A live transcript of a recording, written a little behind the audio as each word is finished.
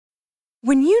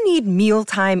When you need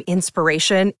mealtime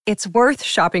inspiration, it's worth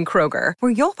shopping Kroger,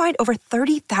 where you'll find over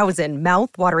 30,000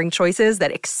 mouth-watering choices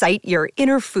that excite your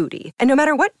inner foodie. And no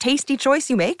matter what tasty choice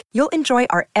you make, you'll enjoy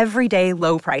our everyday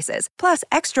low prices, plus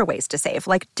extra ways to save,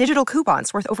 like digital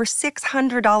coupons worth over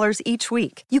 $600 each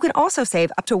week. You can also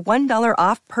save up to $1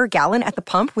 off per gallon at the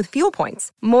pump with fuel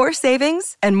points. More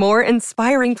savings and more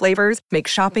inspiring flavors make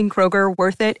shopping Kroger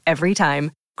worth it every time.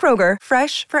 Kroger,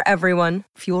 fresh for everyone.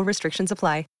 Fuel restrictions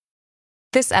apply.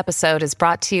 This episode is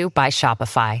brought to you by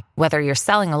Shopify. Whether you're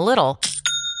selling a little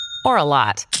or a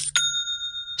lot,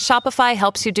 Shopify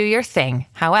helps you do your thing,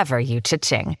 however you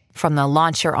cha-ching. From the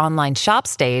launch your online shop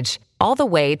stage, all the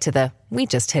way to the we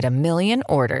just hit 1 million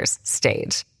orders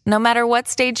stage. No matter what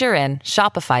stage you're in,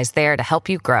 Shopify's there to help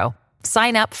you grow.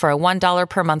 Sign up for a $1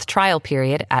 per month trial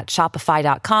period at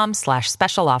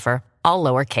shopify.com/special offer, all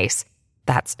lowercase.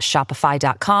 That's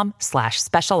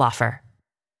shopify.com/special offer.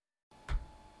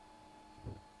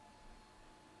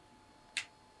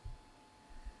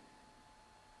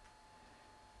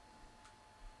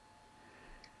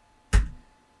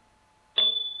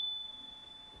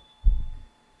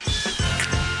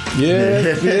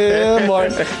 Yeah,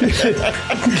 Martin.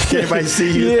 Can anybody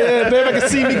see you? Yeah, everybody can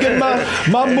see me getting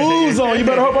my moves on. You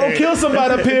better hope I don't kill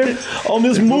somebody up here on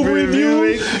this movie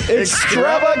review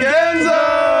extravaganza.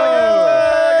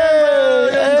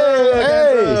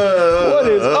 Hey, what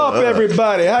is up,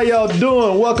 everybody? How y'all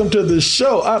doing? Welcome to the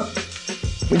show.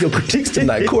 We got critiques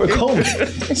tonight. Corey Coleman.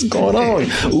 What's going on?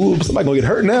 Ooh, somebody gonna get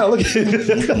hurt now. Look at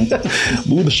it.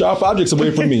 Move the sharp objects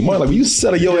away from me. Martin, like, will you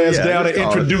settle your ass down and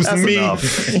introduce me?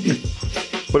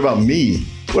 What about me?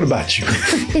 What about you?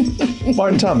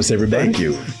 Martin Thomas, everybody. Thank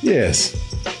you. Yes.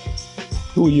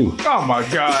 Who are you? Oh my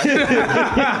God.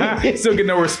 Still get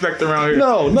no respect around here.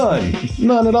 No, none.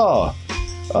 None at all.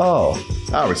 Oh.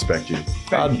 I respect you.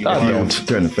 I don't.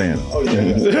 Turn the fan on. Oh,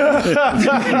 yeah.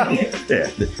 Yeah,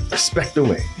 respect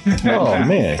away. Oh,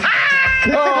 man.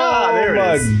 Oh, there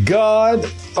it is. God.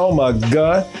 Oh, my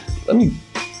God.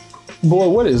 Boy,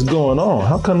 what is going on?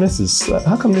 How come this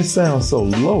sounds so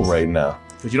low right now?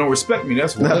 But you don't respect me,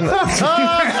 that's why.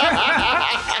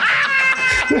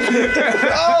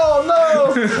 Oh, no.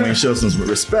 When you show some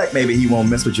respect, maybe he won't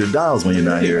mess with your dials when you're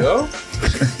not here. Go.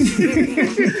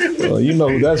 Well, you know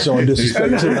who that's showing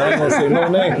disrespect to. I ain't gonna say no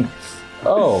name.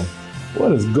 Oh,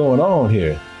 what is going on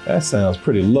here? That sounds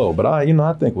pretty low, but I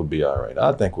think we'll be all right.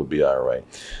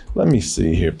 Let me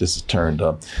see here if this is turned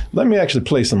up. Let me actually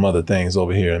play some other things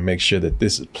over here and make sure that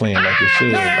this is playing like it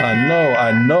should.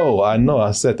 I know.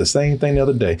 I said the same thing the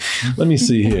other day. Let me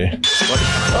see here.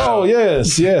 Oh,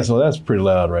 yes. Well, that's pretty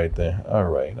loud right there. All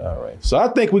right. So I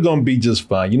think we're gonna be just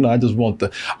fine. I just want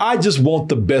the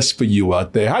best for you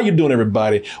out there. How you doing,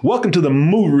 everybody? Welcome to the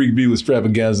movie review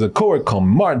extravaganza. Corey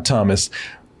Coleman, Martin Thomas.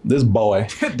 This boy.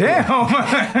 Damn.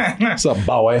 What's up,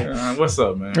 boy? What's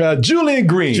up, man? Julian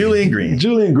Green. Julian Green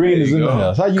is in the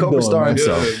house. How you doing, star man?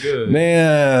 himself. Good.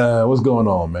 Man, what's going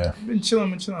on, man? Been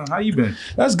chilling. How you been?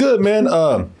 That's good, man.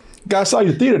 Guy saw you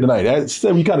at the theater tonight. I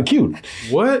said you kind of cute.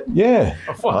 What? Yeah.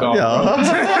 Oh, fuck off, bro.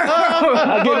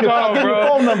 I gave you the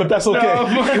phone number, if that's okay. No,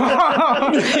 fuck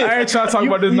off. I ain't trying to talk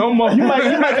about this no more. You might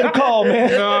get a call,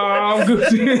 man. No, I'm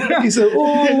good. He said,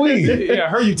 ooh, wee. Yeah, I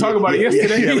heard you talk about it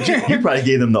yesterday. Yeah, but you probably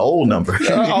gave them the old number.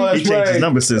 Oh, that's he changed his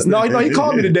number since then. No, he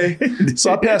called me today.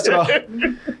 So I passed it off.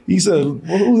 He said,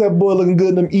 well, who's that boy looking good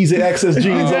in them easy access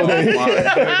jeans over there?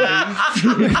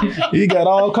 He got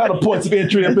all kind of points of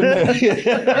entry up in there. I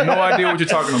have no idea what you're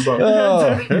talking about.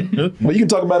 Well, you can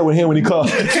talk about it with him when he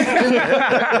calls.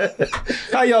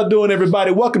 How y'all doing,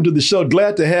 everybody? Welcome to the show.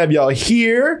 Glad to have y'all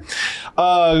here.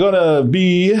 Gonna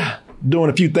be doing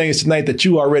a few things tonight that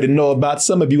you already know about.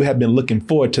 Some of you have been looking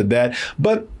forward to that.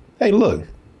 But hey, look,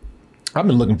 I've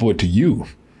been looking forward to you.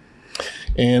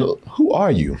 And who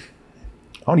are you?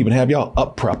 I don't even have y'all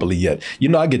up properly yet.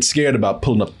 I get scared about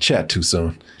pulling up the chat too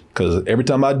soon. Because every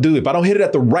time I do, if I don't hit it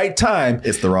at the right time,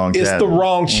 it's the wrong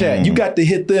chat. You got to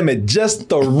hit them at just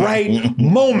the right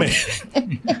moment.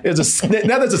 There's a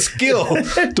skill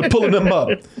to pulling them up.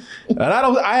 And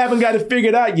I haven't got it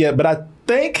figured out yet, but I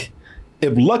think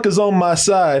if luck is on my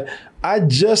side, I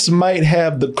just might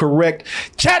have the correct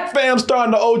chat fam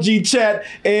starting the OG chat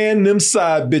and them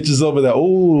side bitches over there.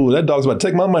 Oh, that dog's about to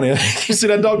take my money. You see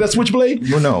that dog, that switchblade?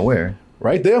 Well, no, where?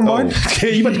 Right there, Martin. Oh.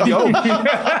 You about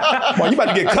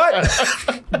to get cut.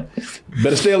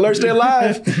 Better stay alert, stay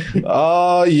alive.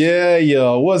 Oh,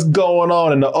 yeah. What's going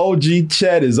on? And the OG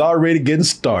chat is already getting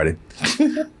started.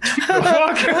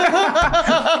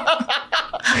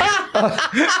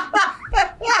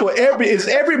 Is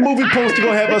every movie poster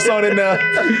gonna have us on it now?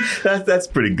 That's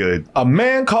pretty good. A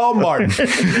Man Called Martin.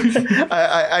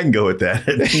 I can go with that.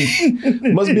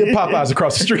 Must be a Popeyes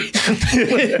across the street.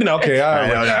 Okay, all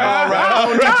right. All right. I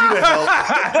don't need you to help.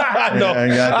 I know.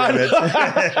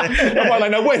 I'm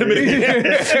like, now wait a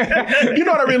minute. You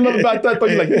know what I really love about that? Though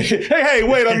you're like, hey,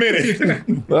 wait a minute.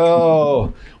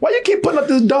 Oh, why you keep putting up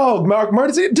this dog, Mark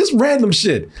Martin? Just random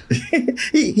shit.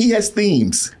 He has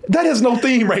themes. That is no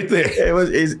theme right there.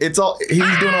 It's all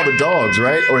he's doing all the dogs,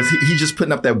 right? Or is he just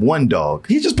putting up that one dog?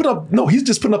 He's just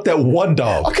putting up that one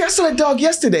dog. Okay, I saw that dog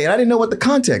yesterday, and I didn't know what the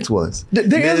context was. There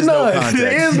is none. No context.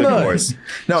 There is none. Of course.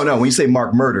 No. When you say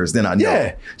Mark murders, then I know.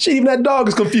 Yeah, even that dog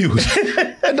is confused.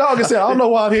 That dog is saying, I don't know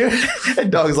why I'm here. That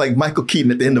dog is like Michael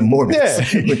Keaton at the end of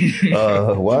Morbius.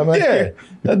 Yeah. Why am I here?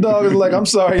 That dog is like, I'm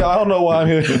sorry, y'all, I don't know why I'm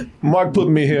here. Mark put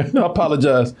me here. I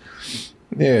apologize.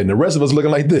 Yeah, and the rest of us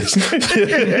looking like this.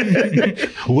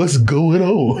 What's going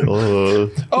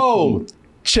on? Oh,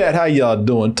 chat, how y'all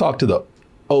doing? Talk to the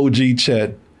OG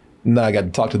chat. Now I got to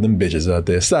talk to them bitches out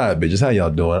there. Side bitches, how y'all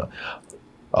doing?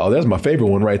 Oh, that's my favorite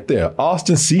one right there.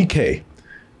 Austin CK.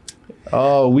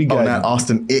 Oh, we got not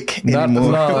Austin Ick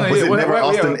anymore. Was it never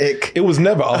Austin Ick? It was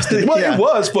never Austin. Well, It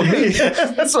was for me.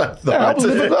 That's what I thought.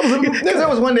 Because there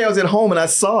was one day I was at home and I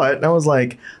saw it and I was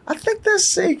like, I think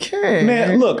that's CK.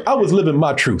 Man, look, I was living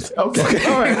my truth. Okay.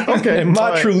 All right. Okay. And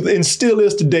my truth, and still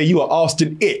is today, you are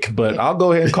Austin Ick, but I'll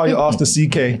go ahead and call you Austin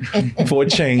CK for a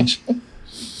change.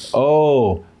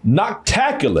 Oh,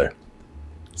 Noctacular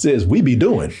says we be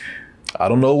doing. I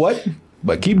don't know what,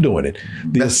 but keep doing it.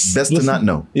 Best to not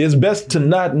know. It's best to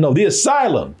not know. The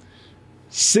Asylum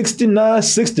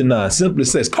 6969 simply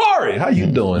says, Corey, how you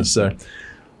doing, sir?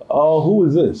 Oh, who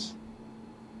is this?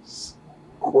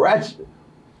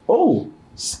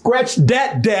 Scratch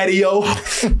that, daddy-o.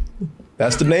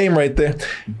 That's the name right there.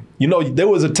 You know, there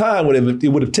was a time when it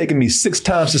would have taken me 6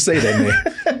 times to say that name.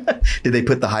 Did they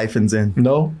put the hyphens in?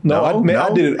 No. I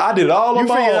did it all on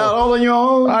my own. You figured it out all on your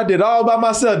own? I did it all by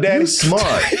myself, daddy. You smart.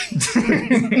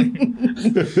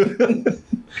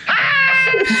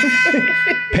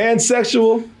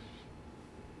 Pansexual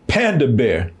Panda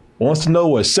Bear wants to know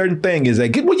what a certain thing is.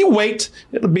 Will you wait?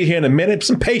 It'll be here in a minute.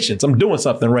 Some patience. I'm doing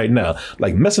something right now.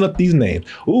 Like messing up these names.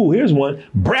 Ooh, here's one.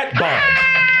 Brat Bond.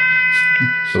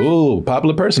 Ooh,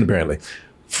 popular person apparently.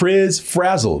 Frizz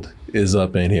Frazzled is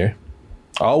up in here.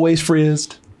 Always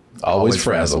frizzed, always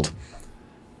frazzled.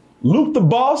 Luke the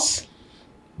Boss.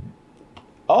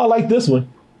 Oh, I like this one.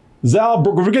 Zal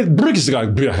Briggs.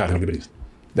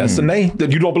 That's the name.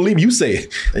 That you don't believe me, you say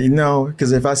it. No,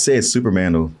 because if I say it,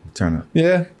 Superman will turn up.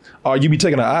 Yeah. Or you be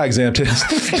taking an eye exam test.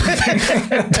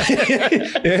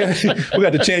 Yeah. We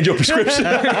got to change your prescription.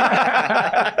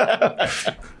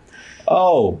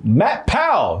 Oh, Matt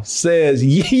Powell says,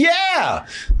 yeah,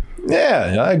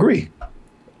 I agree.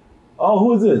 Oh,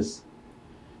 who is this?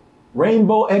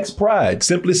 Rainbow X Pride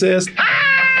simply says,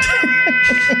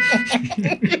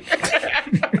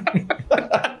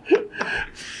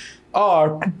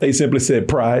 or they simply said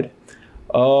pride.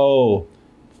 Oh,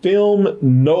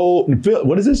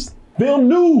 what is this? Film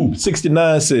Noob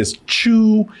 69 says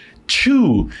chew,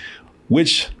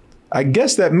 which I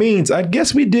guess that means,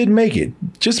 we did make it.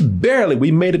 Just barely. We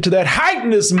made it to that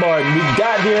heightness, Martin. We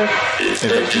got here.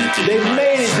 They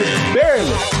made it just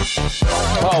barely.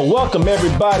 Oh, welcome,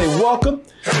 everybody. Welcome.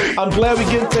 I'm glad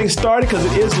we're getting things started because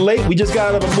it is late. We just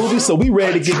got out of a movie, so we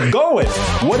ready to get going.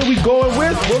 What are we going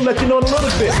with? We'll let you know in a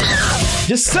little bit.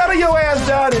 Just settle your ass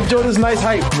down and enjoy this nice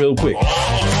hype real quick.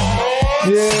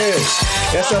 Yeah,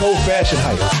 that's that old-fashioned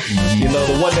hype. You know,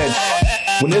 the one that,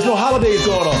 when there's no holidays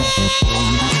going on,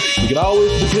 you can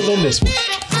always depend on this one.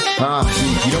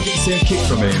 You don't get the same kick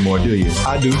from it anymore, do you?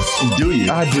 I do. Do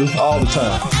you? I do, all the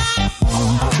time.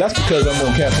 That's because I'm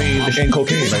on caffeine and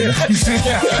cocaine right now.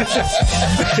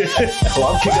 Well,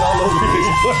 I'm kicking all over the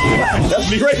place. That's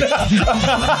me right now.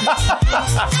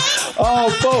 Oh,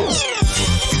 folks.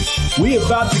 We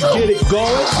about to get it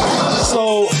going.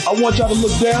 So I want y'all to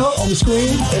look down on the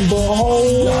screen and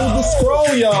behold the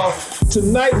scroll, y'all.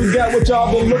 Tonight we got what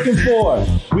y'all been looking for.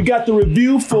 We got the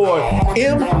review for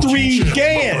M3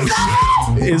 Gans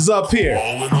is up here.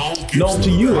 Known to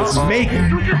you as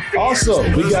Megan. Also,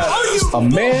 we got A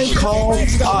Man Called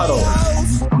Otto.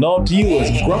 Known to you as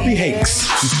Grumpy Hanks.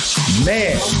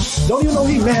 Man, don't even know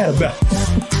what he's mad about.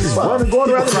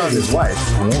 Going around crowd his wife,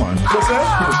 for one. What's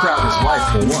that? People crowd his wife,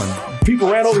 for one. People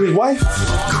ran over his wife?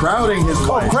 Crowding his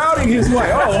wife. Oh, crowding his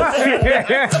wife. Oh,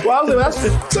 well, I was like, that's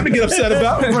something to get upset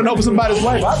about. Running over somebody's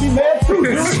wife. I'd be mad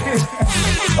too.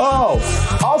 Oh,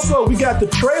 also, we got the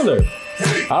trailer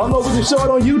I don't know if we can show it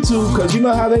on YouTube because you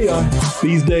know how they are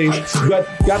these days. But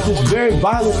got this very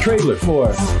violent trailer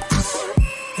for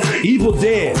Evil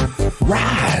Dead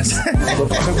Rise.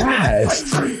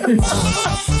 Rise.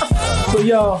 So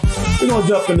y'all, we're gonna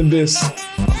jump into this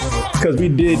because we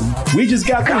just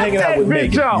got through hanging out with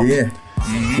Megan. Yeah.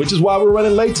 Which is why we're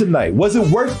running late tonight. Was it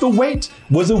worth the wait?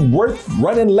 Was it worth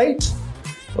running late?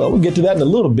 Well, we'll get to that in a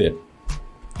little bit.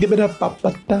 Give it up,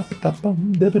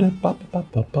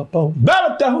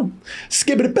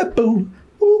 skip it up, boom.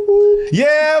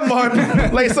 Yeah,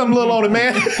 Martin, lay something little on it,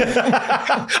 man.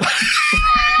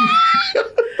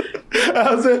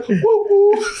 I said,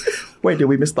 woo. Wait, did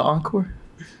we miss the encore?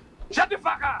 Shut the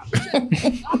fuck up!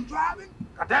 I'm driving.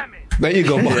 God damn it! There you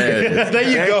go, Martin. Yeah, there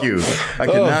you go. Thank you. I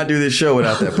cannot do this show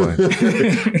without that point.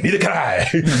 Neither can I.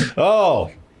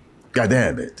 Oh. God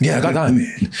damn it. Yeah, God damn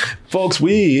it. Folks,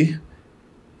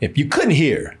 if you couldn't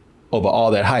hear over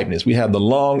all that hypeness, we have the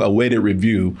long-awaited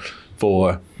review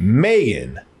for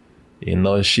Megan. You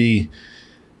know, she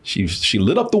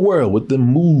lit up the world with the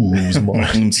moves,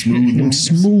 Martin.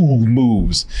 Smooth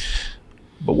moves.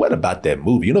 But what about that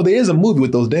movie? You know, there is a movie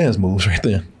with those dance moves right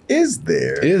there. Is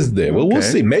there? Well, we'll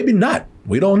see. Maybe not.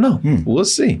 We don't know. We'll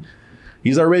see.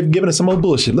 He's already giving us some more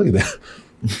bullshit. Look at that.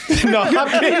 No, I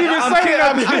can't even say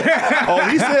that. Oh,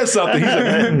 he said something. He's like,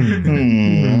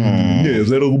 yeah, is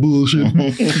that old bullshit?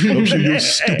 I'm sure your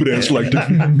stupid ass like that.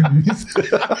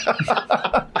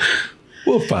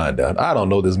 We'll find out. I don't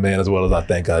know this man as well as I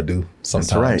think I do sometimes.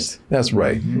 That's right. That's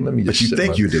right. Let me just But you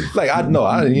think you do. Like, I know.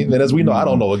 As we know, I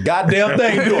don't know a goddamn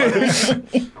thing doing.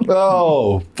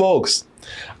 Oh, folks,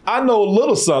 I know a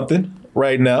little something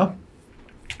right now.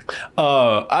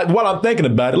 While I'm thinking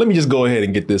about it, let me just go ahead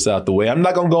and get this out the way. I'm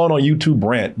not going to go on YouTube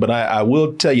rant, but I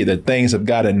will tell you that things have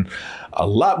gotten a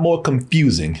lot more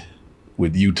confusing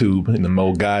with YouTube and the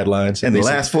more guidelines. In the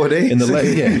last 4 days? In the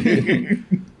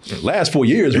last 4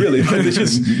 years, really. But it's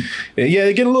just, it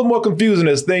getting a little more confusing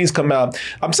as things come out.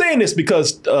 I'm saying this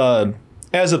because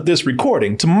as of this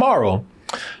recording, tomorrow,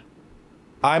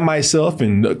 I myself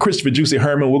and Christopher Juicy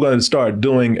Herman, we're going to start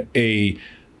doing a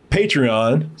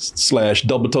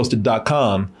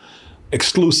Patreon/doubletoasted.com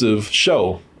exclusive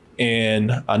show.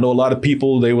 And I know a lot of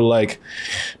people, they were like,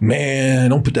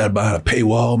 man, don't put that behind a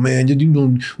paywall, man.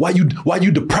 Why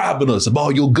you depriving us of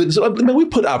all your goodness? I mean, we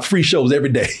put out free shows every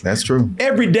day. That's true.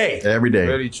 Every day. Every day.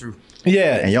 Very true.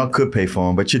 Yeah. And y'all could pay for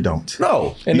them, but you don't.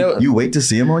 No. And you wait to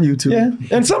see them on YouTube. Yeah.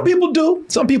 And some people do.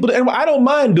 And I don't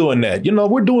mind doing that. You know,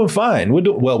 we're doing fine.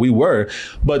 We were.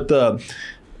 But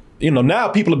now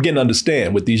people are getting to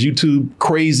understand with these YouTube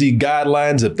crazy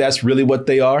guidelines, if that's really what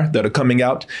they are that are coming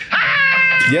out.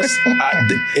 Yes,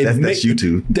 that's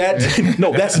YouTube.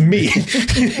 That's me.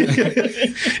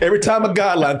 Every time a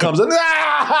guideline comes up,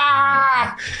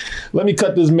 let me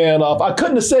cut this man off. I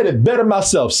couldn't have said it better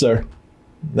myself, sir.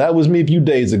 That was me a few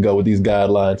days ago with these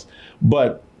guidelines.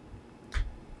 But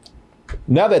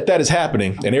now that is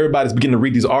happening and everybody's beginning to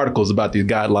read these articles about these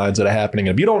guidelines that are happening,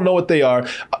 and if you don't know what they are,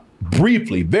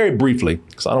 briefly, very briefly,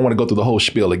 because I don't want to go through the whole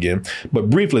spiel again,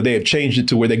 but briefly, they have changed it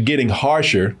to where they're getting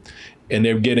harsher and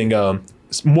they're getting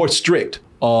more strict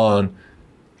on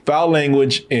foul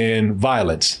language and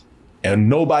violence. And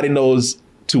nobody knows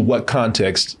to what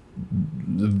context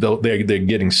they're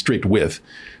getting strict with.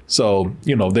 So,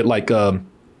 that like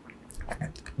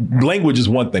language is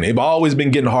one thing. They've always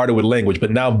been getting harder with language,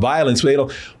 but now violence, they don't,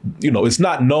 it's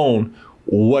not known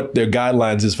what their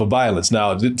guidelines is for violence.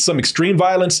 Now, some extreme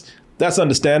violence, that's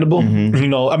understandable.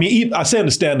 Mm-hmm. I say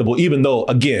understandable, even though,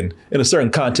 again, in a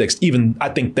certain context, even I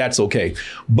think that's okay.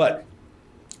 But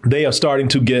they are starting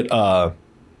to get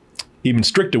even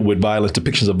stricter with violence,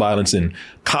 depictions of violence in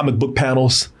comic book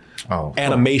panels,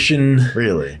 animation.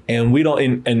 Really? And we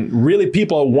don't, and really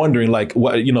people are wondering, like,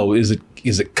 what, is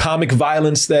it comic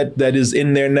violence that is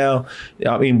in there now?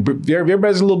 I mean,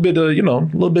 everybody's a little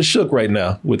bit shook right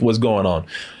now with what's going on.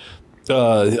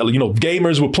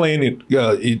 Gamers were playing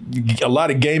a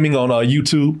lot of gaming on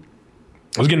YouTube.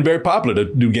 It was getting very popular to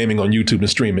do gaming on YouTube and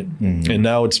stream it. Mm-hmm. And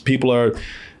now people are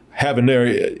having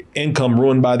their income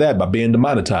ruined by being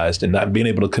demonetized and not being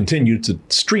able to continue to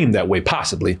stream that way,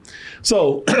 possibly.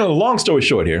 So long story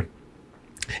short here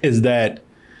is that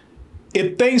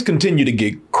if things continue to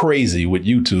get crazy with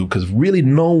YouTube, because really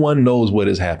no one knows what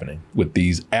is happening with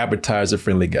these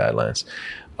advertiser-friendly guidelines,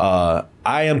 I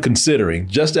am considering,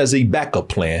 just as a backup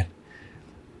plan,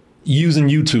 using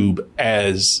YouTube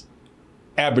as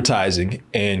advertising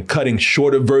and cutting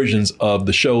shorter versions of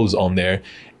the shows on there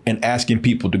and asking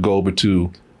people to go over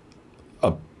to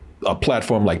a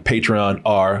platform like Patreon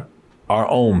or our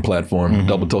own platform,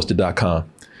 doubletoasted.com,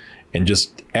 and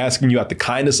just asking you out the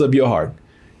kindness of your heart,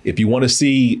 If you want to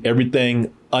see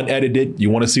everything unedited, you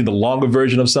want to see the longer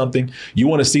version of something, you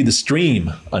want to see the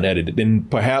stream unedited, then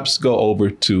perhaps go over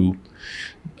to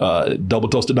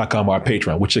doubletoasted.com or our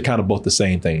Patreon, which are kind of both the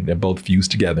same thing. They're both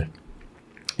fused together.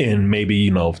 And maybe,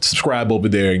 subscribe over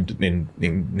there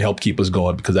and help keep us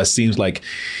going, because that seems like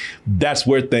that's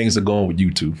where things are going with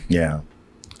YouTube. Yeah.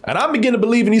 And I'm beginning to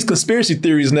believe in these conspiracy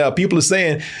theories now. People are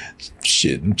saying,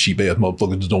 shit, cheap ass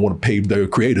motherfuckers just don't want to pay their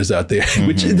creators out there.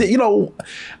 Which,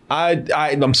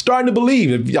 I'm starting to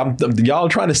believe y'all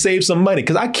trying to save some money,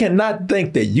 because I cannot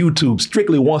think that YouTube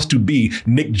strictly wants to be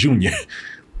Nick Jr.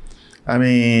 I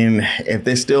mean, if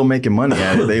they're still making money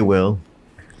at it, they will.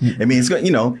 I mean, it's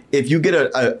if you get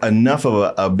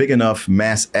a big enough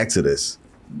mass exodus,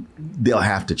 they'll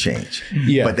have to change.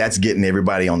 Yeah. But that's getting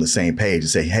everybody on the same page and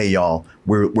say, hey, y'all,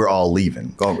 we're all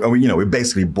leaving. We're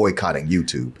basically boycotting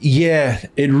YouTube. Yeah,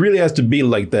 it really has to be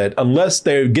like that, unless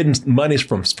they're getting money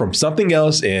from something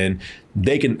else and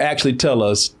they can actually tell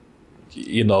us,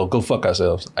 go fuck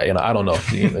ourselves. I don't know.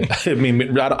 I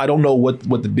mean, I don't know what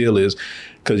the deal is,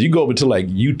 because you go over to like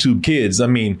YouTube Kids. I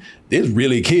mean, it's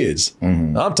really kids.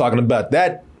 Mm-hmm. I'm talking about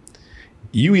that.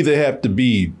 You either have to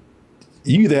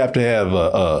have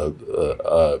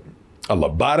a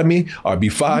lobotomy or be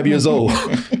 5 years old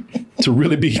to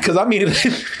really be, because I mean,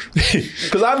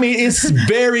 it's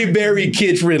very, very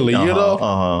kid friendly,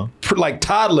 like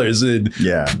toddlers and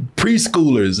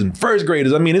preschoolers and first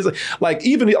graders. I mean, it's like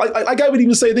even like I would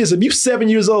even say this: if you're 7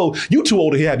 years old, you too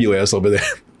old to have your ass over there.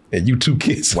 And YouTube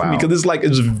Kids, wow. Because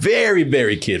it's very,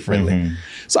 very kid friendly. Mm-hmm.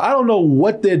 So I don't know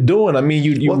what they're doing. I mean,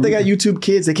 well, if they got YouTube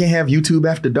Kids, they can't have YouTube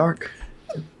After Dark.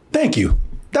 Thank you.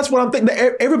 That's what I'm thinking.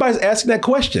 Everybody's asking that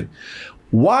question.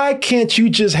 Why can't you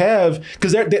just have?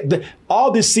 Because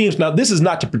all this seems, now this is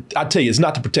not to. I tell you, it's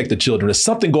not to protect the children. There's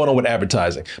something going on with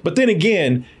advertising. But then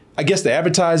again, I guess the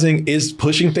advertising is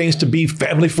pushing things to be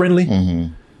family friendly.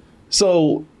 Mm-hmm.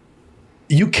 So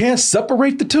you can't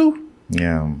separate the two.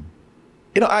 Yeah.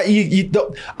 I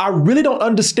really don't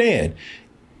understand.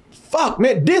 Fuck,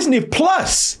 man, Disney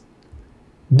Plus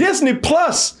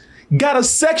got a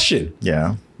section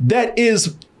that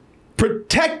is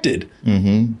protected,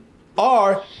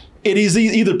 or it is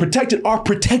either protected or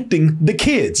protecting the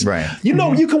kids. Right. You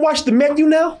can watch the menu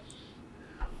now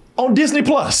on Disney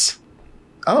Plus.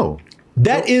 Oh.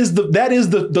 That is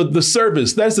the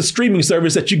service. That's the streaming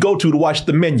service that you go to watch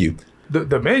the menu.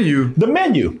 The menu? The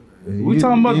menu. We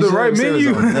talking about the right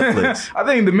menu? I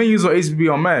think the menu's on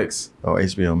HBO Max. Oh,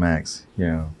 HBO Max.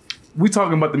 Yeah. We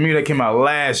talking about the menu that came out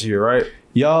last year, right?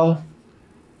 Y'all,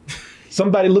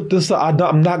 somebody look this up.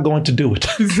 I'm not going to do it.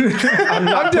 I'm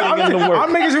not putting in the work.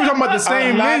 I'm making sure we're talking about the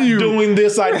same menu. I'm not doing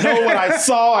this. I know what I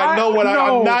saw. I'm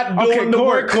not doing the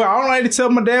work. I don't like to tell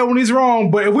my dad when he's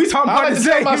wrong, but if we talking about the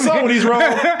same menu. I like to tell my son when he's wrong.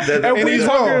 And he's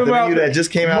talking about the menu that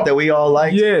just came out that we all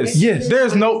like. Yes.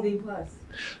 There's no...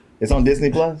 It's on Disney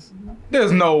Plus?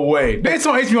 There's no way. It's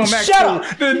on HBO Max. Shut up.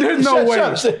 There's no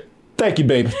way. Thank you,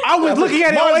 baby. I was looking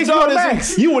at it on HBO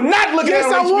Max. You were not looking at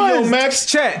it on HBO Max.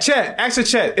 Chat. Actually,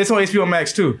 chat. It's on HBO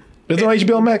Max too. It's on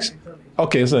HBO Max?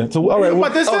 Okay, so all right.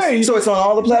 What this thing? So it's on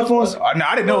all the platforms? No,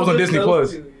 I didn't know it was on Disney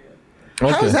Plus.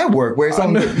 Okay. How does that work? Where it's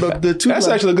on the two? That's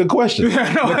actually a good question.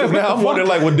 Because now I'm wondering,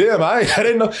 like, with them, I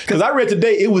didn't know. Because I read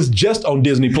today it was just on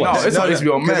Disney Plus. No, it's on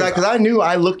HBO Max. Because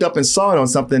I looked up and saw it on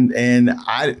something, and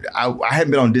I hadn't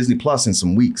been on Disney Plus in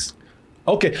some weeks.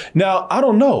 Okay, now I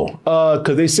don't know,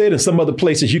 because they said in some other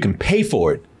places you can pay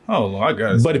for it. Oh, I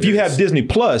got it. But if you have Disney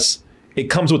Plus,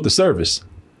 it comes with the service.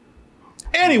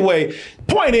 Anyway,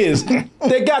 point is,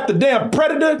 they got the damn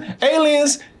Predator,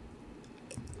 Aliens.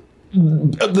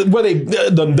 Where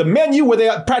the menu where they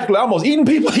are practically almost eating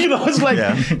people, it's like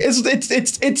it's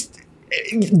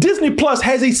Disney Plus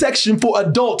has a section for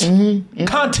adult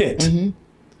content. Mm-hmm.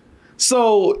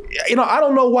 So I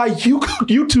don't know why you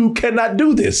two cannot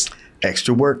do this.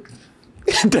 Extra work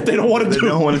that they don't want to do. They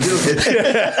don't want to do it.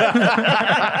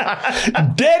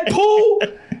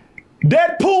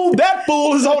 Deadpool, that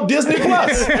fool is on Disney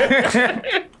Plus.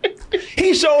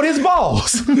 He showed his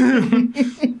balls.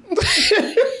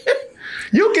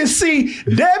 You can see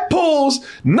Deadpool's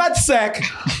nutsack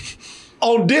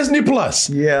on Disney Plus.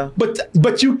 Yeah. But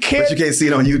you can't. But you can't see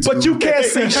it on YouTube. But you can't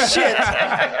see shit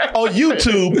on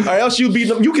YouTube, or else you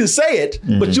can say it,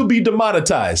 but you'll be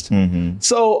demonetized. Mm-hmm.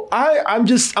 So I'm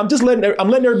just letting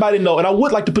everybody know, and I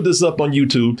would like to put this up on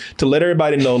YouTube to let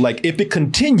everybody know, like, if it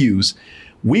continues,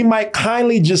 we might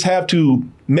kindly just have to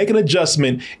make an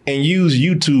adjustment and use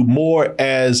YouTube more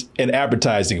as an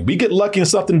advertising. We get lucky and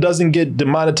something doesn't get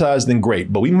demonetized, then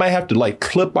great. But we might have to like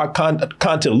clip our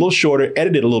content a little shorter,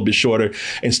 edit it a little bit shorter,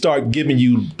 and start giving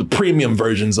you the premium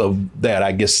versions of that.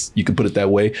 I guess you could put it that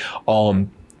way.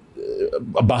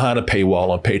 behind a paywall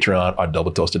on Patreon or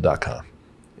doubletoasted.com.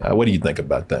 What do you think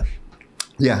about that?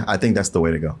 Yeah, I think that's the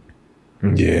way to go.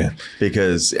 Yeah.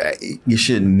 Because you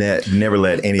should never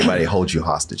let anybody hold you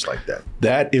hostage like that.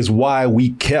 That is why we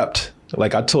kept,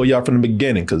 like I told y'all from the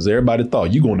beginning, because everybody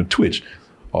thought you going to Twitch.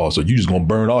 Oh, so you just going to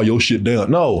burn all your shit down.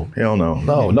 No. Hell no.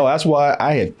 No. That's why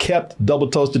I had kept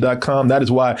doubletoasted.com. That is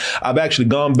why I've actually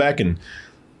gone back and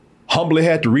humbly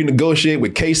had to renegotiate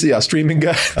with Casey, our streaming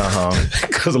guy.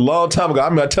 Because a long time ago,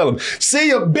 I tell him, see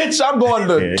ya, bitch, I'm going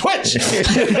to Twitch.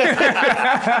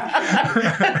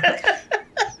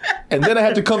 And then I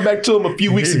had to come back to him a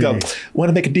few weeks ago. Want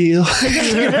to make a deal? What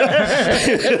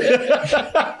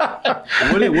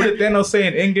did Thanos say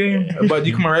in Endgame about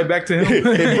you coming right back to him?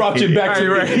 It brought you back to me.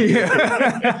 Right.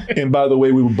 Yeah. And by the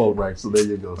way, we were both right. So there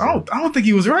you go. I don't think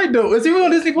he was right though. Is he on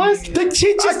Disney Plus? I tried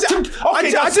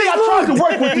to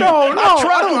work with you. No.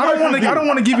 I don't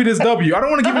want to give you this W. I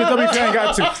don't want to give you this W if you ain't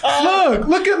got to.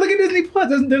 Look at Disney Plus.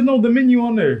 There's no the menu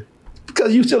on there.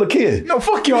 Because you still a kid. No,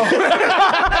 fuck y'all.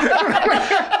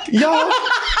 Y'all.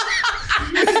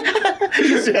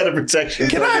 You should have protection.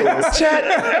 Can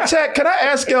Chat, can I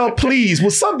ask y'all, please, will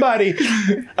somebody,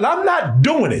 and I'm not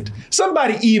doing it,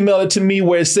 somebody email it to me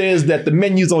where it says that the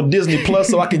menu's on Disney Plus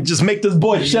so I can just make this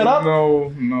boy shut up?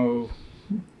 No.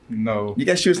 You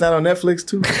got sure it's not on Netflix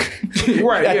too?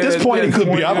 Right. At this point, it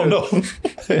could be. I don't know.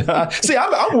 See,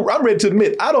 I'm ready to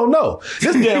admit, I don't know.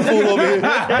 This damn fool over here.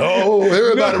 No,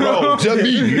 everybody wrong. Just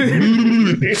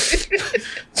me.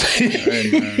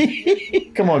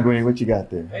 Come on, Gwen, what you got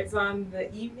there? It's on the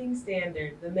Evening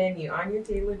Standard. The Menu. Anya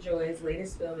Taylor-Joy's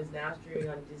latest film is now streaming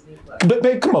on Disney Plus. But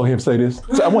babe, come on here and say this.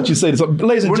 So I want you to say this,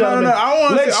 ladies and gentlemen.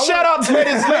 Shout out,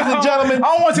 ladies and gentlemen.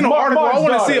 I don't want to see no article. I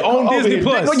want to see it on Disney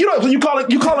Plus.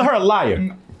 You calling her a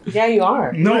liar? Yeah, you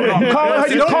are. No. You calling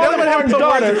her?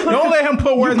 Don't let him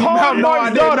put words in my mouth.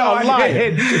 Martin's daughter a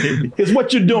liar. Is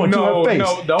what you're doing to her face.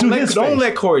 Don't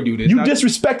let Corey do this. You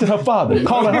disrespected her father,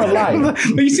 calling her a liar.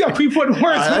 You see how people putting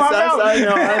words in my mouth?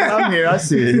 I'm here. I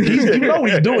see it. You know what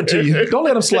he's doing to you. Don't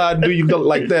let him slide and do you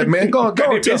like that, man. Go on.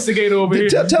 Investigate over here.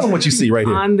 Tell him what you see right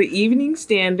here. On the Evening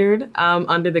Standard,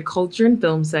 under the Culture and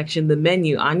Film section, The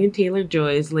Menu. Anya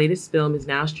Taylor-Joy's latest film is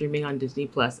now streaming on Disney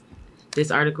Plus. This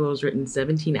article was written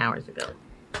 17 hours ago.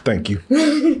 Thank you.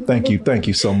 Thank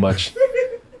you so much.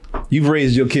 You've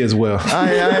raised your kids well.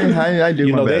 I do.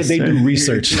 You know, they do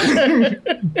research.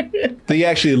 They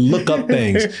actually look up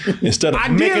things instead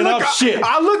of making up shit.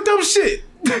 I looked up shit.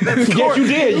 Yes, you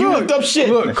did. You looked up shit.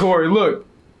 Look, Corey, look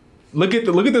at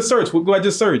the search. What I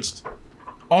just searched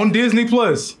on Disney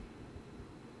Plus.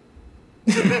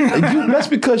 That's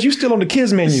because you still on the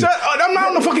kids menu. I'm not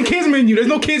on the fucking kids menu. There's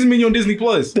no kids menu on Disney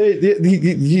Plus.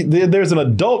 There's an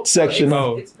adult section.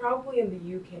 It's probably in the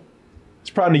UK. It's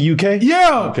probably in the UK?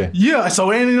 Yeah. Okay. Yeah.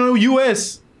 So ain't no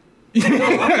US.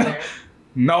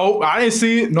 No, I didn't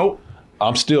see it. Nope.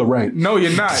 I'm still right. No,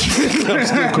 you're not. I'm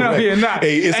still correct. No, you're not.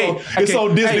 Hey, it's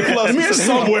on Disney Plus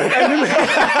somewhere.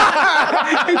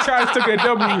 He tries to get a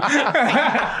W.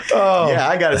 Yeah,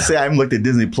 I gotta say, I haven't looked at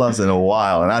Disney Plus in a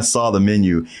while, and I saw the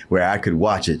menu where I could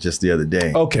watch it just the other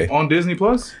day. Okay. On Disney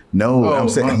Plus? No, I'm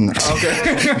saying.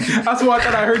 Okay. That's what I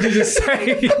thought I heard you just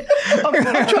say. I'm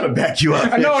trying to back you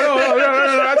up. No.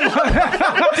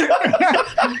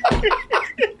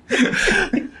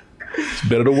 It's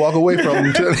better to walk away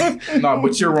from them. No,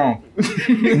 but you're wrong.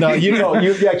 No,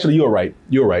 you're right.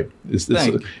 You're right. They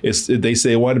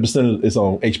say 100% is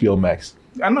on HBO Max.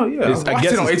 I know, yeah. I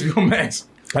guess it's on HBO Max.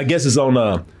 I guess it's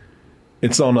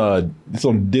on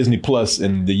Disney Plus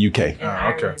in the UK.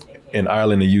 Oh, okay. In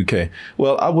Ireland and UK.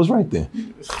 Well, I was right then.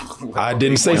 I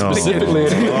didn't say specifically.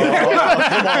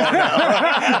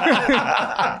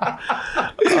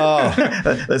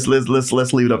 Let's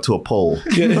leave it up to a poll. No.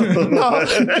 Because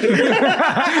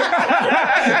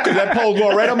that poll's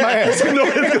going right up my ass.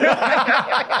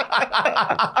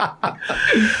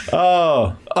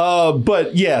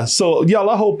 But yeah, so y'all,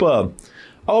 I hope y'all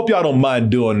don't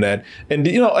mind doing that. And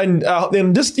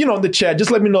and just in the chat,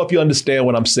 just let me know if you understand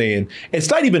what I'm saying. It's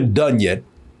not even done yet,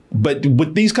 but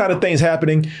with these kind of things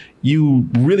happening, you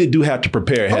really do have to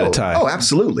prepare ahead of time. Oh,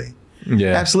 absolutely.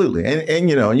 Yeah, absolutely. And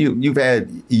you've had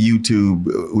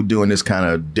YouTube doing this kind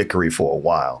of dickery for a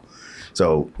while.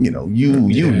 So, you know,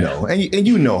 and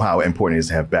you know how important it is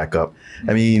to have backup.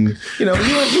 I mean, you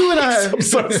and I.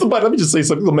 Somebody, let me just say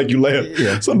something that'll make you laugh.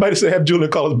 Yeah. Somebody said have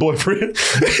Julian call his boyfriend.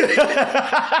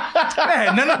 That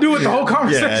had nothing to do with the whole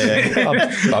conversation.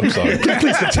 Yeah. I'm sorry.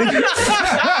 Please continue.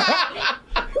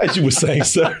 As you were saying,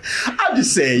 sir. I'm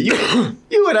just saying,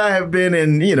 you and I have been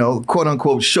in, quote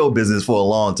unquote show business for a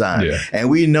long time. Yeah. And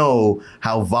we know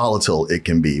how volatile it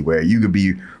can be, where you could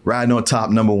be riding on top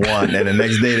number one and the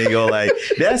next day they go like,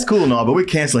 that's cool and all, but we're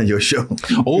canceling your show.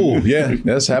 Oh, yeah.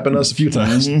 That's happened to us a few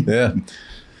times. Yeah.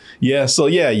 Yeah. So,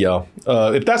 yeah, y'all.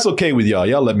 If that's okay with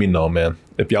y'all let me know, man.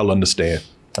 If y'all understand.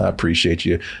 I appreciate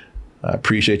you. I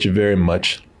appreciate you very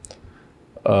much.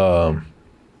 Let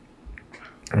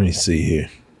me see here.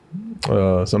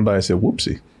 Somebody said,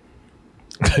 whoopsie.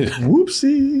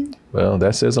 Whoopsie. Well,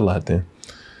 that says a lot then.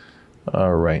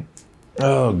 All right.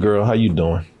 Oh, girl, how you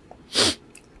doing?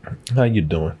 How you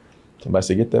doing? Somebody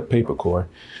said, get that paper, Corey.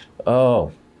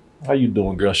 Oh, how you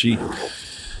doing, girl? She's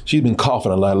been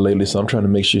coughing a lot lately, so I'm trying to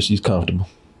make sure she's comfortable.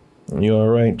 You all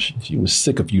right? She was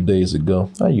sick a few days ago.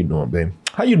 How you doing, baby?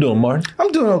 How you doing, Martin?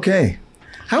 I'm doing okay.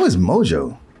 How is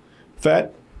Mojo?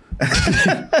 Fat?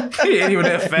 He ain't even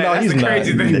that fat. No, That's he's the not.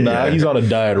 crazy thing. Nah, he's on a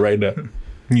diet right now.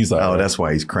 He's like, Oh, that's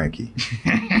why he's cranky.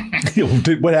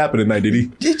 What happened tonight, did he?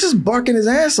 He's just barking his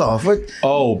ass off.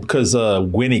 Oh, because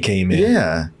Winnie came in.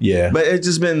 Yeah. Yeah. But it's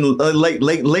just been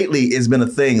lately it's been a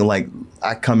thing. Like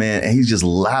I come in and he's just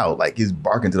loud. Like he's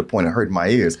barking to the point of hurting my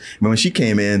ears. But when she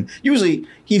came in, usually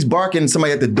he's barking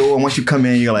somebody at the door. And once you come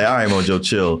in, you're like, all right, Mojo,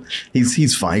 chill.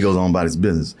 He's fine. He goes on about his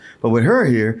business. But with her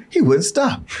here, he wouldn't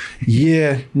stop.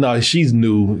 Yeah, no, she's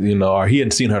new, or he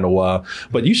hadn't seen her in a while.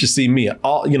 But you should see me.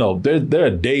 There are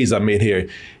days I'm in here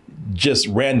just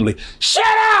randomly, shut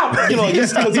up!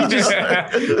 Just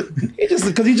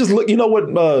because he just look. You know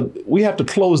what? We have to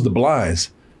close the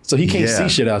blinds so he can't see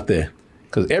shit out there.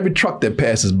 Because every truck that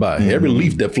passes by, every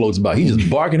leaf that floats by, he just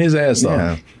barking his ass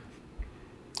off.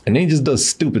 And then he just does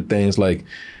stupid things like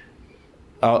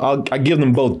I give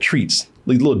them both treats,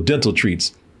 these little dental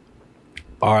treats.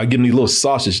 Or I give him these little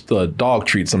sausage dog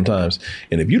treats sometimes.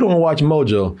 And if you don't watch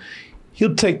Mojo,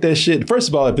 he'll take that shit. First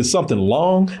of all, if it's something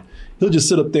long, he'll just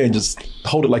sit up there and just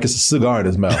hold it like it's a cigar in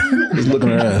his mouth. Just looking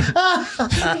around.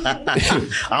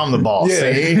 I'm the boss.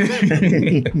 Yeah.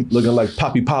 Looking like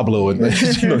Papi Pablo and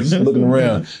just looking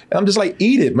around. And I'm just like,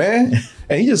 eat it, man.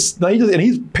 And he's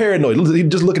paranoid. He's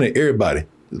just looking at everybody.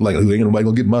 Like, ain't nobody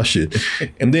gonna get my shit.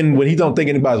 And then when he don't think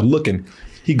anybody's looking,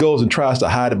 he goes and tries to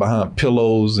hide it behind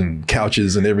pillows and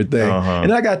couches and everything. And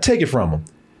then I gotta take it from him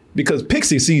because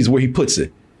Pixie sees where he puts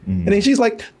it. And then she's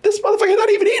like, this motherfucker's not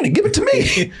even in it. Give it to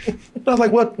me. And I was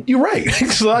like, well, you're right.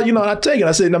 So, I take it.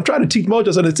 I said, I'm trying to teach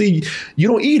Mojo something to see you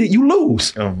don't eat it, you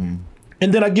lose. And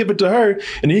then I give it to her,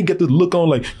 and then he get the look on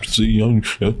like, see,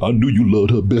 I knew you loved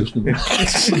her best.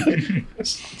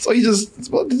 So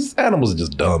these animals are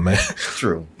just dumb, man.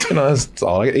 True. That's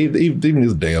all. Even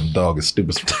this damn dog is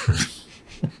stupid sometimes.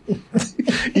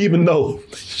 Even though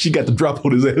she got the drop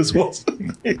on his ass once.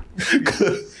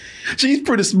 She's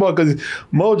pretty smart because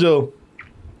Mojo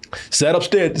sat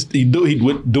upstairs. He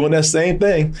doing that same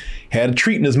thing. Had a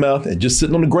treat in his mouth and just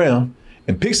sitting on the ground.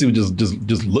 And Pixie was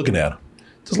just looking at him.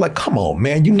 Just like, come on,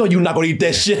 man. You know you're not going to eat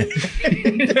that shit.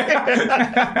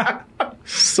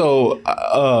 So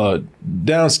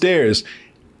downstairs,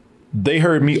 they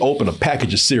heard me open a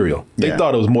package of cereal. They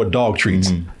thought it was more dog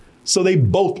treats. So they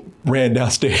both ran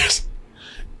downstairs.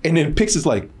 And then Pixie's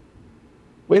like,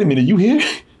 wait a minute, you here?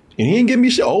 And he ain't giving me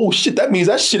shit. Oh, shit, that means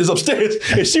that shit is upstairs.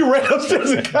 And she ran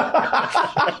upstairs. And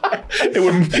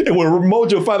when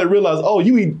Mojo finally realized, oh,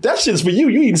 you eat, that shit is for you.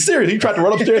 You eating cereal. He tried to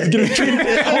run upstairs and get his treat.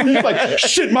 He's like,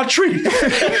 shit, my treat.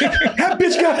 That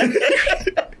bitch got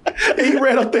it. And he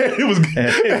ran up there. It was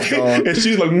good. And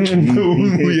she's like,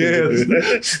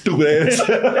 yeah, stupid ass.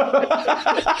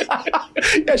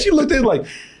 Yeah, she looked at him like,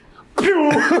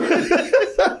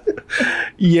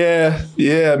 yeah,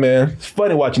 man. It's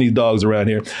funny watching these dogs around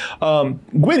here.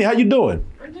 Gwenny, how you doing?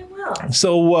 I'm doing well.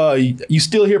 So you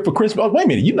still here for Christmas? Oh, wait a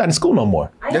minute, you're not in school no more.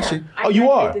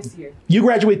 You are? This year. You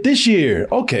graduate this year.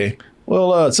 Okay.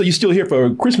 Well, so you're still here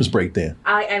for Christmas break then?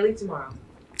 I leave tomorrow.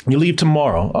 You leave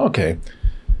tomorrow. Okay.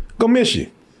 Gonna miss you.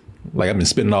 Like I've been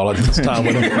spending all this time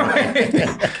with him.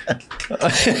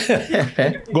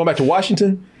 Going back to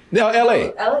Washington? No,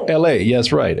 L.A. L.A. Yeah,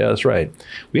 that's right. That's right.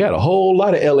 We had a whole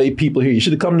lot of L.A. people here. You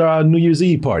should have come to our New Year's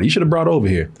Eve party. You should have brought over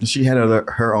here. She had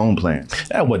her own plans.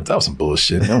 That was some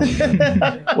bullshit.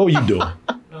 What were you doing?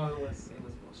 No, it was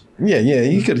bullshit. Yeah.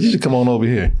 You should come on over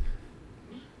here.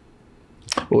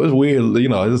 Well, it's weird.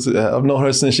 I've known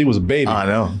her since she was a baby. I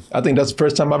know. I think that's the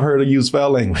first time I've heard her use foul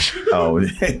language. Oh,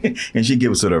 and she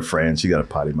gives it to her friends. She got a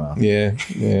potty mouth. Yeah.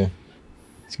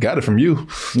 She got it from you.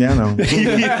 Yeah, I know.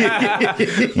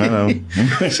 I know.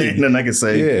 Nothing I can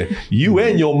say. Yeah, you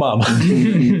and your mama. I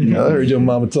heard your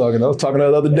mama talking. I was talking to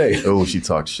her the other day. Oh, she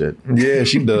talks shit. Yeah,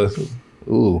 she does.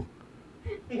 Ooh.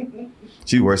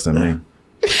 She's worse than me.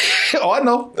 Oh, Oh, I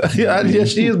know. Yeah,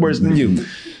 she is worse than you.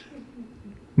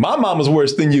 My mama's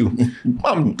worse than you.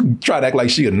 Mom try to act like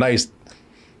she a nice,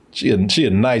 she a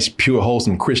nice, pure,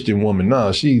 wholesome Christian woman.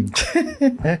 No, she.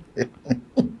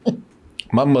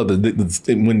 My mother,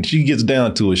 when she gets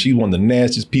down to it, she's one of the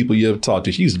nastiest people you ever talked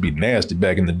to. She used to be nasty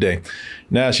back in the day.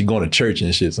 Now she's going to church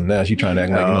and shit. So now she's trying to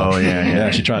act like, now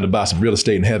she's trying to buy some real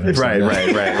estate in heaven. Right.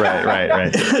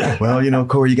 Well,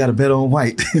 Corey, you got to bet on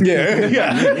white.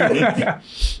 Yeah.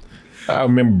 I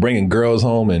remember bringing girls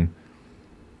home and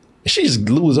she just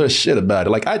lose her shit about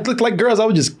it. Like I look like girls I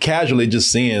was just casually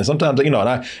just seeing. Sometimes, and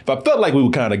if I felt like we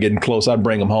were kind of getting close, I'd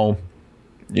bring them home.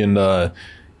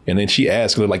 And then she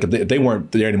asked her, like, if they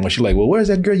weren't there anymore, she's like, well, where's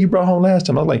that girl you brought home last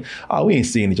time? I was like, oh, we ain't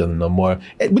seeing each other no more.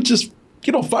 Which is,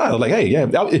 fine. Like, hey, yeah.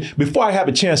 Before I have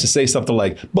a chance to say something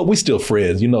like, but we still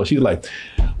friends, she's like,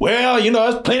 well,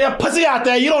 there's plenty of pussy out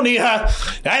there. You don't need her.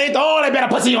 That ain't the only better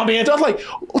pussy you're gonna be into. I was like,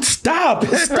 stop.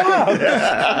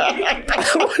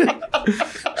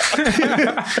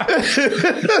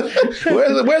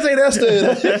 Where's Aunt Esther?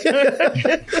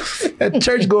 That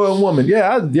church-going woman.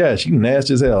 Yeah, she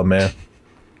nasty as hell, man.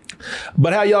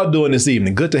 But how y'all doing this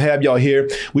evening? Good to have y'all here.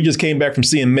 We just came back from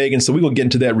seeing Megan, so we're going to get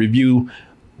into that review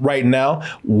right now.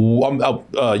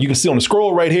 You can see on the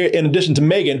scroll right here, in addition to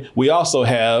Megan, we also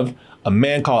have a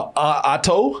man called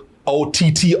Otto,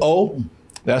 O-T-T-O.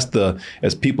 That's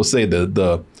as people say,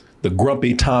 the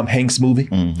grumpy Tom Hanks movie.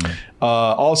 Mm-hmm.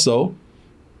 Also,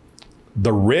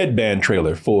 the red band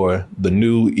trailer for the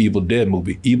new Evil Dead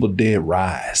movie, Evil Dead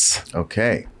Rise.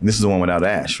 Okay. This is the one without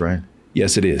Ash, right?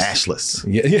 Yes, it is. Ashless.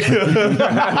 Yeah.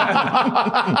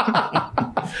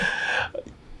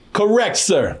 Correct,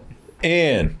 sir.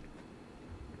 And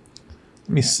let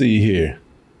me see here.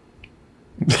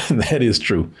 That is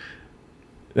true.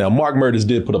 Now, Mark Murders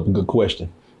did put up a good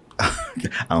question. I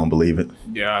don't believe it.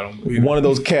 Yeah, I don't believe it. One of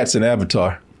those cats in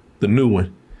Avatar, the new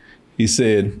one, he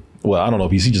said, well, I don't know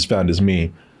if he just found this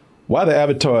meme. Why the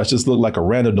avatars just look like a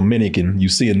random Dominican you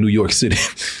see in New York City?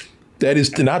 That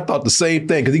is, and I thought the same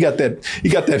thing because he got that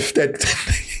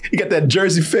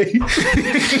Jersey face.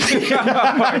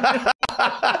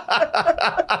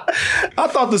 I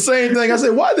thought the same thing. I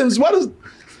said, why does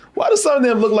some of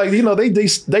them look like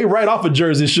they right off of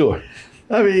Jersey Shore?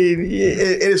 I mean,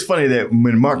 it is funny that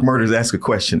when Mark Murders asks a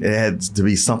question, it has to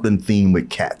be something themed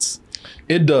with cats.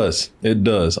 It does.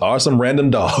 Or some random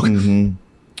dog.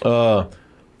 Mm-hmm.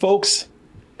 Folks,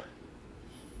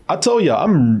 I told y'all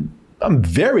I'm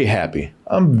very happy.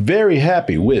 I'm very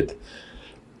happy with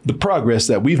the progress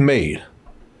that we've made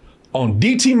on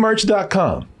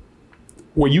dtmerch.com,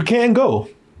 where you can go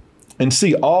and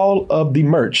see all of the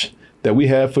merch that we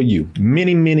have for you.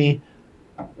 Many, many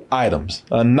items,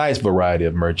 a nice variety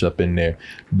of merch up in there.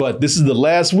 But this is the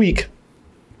last week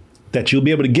that you'll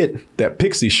be able to get that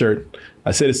Pixie shirt.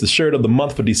 I said it's the shirt of the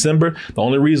month for December. The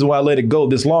only reason why I let it go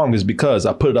this long is because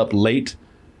I put it up late.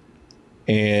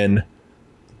 And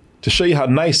to show you how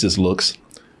nice this looks,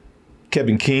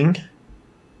 Kevin King,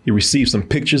 he received some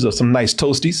pictures of some nice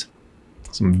toasties,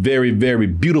 some very, very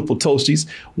beautiful toasties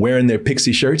wearing their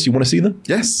Pixie shirts. You want to see them?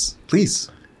 Yes,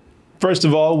 please. First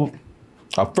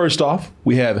off,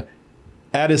 we have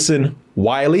Addison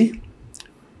Wiley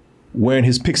wearing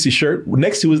his Pixie shirt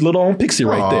next to his little own Pixie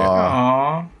right there.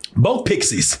 Aww. Both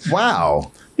Pixies.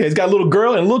 Wow. Yeah, he's got a little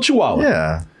girl and a little Chihuahua.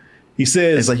 Yeah. He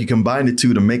says, it's like you combined the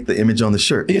two to make the image on the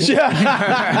shirt. That's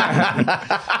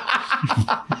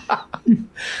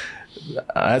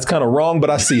kind of wrong,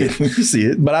 but I see it. You see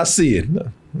it. But I see it.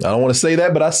 I don't want to say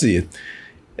that, but I see it.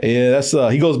 Yeah, that's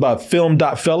he goes by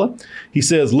film.fella. He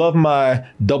says, love my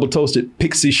double toasted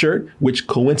Pixie shirt, which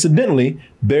coincidentally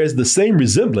bears the same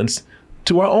resemblance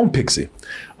to our own Pixie.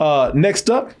 Next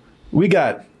up, we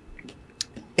got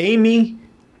Amy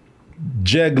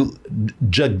Jaglinski.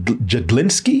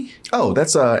 Oh,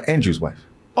 that's Andrew's wife.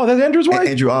 Oh, that's Andrew's wife?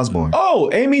 Andrew Osborne.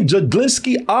 Oh, Amy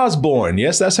Jaglinski Osborne.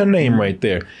 Yes, that's her name right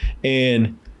there.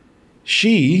 And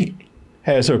she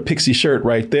has her Pixie shirt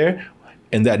right there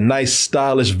and that nice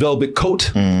stylish velvet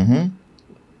coat. Mm-hmm.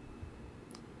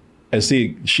 And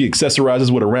see, she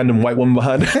accessorizes with a random white woman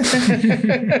behind her.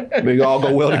 They all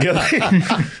go well together.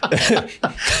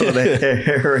 So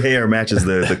her hair matches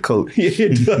the coat. Yeah,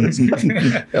 it does.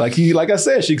 like I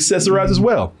said, she accessorizes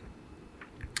well.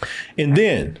 And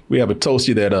then we have a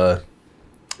toasty that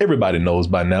everybody knows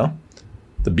by now.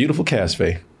 The beautiful Cass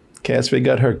Faye. Cass Faye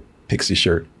got her Pixie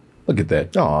shirt. Look at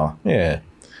that. Aw. Yeah.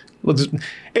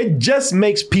 It just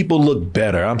makes people look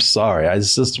better. I'm sorry.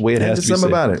 It's just the way it has to be. Something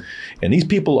about it. And these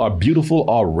people are beautiful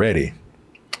already.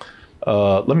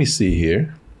 Let me see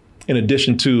here. In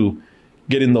addition to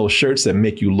getting those shirts that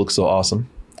make you look so awesome,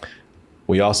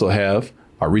 we also have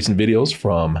our recent videos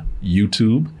from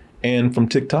YouTube and from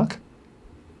TikTok.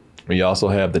 We also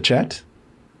have the chat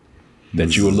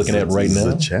that you are looking at right now.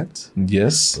 The chat?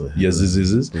 Yes. Yes.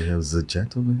 We have the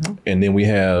chat over here. And then we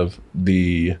have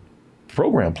the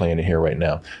program playing in here right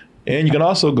now. And you can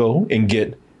also go and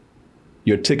get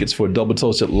your tickets for Double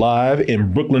Toasted Live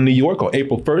in Brooklyn, New York on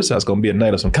April 1st. That's going to be a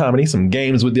night of some comedy, some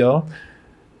games with y'all.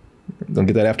 Going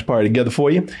to get that after party together for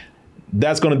you.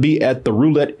 That's going to be at the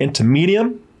Roulette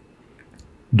Intermedium.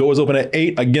 Doors open at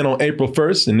 8 again on April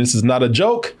 1st. And this is not a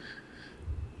joke.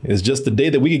 It's just the day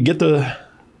that we could get the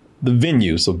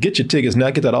venue. So get your tickets now.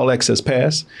 Get that all access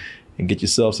pass and get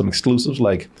yourself some exclusives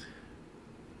like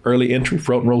early entry,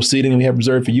 front row seating we have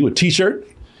reserved for you, a t-shirt,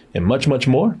 and much, much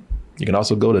more. You can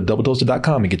also go to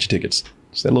doubletoasted.com and get your tickets.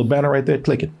 It's that little banner right there.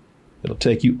 Click it. It'll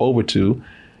take you over to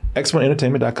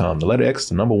x1entertainment.com. The letter X,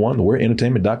 the number 1, the word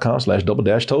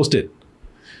entertainment.com/double-toasted.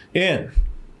 And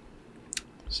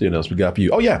see what else we got for you.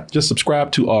 Oh, yeah. Just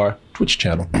subscribe to our Twitch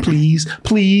channel. Please,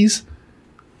 please.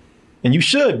 And you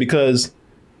should, because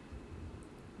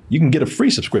you can get a free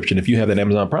subscription if you have that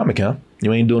Amazon Prime account.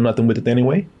 You ain't doing nothing with it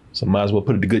anyway, so might as well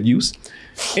put it to good use.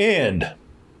 And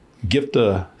gift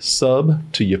a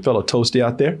sub to your fellow toasty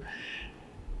out there.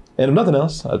 And if nothing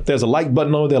else, there's a like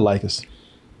button over there, like us.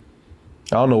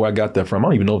 I don't know where I got that from. I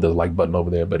don't even know if there's a like button over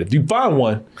there, but if you find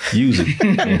one, use it.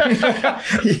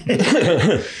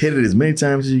 Hit it as many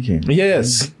times as you can.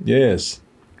 Yes, yes.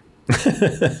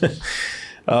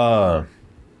 I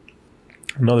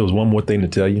know there was one more thing to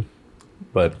tell you,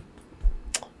 but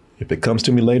if it comes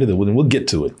to me later, then we'll get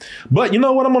to it. But you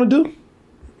know what I'm going to do?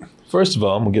 First of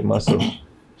all, I'm going to get myself...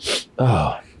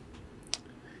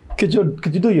 Could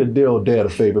you do your dear old dad a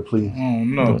favor, please? Oh,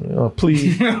 no.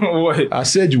 Please. What? I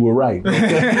said you were right.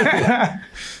 Okay?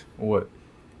 What?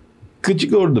 Could you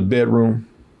go to the bedroom?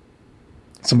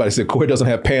 Somebody said Corey doesn't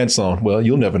have pants on. Well,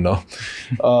 you'll never know.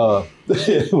 Well,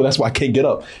 that's why I can't get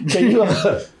up. Can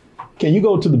you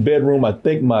go to the bedroom? I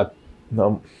think my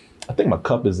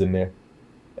cup is in there,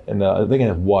 and I think it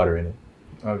has water in it.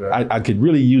 Okay. I could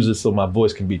really use it so my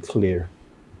voice can be clear.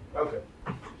 Okay.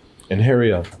 And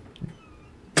hurry up.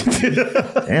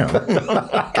 Damn.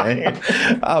 Okay.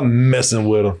 I'm messing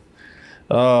with them.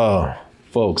 Oh,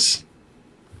 folks,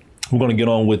 we're going to get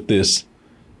on with this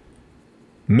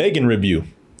Megan review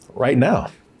right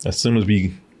now. As soon as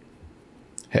we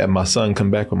have my son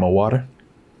come back with my water.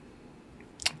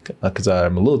 Because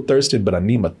I'm a little thirsty, but I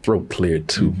need my throat cleared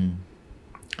too. Mm-hmm.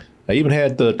 I even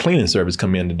had the cleaning service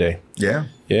come in today. Yeah.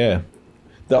 Yeah.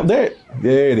 There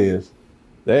it is.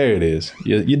 There it is.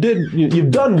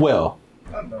 You've done well.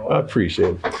 I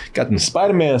appreciate it. Got them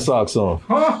Spider-Man socks on.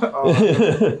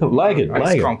 Like it. I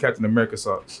just call them Captain America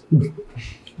socks.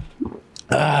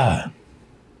 How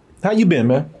you been,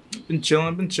 man? Been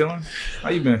chilling. How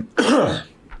you been?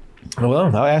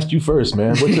 Well, I asked you first,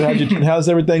 man. How's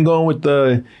everything going with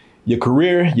your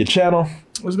career, your channel?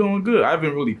 It's going good. I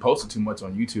haven't really posted too much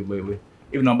on YouTube lately,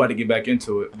 even though I'm about to get back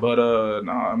into it. But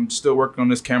no, I'm still working on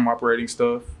this camera operating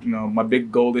stuff. You know, my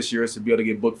big goal this year is to be able to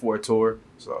get booked for a tour.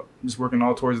 So I'm just working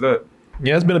all towards that.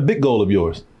 Yeah, it's been a big goal of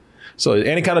yours. So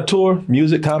any kind of tour,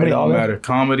 music, comedy, all that? Don't matter.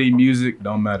 Comedy, music,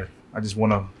 don't matter. I just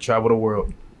want to travel the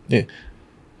world. Yeah.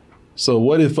 So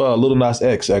what if Lil Nas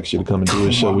X asked you to come and do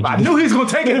his show? I knew he was going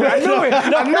to take it. I knew it.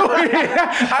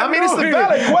 I mean, it's a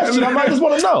valid question. I just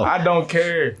want to know. I don't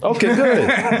care. Okay,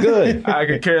 good. I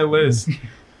could care less.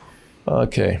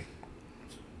 Okay.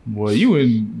 Boy, you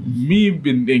and me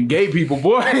and gay people,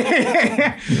 boy.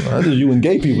 That's just you and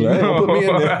gay people. I ain't gonna put me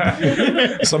in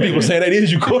there. Some people say that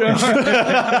is you, Corey.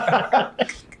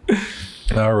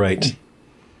 All right.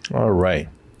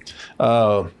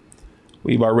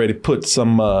 We've already put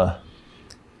some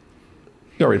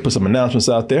announcements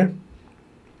out there.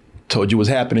 Told you what's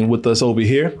happening with us over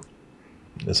here.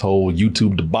 This whole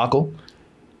YouTube debacle.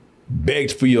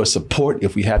 Begged for your support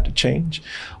if we have to change.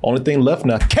 Only thing left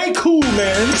now,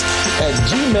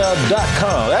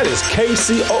 kcoolmans@gmail.com. That is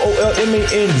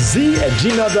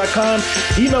KCOOLMANZ@gmail.com.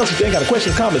 Email us if you ain't got a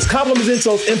question, comments, compliments,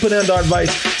 insults, input, and our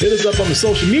advice. Hit us up on the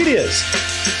social medias.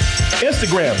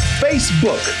 Instagram,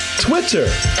 Facebook, Twitter,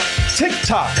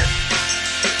 TikTok,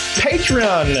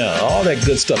 Patreon now, all that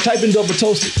good stuff. Type in Double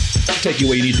Toasted. Take you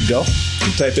where you need to go.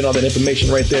 And type in all that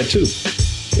information right there too.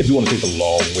 If you want to take the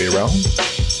long way around.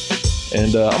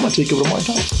 And I'm going to take it over to Martin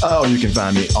Thomas. Oh, you can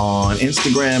find me on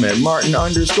Instagram at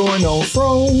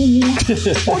Martin_NoFro.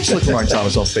 Or just look for Martin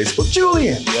Thomas on Facebook.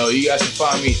 Julian. Yo, you guys can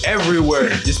find me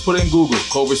everywhere. Just put in Google,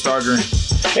 Cobra Star Green.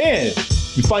 And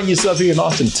you find yourself here in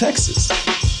Austin, Texas.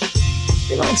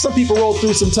 You know, some people roll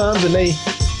through sometimes and they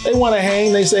want to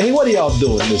hang. They say, hey, what are y'all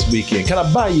doing this weekend? Can I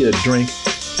buy you a drink?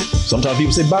 Sometimes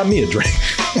people say, buy me a drink.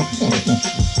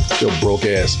 Your broke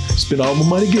ass. Spend all my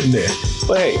money getting there.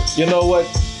 But hey, you know what?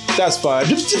 That's fine.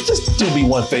 Just do me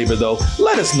one favor, though.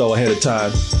 Let us know ahead of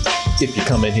time if you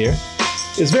come in here.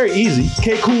 It's very easy.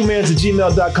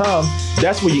 kcoolmans@gmail.com.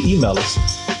 That's where you email us.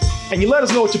 And you let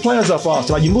us know what your plans are for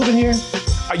us. Are you moving here?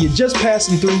 Are you just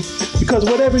passing through? Because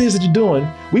whatever it is that you're doing,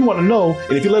 we want to know.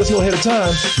 And if you let us know ahead of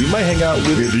time, we might hang out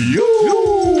with you.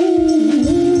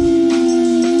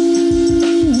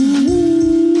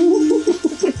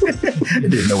 I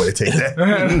didn't know where to take that.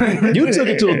 You took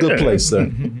it to a good place,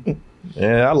 sir.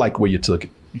 Yeah, I like where you took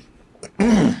it.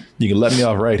 You can let me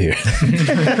off right here.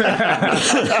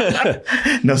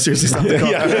 No, seriously, stop the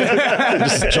call.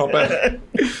 Just jump out.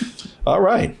 All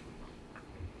right.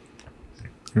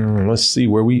 Let's see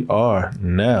where we are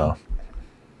now.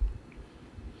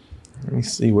 Let me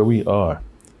see where we are.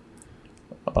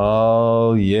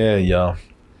 Oh, yeah, y'all.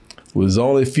 It was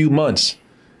only a few months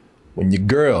when your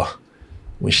girl,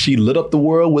 when she lit up the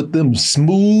world with them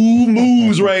smooth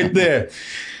moves right there.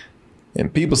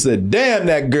 And people said, damn,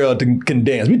 that girl can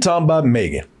dance. We talking about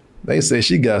Megan. They say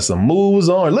she got some moves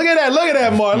on. Look at that,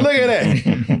 Martin. Look at that.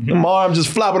 Them arms just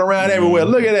flopping around everywhere.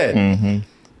 Look at that. Mm-hmm.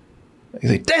 They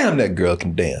say, damn, that girl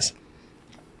can dance.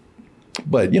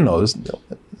 But, you know, it's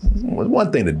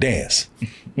one thing to dance.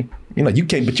 You know, you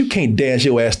can't dance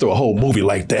your ass through a whole movie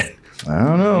like that. I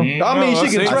don't know. I mean, she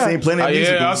can try. I've seen plenty of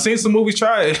musicals. Yeah, I've seen some movies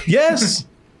try it. Yes.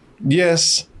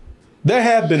 Yes. There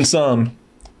have been some,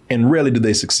 and rarely do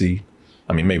they succeed.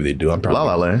 I mean, maybe they do. I'm probably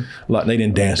La La Land. They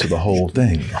didn't dance through the whole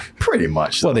thing. Pretty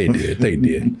much. Well, they did. They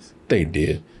did. They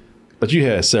did. But you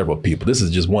had several people. This is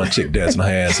just one chick dancing her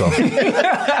ass off.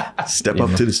 Step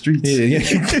up to the streets. Yeah.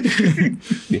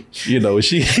 You know, is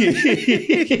she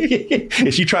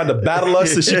trying to battle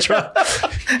us? Is she trying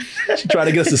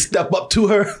to get us to step up to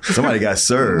her? Somebody got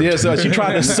served. Yeah, so she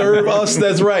trying to serve us?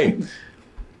 That's right.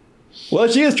 Well,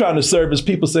 she is trying to serve us.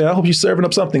 People say, I hope you're serving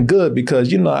up something good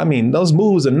because, you know, I mean, those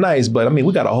moves are nice, but I mean,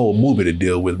 we got a whole movie to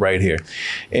deal with right here.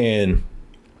 And,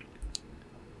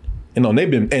 you know,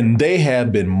 they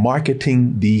have been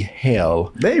marketing the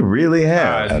hell. They really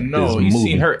have. I know. You've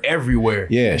seen her everywhere.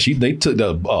 Yeah, they took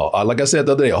like I said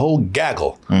the other day, a whole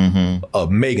gaggle of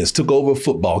Megans took over a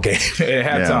football game. At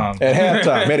halftime. Yeah. At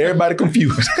halftime, man, everybody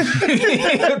confused.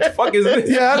 What the fuck is this?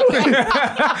 Yeah,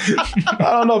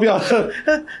 I don't know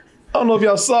if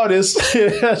y'all saw this.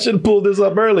 I should have pulled this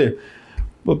up earlier.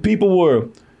 But people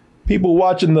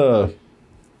watching the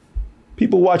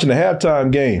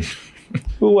halftime game.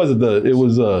 Who was it? It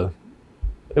was the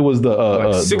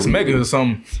six Megans or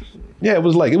something. Yeah, it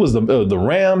was the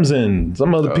Rams and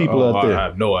some other people out there. I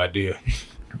have no idea.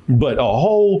 But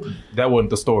that wasn't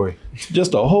the story.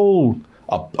 Just a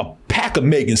pack of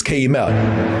Megans came out.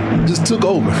 Just took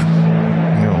over.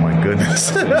 Goodness.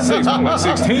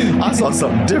 16. I saw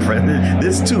something different.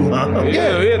 This too, huh?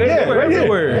 Yeah, they were right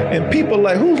everywhere. Here. And people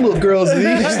like, whose little girls are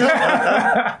these?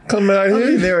 Coming out here. I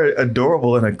mean, they're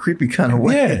adorable in a creepy kind of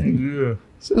way. Yeah.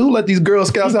 So who let these Girl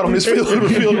Scouts out on this field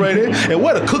right here? And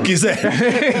where the cookies at?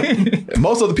 And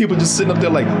most of the people just sitting up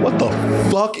there like, what the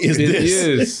fuck is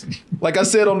this? Like I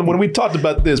said when we talked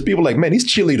about this, people like, man,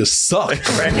 these cheerleaders suck.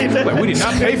 Like, we did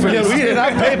not pay for this. We did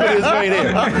not pay for this right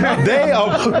here. They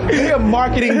are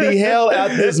marketing the hell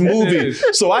out this movie.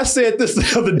 So I said this the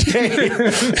other day.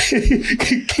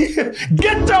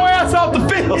 Get your ass off the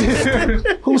field.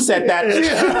 Who said that?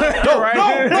 No.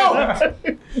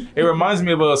 It reminds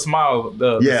me of a Smile.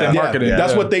 Marketing.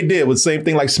 That's what they did. Was the same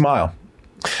thing like Smile.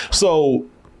 So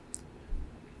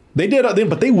they did,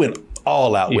 but they went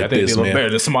all out with this, man. Better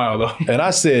than Smile though. And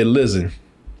I said, listen,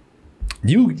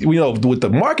 you know, with the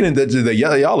marketing that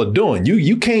y'all are doing,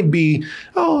 you can't be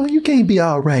all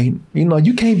right. You know,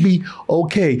 you can't be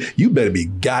okay. You better be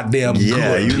goddamn good.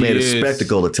 Yeah, you made a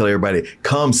spectacle to tell everybody,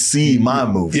 come see my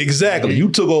movie. Exactly. You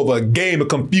took over a game and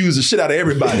confused the shit out of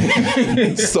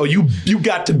everybody. So you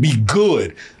got to be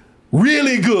good.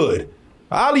 Really good.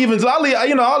 I would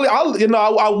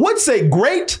say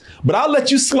great, but I'll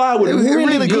let you slide with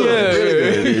really good. Really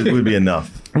good. It would be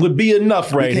enough. It would be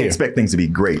enough right here. You can't expect things to be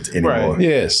great anymore. Right.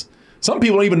 Yes. Some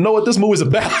people don't even know what this movie's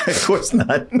about. Of course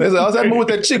not. They say, how's that movie with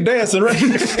that chick dancing, right?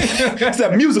 It's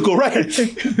that musical, right?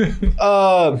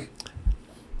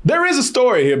 There is a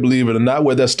story here, believe it or not,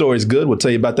 where that story is good. We'll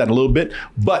tell you about that in a little bit.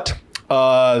 But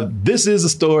this is the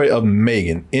story of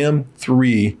Megan,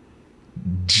 M3GEN.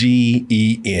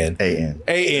 A-N,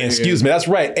 excuse me. That's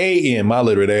right. A-N, my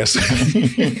literate ass.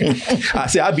 I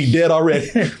say I'd be dead already.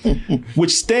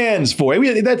 Which stands for,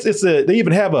 they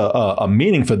even have a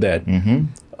meaning for that.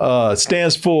 Mm-hmm.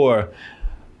 Stands for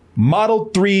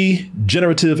Model 3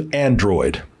 Generative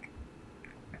Android.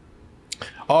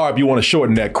 or if you want to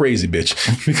shorten that, crazy bitch.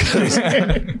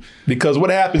 Because what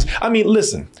happens, I mean,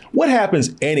 listen, what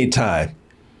happens anytime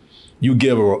you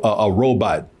give a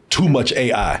robot too much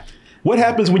AI? What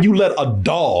happens when you let a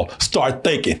doll start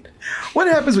thinking? What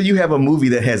happens when you have a movie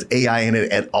that has AI in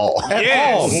it at all?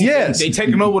 Yes. They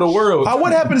taking over the world.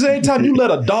 What happens anytime you let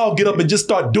a doll get up and just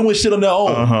start doing shit on their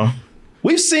own? Uh-huh.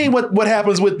 We've seen what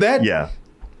happens with that. Yeah.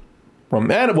 From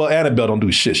Annabelle don't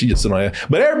do shit. She just sit on there.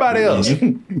 But everybody else,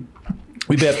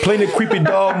 we've had plenty of creepy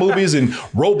doll movies and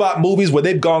robot movies where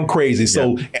they've gone crazy.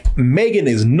 So Megan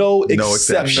is no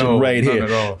exception right none here.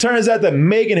 at all. Turns out that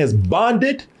Megan has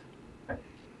bonded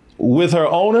with her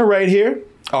owner right here.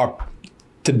 Or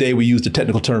today we use the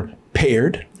technical term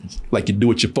paired, like you do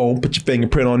with your phone, put your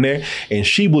fingerprint on there, and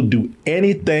she will do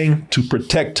anything to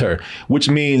protect her, which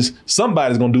means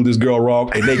somebody's gonna do this girl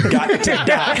wrong and they got to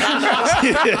die.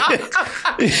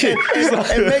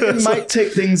 And Megan might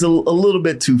take things a little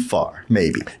bit too far,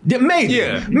 maybe.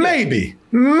 Yeah, maybe.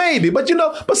 But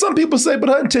but some people say, but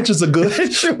her intentions are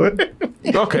good. Sure.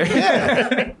 Okay.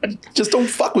 Yeah. Just don't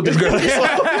fuck with this girl.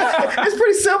 It's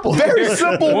pretty simple. Very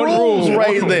simple One rules rule.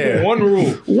 right there. One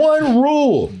rule. One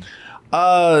rule.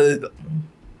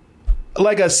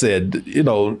 Like I said,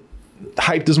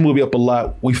 hype this movie up a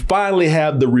lot. We finally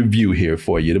have the review here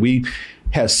for you. We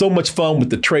had so much fun with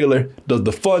the trailer. Does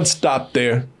the fun stop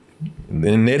there?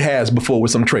 And it has before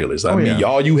with some trailers. I mean,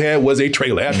 all you had was a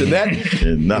trailer. After that, you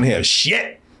didn't have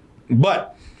shit.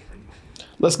 But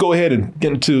let's go ahead and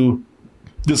get into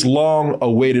this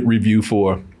long-awaited review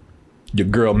for your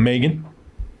girl Megan.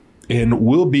 And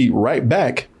we'll be right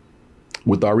back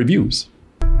with our reviews.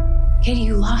 Katie,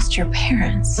 you lost your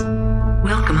parents.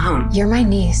 Welcome home. You're my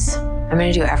niece. I'm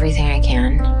gonna do everything I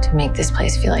can to make this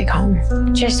place feel like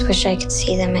home. Just wish I could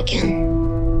see them again.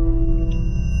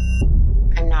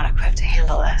 I'm not equipped to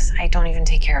handle this. I don't even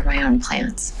take care of my own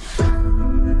plants.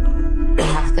 I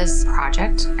have this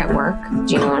project at work.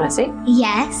 Do you want to see?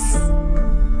 Yes.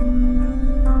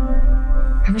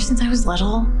 Ever since I was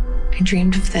little, I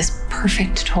dreamed of this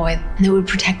perfect toy that would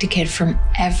protect a kid from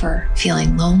ever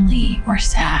feeling lonely or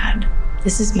sad.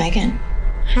 This is Megan.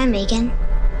 Hi, Megan.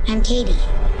 I'm Katie.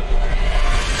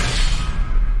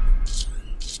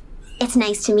 It's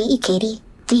nice to meet you, Katie.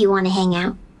 Do you want to hang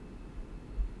out?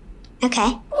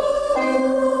 Okay.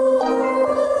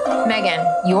 Megan,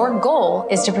 your goal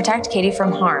is to protect Katie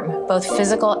from harm, both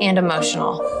physical and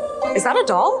emotional. Is that a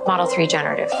doll? Model 3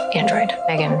 generative android.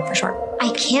 Megan for short.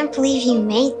 I can't believe you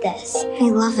made this. I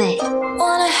love it.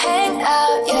 Wanna hang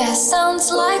out, yeah,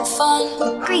 sounds like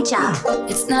fun. Great job.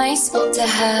 It's nice to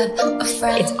have a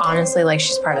friend. It's honestly like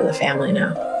she's part of the family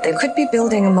now. They could be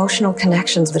building emotional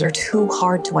connections that are too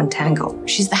hard to untangle.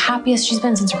 She's the happiest she's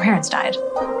been since her parents died.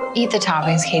 Eat the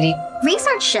toppings, Katie.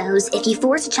 Research shows if you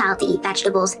force a child to eat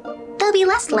vegetables, they'll be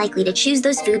less likely to choose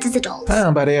those foods as adults. I'm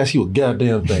about to ask you a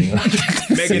goddamn thing.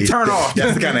 Megan, turn off.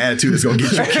 That's the kind of attitude that's going to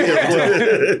get you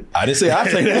killed. I didn't say I'd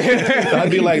say that.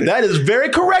 I'd be like, that is very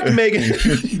correct, Megan.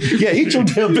 Yeah, eat your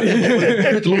damn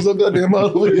thing. Lose some goddamn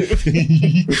out of it.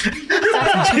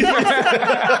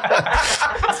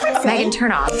 Megan,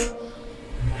 turn off.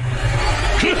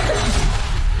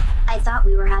 I thought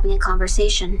we were having a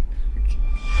conversation.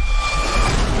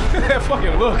 That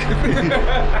fucking look.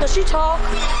 Does she talk?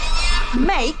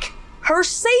 Make her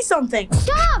say something.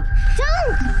 Stop!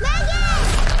 Don't!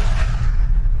 Megan!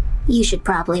 You should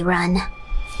probably run.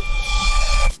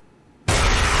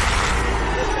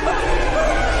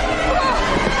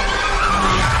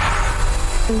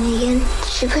 Megan,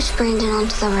 she pushed Brandon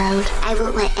onto the road. I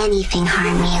won't let anything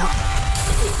harm you.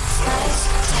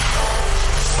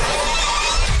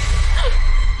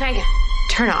 Megan,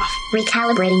 turn off.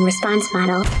 Recalibrating response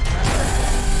model.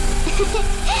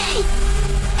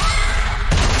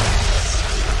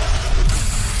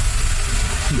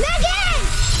 Megan!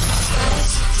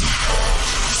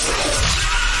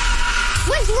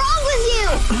 What's wrong with you?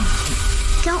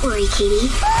 Don't worry, Katie.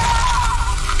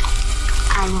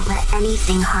 I won't let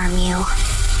anything harm you.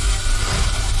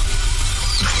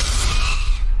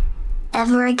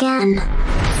 Ever again.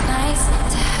 Nice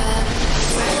to have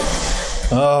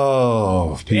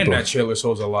Oh, And people. that trailer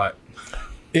shows a lot.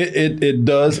 It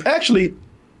does. Actually,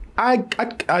 I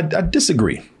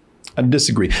disagree. I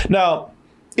disagree. Now,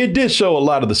 it did show a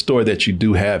lot of the story that you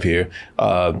do have here.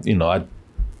 I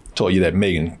told you that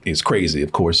Megan is crazy.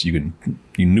 Of course, you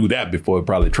knew that before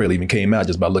probably the trailer even came out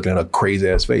just by looking at her crazy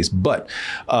ass face. But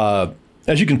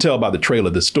as you can tell by the trailer,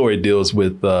 the story deals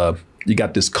with you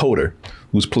got this coder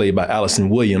who's played by Allison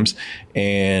Williams,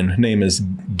 and her name is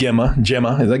Gemma. Is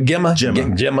that Gemma?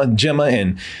 Gemma.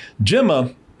 And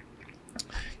Gemma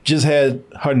just had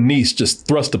her niece just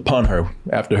thrust upon her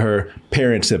after her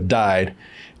parents have died.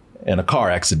 in a car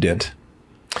accident.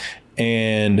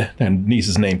 And her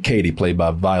niece's name Katie, played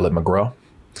by Violet McGraw.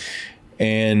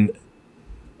 And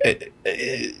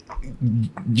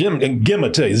Gemma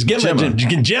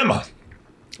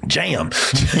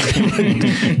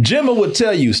would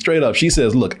tell you straight up. She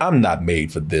says, "Look, I'm not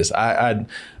made for this. I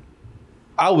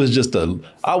was just a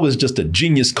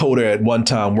genius coder at one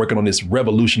time working on this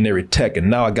revolutionary tech, and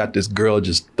now I got this girl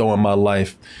just throwing my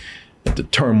life into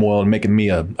turmoil and making me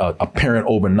a parent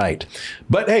overnight.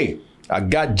 But hey, I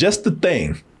got just the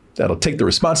thing that'll take the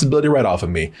responsibility right off of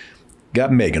me.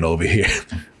 Got Megan over here."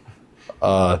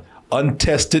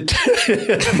 Untested,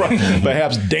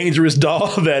 perhaps dangerous doll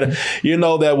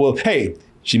that will, hey,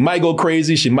 she might go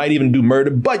crazy. She might even do murder.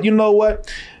 But you know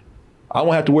what? I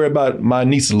won't have to worry about my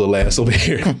niece's little ass over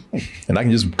here. And I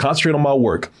can just concentrate on my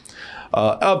work.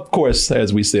 Of course,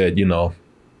 as we said,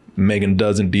 Megan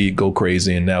does indeed go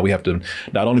crazy. And now we have to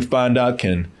not only find out,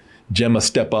 can Gemma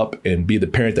step up and be the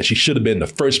parent that she should have been in the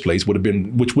first place,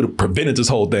 which would have prevented this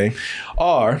whole thing,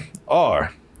 or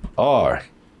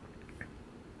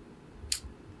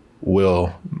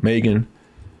will Megan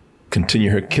continue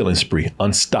her killing spree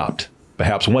unstopped,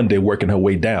 perhaps one day working her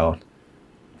way down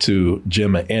to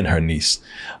Gemma and her niece?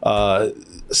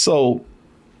 So,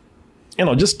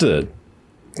 just to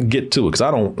get to it, because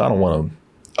I don't want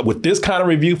to, with this kind of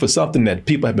review for something that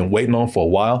people have been waiting on for a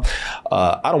while,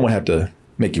 I don't want to have to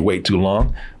make you wait too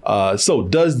long. So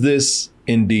does this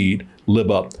indeed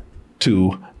live up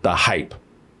to the hype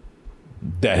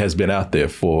that has been out there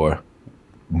for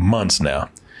months now?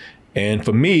 And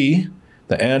for me,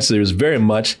 the answer is very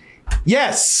much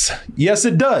yes. Yes,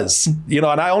 it does. And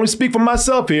I only speak for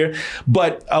myself here,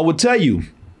 but I will tell you,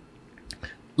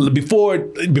 before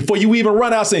you even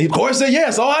run out saying, of course, say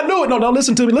yes. Oh, I knew it. No,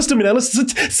 listen to me. Listen to me now.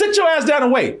 Sit your ass down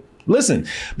and wait. Listen,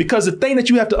 because the thing that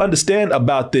you have to understand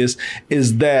about this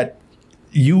is that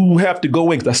you have to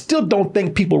go in, because I still don't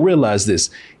think people realize this,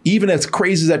 even as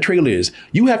crazy as that trailer is,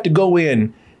 you have to go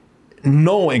in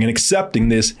knowing and accepting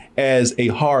this as a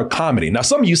horror comedy. Now,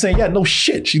 some of you saying, yeah, no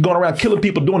shit, she's going around killing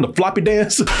people doing the floppy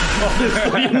dance.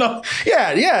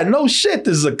 Yeah, no shit,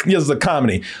 this is a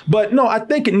comedy. But no, I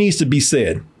think it needs to be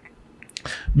said,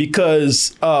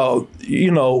 because,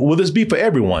 will this be for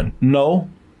everyone? No,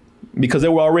 because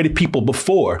there were already people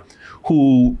before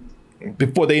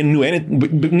they knew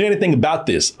anything about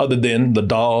this other than the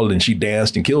doll and she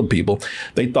danced and killed people.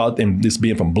 They thought, and this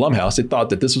being from Blumhouse, they thought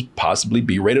that this was possibly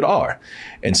be rated R.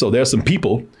 And so there's some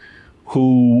people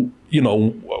who,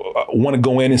 want to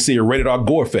go in and see a rated R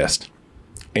gore fest.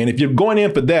 And if you're going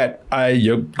in for that,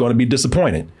 you're going to be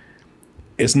disappointed.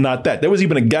 It's not that. There was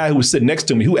even a guy who was sitting next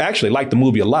to me who actually liked the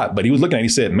movie a lot, but he was looking at it and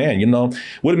he said, man,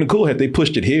 would have been cool had they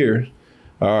pushed it here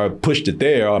or pushed it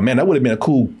there. Or man, that would have been a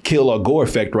cool kill or gore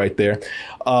effect right there.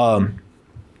 So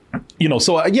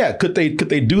could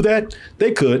they do that?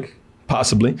 They could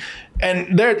possibly.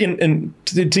 And there, and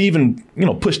to even,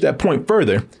 push that point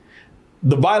further,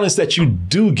 the violence that you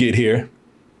do get here,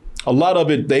 a lot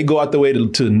of it, they go out the way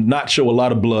to not show a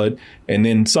lot of blood. And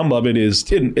then some of it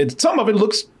some of it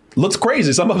looks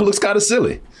crazy. Some of it looks kind of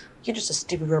silly. You're just a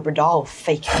stupid rubber doll with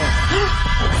fake hair.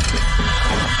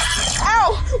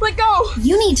 Ow! Let go!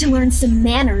 You need to learn some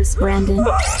manners, Brandon.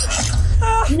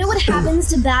 You know what happens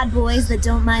to bad boys that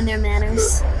don't mind their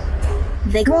manners?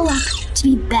 They grow up to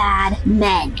be bad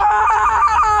men.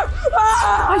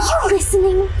 Are you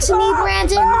listening to me,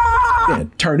 Brandon?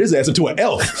 Man, turned his ass into an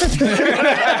elf.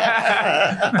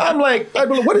 I'm like,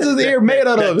 what is his ear made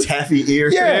out of? Taffy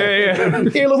ear. Yeah.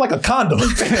 Ear looks like a condom.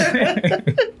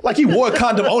 Like he wore a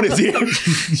condom on his ear. You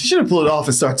should have pulled it off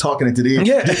and start talking into the ear.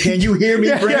 Yeah. Can you hear me,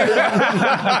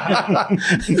 Brandon?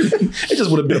 It just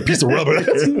would have been a piece of rubber.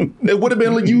 It would have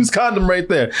been a used condom right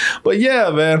there. But yeah,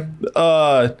 man.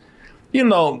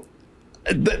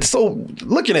 So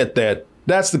looking at that,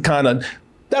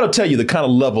 that'll tell you the kind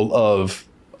of level of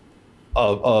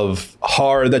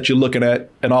horror that you're looking at,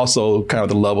 and also kind of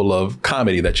the level of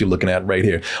comedy that you're looking at right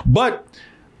here. But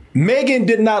Megan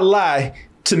did not lie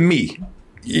to me.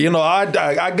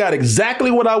 I got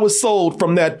exactly what I was sold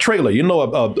from that trailer. A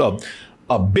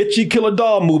bitchy killer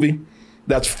doll movie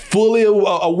that's fully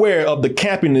aware of the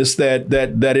campiness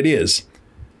that it is.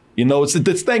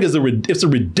 This thing is it's a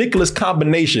ridiculous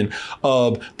combination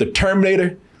of the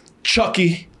Terminator,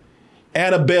 Chucky,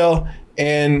 Annabelle,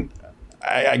 and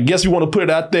I guess you want to put it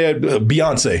out there,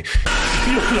 Beyonce.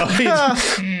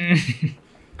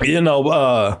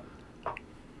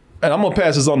 And I'm gonna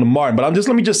pass this on to Martin, but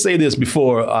let me just say this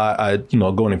before I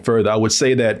go any further. I would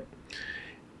say that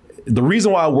the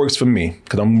reason why it works for me,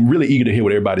 because I'm really eager to hear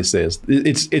what everybody says.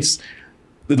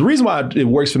 The reason why it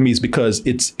works for me is because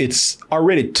it's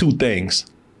already two things.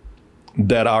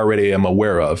 that I already am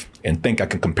aware of and think I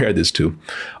can compare this to.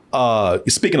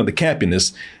 Speaking of the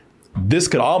campiness, this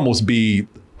could almost be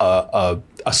a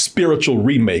spiritual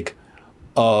remake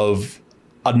of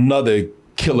another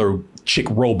killer chick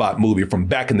robot movie from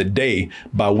back in the day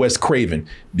by Wes Craven.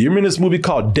 Do you remember this movie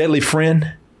called Deadly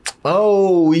Friend?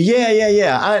 Oh,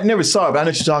 yeah. I never saw it, but I know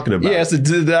what you're talking about. Yeah,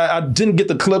 I didn't get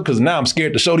the clip because now I'm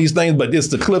scared to show these things, but it's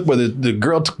the clip where the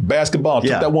girl took basketball and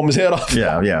took that woman's head off.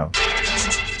 Yeah.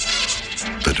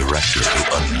 The director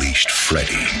who unleashed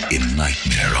Freddy in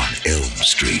Nightmare on Elm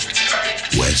Street,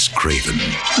 Wes Craven,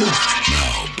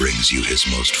 now brings you his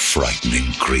most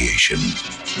frightening creation.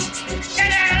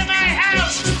 Get out of my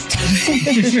house! Get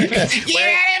out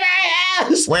of my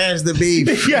house! Where's the beef?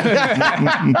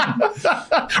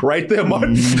 Right there,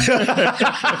 Martin.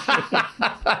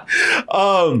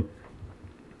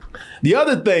 The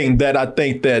other thing that I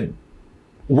think that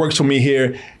works for me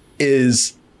here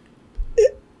is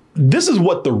this is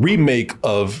what the remake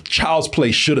of Child's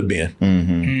Play should have been.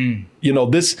 Mm-hmm.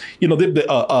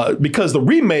 Because the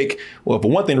remake, well,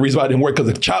 for one thing, the reason why it didn't work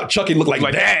because Chucky looked like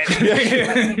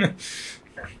that.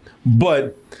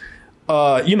 But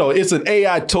it's an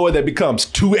AI toy that becomes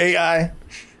too AI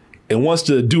and wants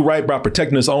to do right by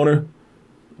protecting its owner,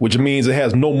 which means it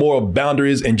has no moral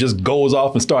boundaries and just goes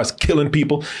off and starts killing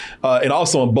people. And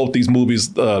also in both these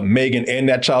movies, Megan and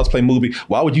that Child's Play movie,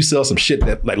 why would you sell some shit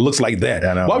that looks like that?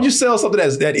 Why would you sell something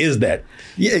that is that?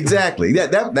 Yeah, exactly.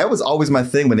 That was always my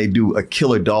thing when they do a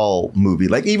killer doll movie.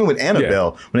 Like even with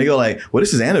Annabelle, when they go like, well,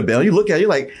 this is Annabelle. You look at it, you're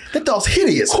like, that doll's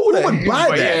hideous. Who would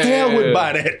buy that? Hell would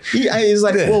buy that. It's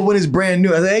like, well, when it's brand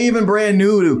new. I said, even brand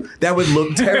new, that would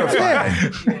look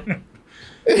terrifying.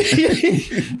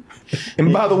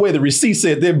 And by the way, the receipt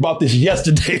said they bought this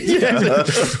yesterday.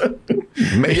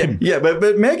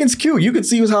 But Megan's cute. You could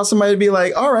see how somebody would be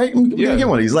like, all right, I'm gonna get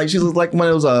one of these. Like she looks like one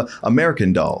of those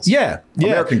American dolls.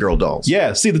 American Girl dolls.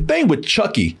 Yeah. See, the thing with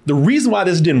Chucky, the reason why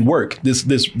this didn't work, this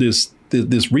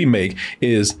remake,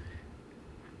 is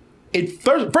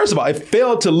first of all, it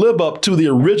failed to live up to the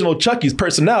original Chucky's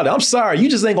personality. I'm sorry, you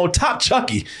just ain't gonna top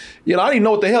Chucky. I didn't even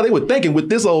know what the hell they were thinking with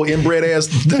this old inbred ass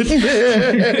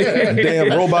damn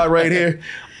robot right here.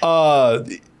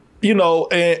 And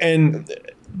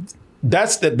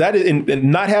that is, and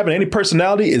not having any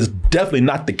personality is definitely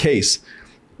not the case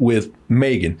with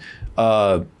Megan.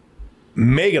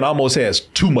 Megan almost has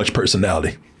too much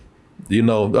personality.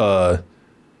 Megan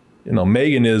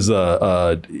is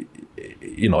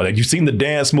you've seen the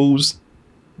dance moves,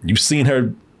 you've seen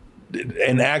her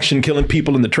in action killing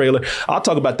people in the trailer. I'll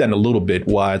talk about that in a little bit,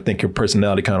 why I think her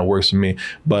personality kind of works for me.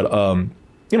 But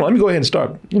let me go ahead and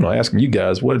start asking you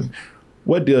guys what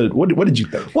did you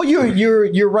think? Well,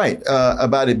 you're right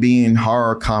about it being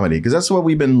horror comedy, because that's what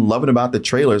we've been loving about the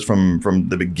trailers from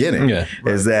the beginning.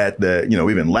 Is that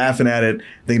we've been laughing at it,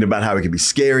 thinking about how it could be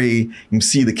scary. You can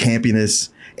see the campiness.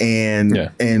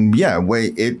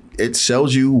 It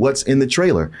sells you what's in the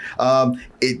trailer.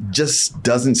 It just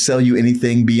doesn't sell you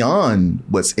anything beyond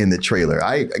what's in the trailer.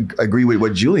 I agree with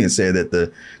what Julian said, that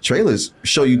the trailers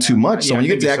show you too much. So when you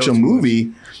get to the actual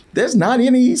movie, there's not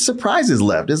any surprises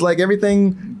left. It's like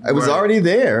everything was already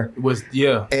there.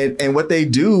 And what they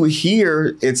do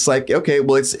here, it's like, okay,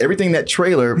 well, it's everything that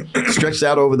trailer stretched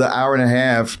out over the hour and a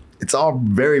half. It's all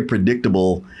very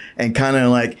predictable and kind of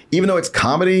like, even though it's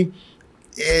comedy,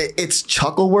 it's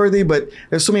chuckle worthy, but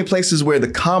there's so many places where the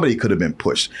comedy could have been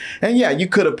pushed. And you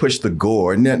could have pushed the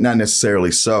gore, not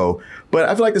necessarily so, but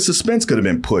I feel like the suspense could have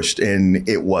been pushed and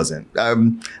it wasn't.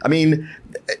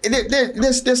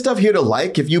 There's stuff here to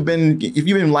like. If you've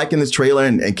been liking this trailer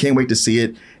and can't wait to see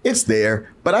it, it's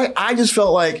there. But I just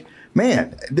felt like,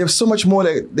 man, there's so much more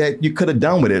that you could have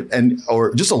done with it,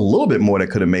 or just a little bit more that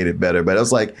could have made it better. But I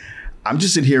was like, I'm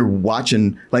just sitting here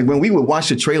watching, like when we would watch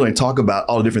the trailer and talk about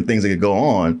all the different things that could go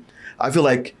on, I feel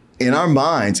like in our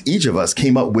minds, each of us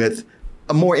came up with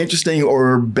a more interesting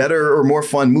or better or more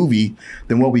fun movie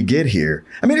than what we get here.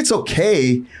 I mean, it's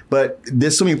okay, but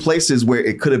there's so many places where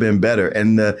it could have been better.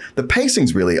 And the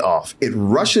pacing's really off. It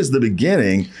rushes the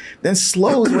beginning, then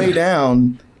slows way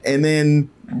down, and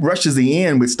then rushes the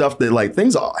end with stuff that like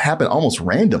things happen almost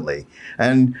randomly.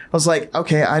 And I was like,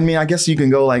 okay, I mean, I guess you can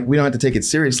go like, we don't have to take it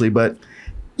seriously, but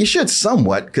you should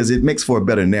somewhat, because it makes for a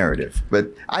better narrative. But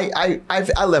I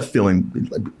left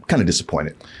feeling kind of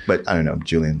disappointed. But I don't know,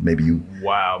 Julian, maybe you.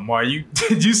 Wow, Mar,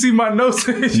 did you see my notes?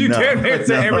 You can't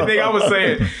answer everything I was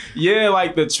saying. Yeah,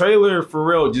 like the trailer for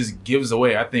real just gives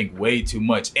away, I think, way too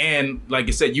much. And like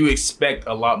I said, you expect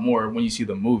a lot more when you see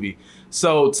the movie.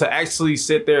 So to actually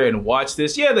sit there and watch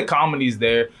this, the comedy's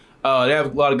there. They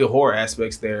have a lot of good horror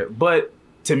aspects there. But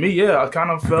To me, yeah, I kind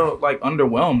of felt like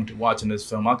underwhelmed watching this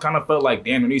film. I kind of felt like,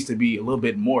 damn, there needs to be a little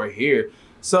bit more here.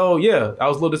 So, yeah, I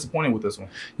was a little disappointed with this one.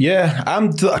 Yeah, I'm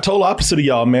a total opposite of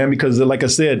y'all, man, because like I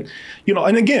said,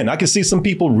 and again, I can see some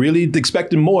people really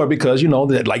expecting more because,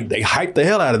 that they hyped the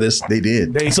hell out of this. They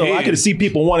did. I could see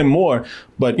people wanting more.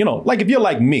 But, like if you're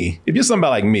like me, if you're somebody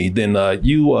like me, then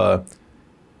you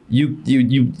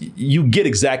get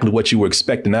exactly what you were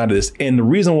expecting out of this. And the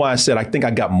reason why I said I think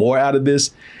I got more out of this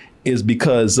is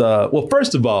because, well,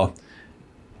 first of all,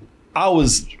 I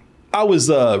was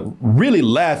really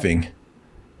laughing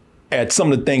at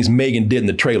some of the things Megan did in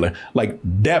the trailer, like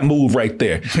that move right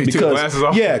there.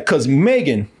 Because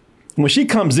Megan, when she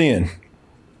comes in,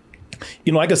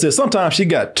 like I said, sometimes she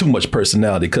got too much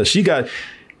personality because she got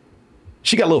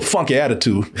a little funky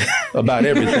attitude about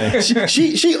everything.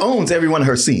 she owns every one of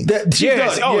her scenes.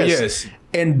 Yes.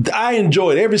 And I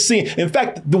enjoyed every scene. In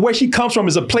fact, the way she comes from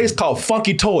is a place called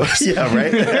Funky Toys. Yeah,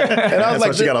 right. And I was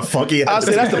like, she got a funky attitude. I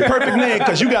said, that's the perfect name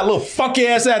because you got a little funky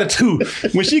ass attitude.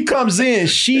 When she comes in,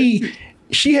 she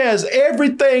has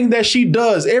everything that she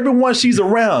does. Everyone she's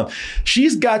around,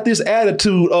 she's got this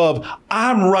attitude of,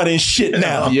 I'm running shit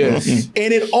now. Yes. And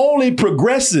it only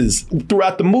progresses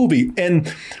throughout the movie.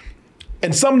 And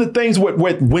some of the things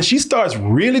when she starts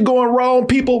really going wrong,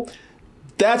 people,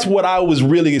 that's what I was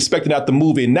really expecting out the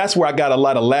movie. And that's where I got a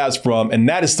lot of laughs from. And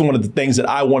that is one of the things that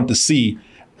I wanted to see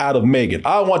out of Megan.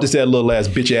 I wanted to see that little ass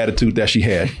bitch attitude that she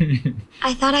had.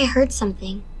 I thought I heard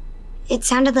something. It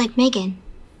sounded like Megan.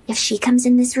 If she comes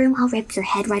in this room, I'll rip your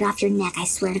head right off your neck, I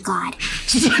swear to God.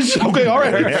 Okay, all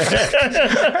right. Go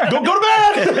to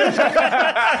bed!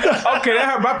 Okay,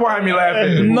 that part had me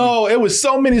laughing. No, it was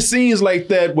so many scenes like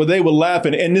that where they were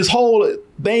laughing. And this whole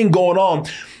thing going on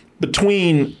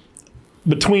between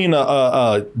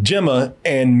Gemma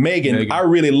and Megan, I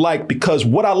really liked, because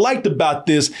what I liked about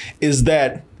this is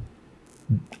that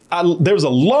there was a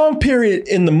long period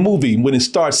in the movie when it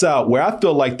starts out where I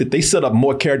feel like that they set up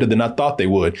more character than I thought they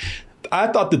would. I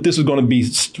thought that this was going to be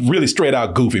really straight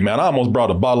out goofy, man. I almost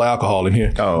brought a bottle of alcohol in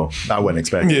here. Oh, I wasn't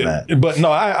expecting that. But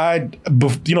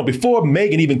no, before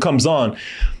Megan even comes on,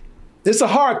 it's a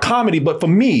hard comedy, but for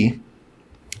me,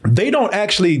 they don't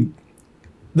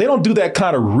do that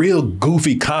kind of real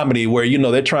goofy comedy where,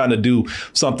 they're trying to do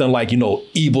something like,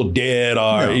 Evil Dead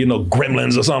or,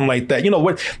 Gremlins or something like that.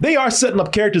 What they are setting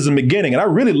up characters in the beginning. And I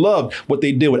really loved what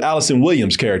they did with Allison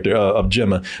Williams' character of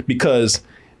Gemma, because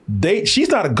she's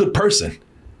not a good person.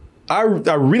 I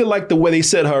really like the way they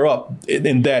set her up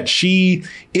in that she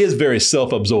is very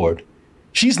self-absorbed.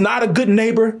 She's not a good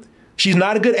neighbor. She's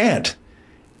not a good aunt.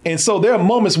 And so there are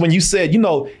moments when you said,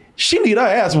 she need her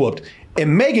ass whooped.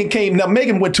 And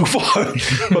Megan went too far,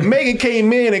 but Megan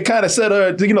came in and kind of set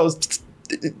her, gave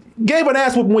her an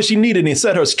ass whooping when she needed it and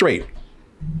set her straight.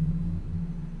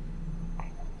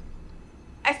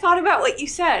 I thought about what you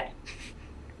said.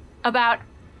 About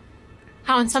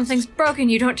how when something's broken,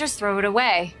 you don't just throw it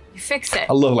away. You fix it.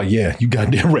 I love you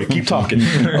goddamn right. Keep talking.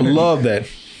 I love that.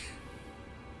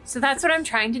 So that's what I'm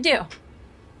trying to do.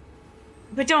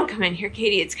 But don't come in here,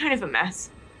 Katie. It's kind of a mess.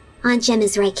 Aunt Jem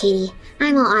is right, Katie.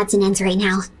 I'm all odds and ends right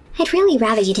now. I'd really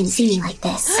rather you didn't see me like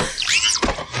this.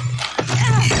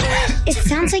 It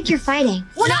sounds like you're fighting.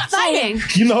 We're not fighting.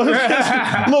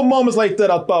 Little moments like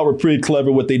that I thought were pretty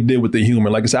clever what they did with the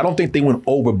humor. Like I said, I don't think they went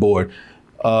overboard.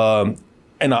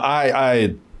 And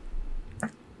I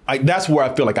that's where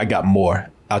I feel like I got more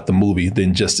out the movie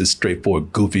than just this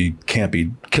straightforward, goofy,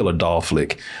 campy killer doll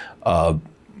flick.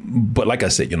 But like I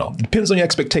said, it depends on your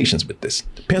expectations with this.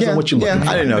 Depends on what you're looking for.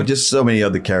 I don't know. Just so many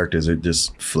other characters are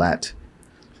just flat,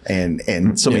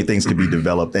 and so many things could be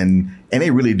developed, and they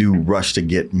really do rush to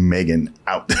get Megan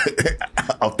out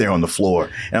there on the floor.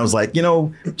 And I was like,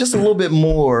 just a little bit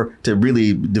more to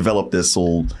really develop this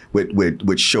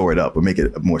would shore it up or make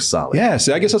it more solid. Yeah,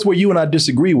 see, I guess that's where you and I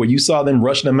disagree. Where you saw them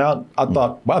rushing them out, I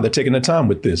thought, wow, they're taking their time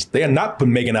with this. They are not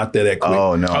putting Megan out there that quick.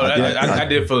 Oh no, I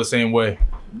did feel the same way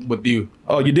with you.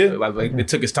 Oh, you did? Like it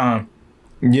took its time.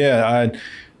 Yeah,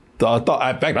 I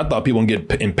thought people would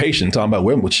get impatient talking about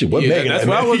what Megan. That's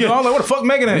what I was all like. What the fuck,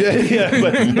 Megan? Yeah.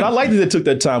 But I like that they took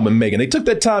that time with Megan. They took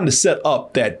that time to set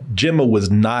up that Gemma was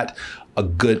not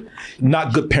good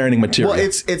parenting material. Well,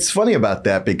 it's funny about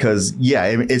that because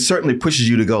it certainly pushes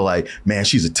you to go like, man,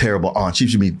 she's a terrible aunt. She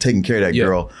should be taking care of that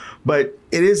girl. But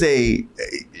it is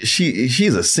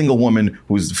she's a single woman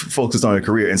who's focused on her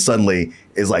career and suddenly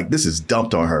is like, this is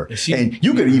dumped on her. And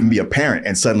you could even be a parent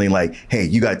and suddenly like, hey,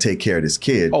 you got to take care of this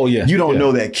kid. Oh, yeah. You don't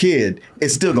know that kid.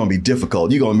 It's still going to be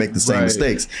difficult. You're going to make the same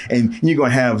mistakes. And you're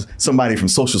going to have somebody from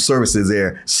social services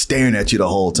there staring at you the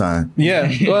whole time.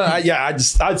 Yeah. Well,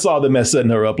 I saw them as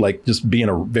setting her up, like just being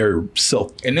a very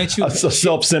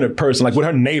self-centered person, like with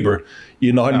her neighbor.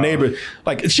 You know, her neighbor,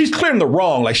 like she's clearing the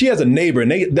wrong. Like she has a neighbor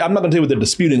and I'm not going to tell you what they're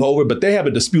disputing over, but they have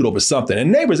a dispute over something.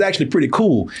 And the neighbor's actually pretty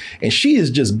cool. And she is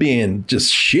just being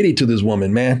just shitty to this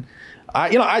woman, man.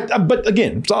 But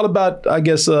again, it's all about, I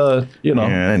guess, Yeah,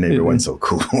 that neighbor wasn't so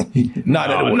cool.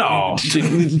 No.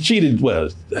 She did, well,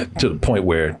 to the point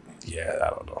where, I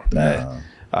don't know. No.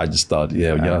 I just thought,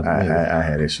 I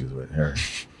had issues with her.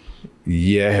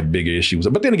 Yeah, I had bigger issues.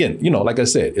 But then again, like I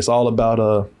said, it's all about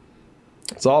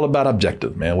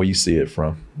objective, man, where you see it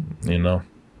from,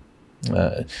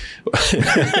 Man,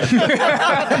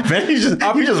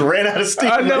 you just ran out of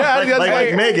steam. I know.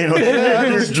 Like Megan.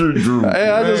 I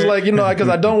just like, because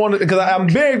I don't want to, because I'm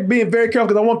being very careful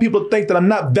because I want people to think that I'm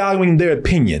not valuing their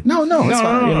opinion. No, it's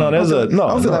fine. I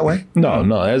don't feel that way. No.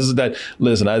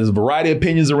 Listen, there's a variety of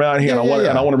opinions around here, and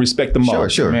I want to respect them all.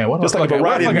 Sure. Man, just like a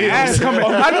variety of meals.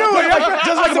 I knew it.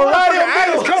 Just like a variety of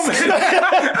meals coming.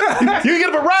 You get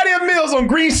a variety of meals on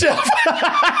Green Chef.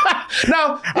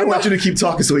 Now, I want you to keep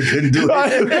talking so he couldn't do it.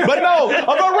 But no,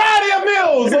 a variety of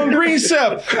meals on Green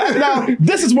Chef. Now,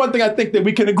 this is one thing I think that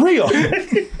we can agree on.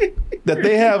 That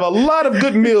they have a lot of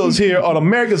good meals here on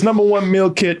America's #1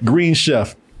 meal kit, Green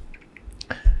Chef.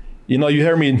 You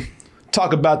heard me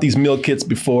talk about these meal kits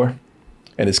before,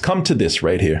 and it's come to this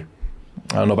right here.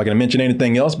 I don't know if I can mention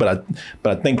anything else, but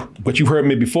I think what you heard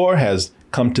me before has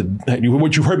come to,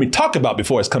 what you heard me talk about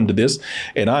before has come to this,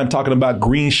 and I'm talking about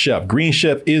Green Chef. Green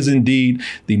Chef is indeed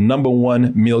the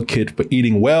 #1 meal kit for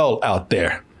eating well out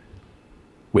there,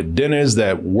 with dinners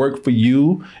that work for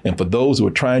you and for those who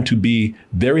are trying to be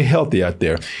very healthy out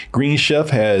there. Green Chef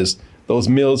has those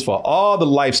meals for all the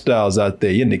lifestyles out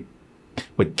there.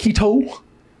 With keto,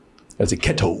 as a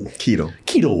keto,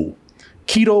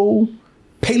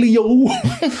 paleo.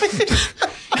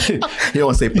 You don't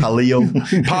want to say paleo,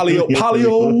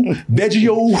 veggie,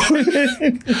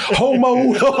 homo,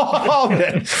 all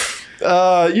that.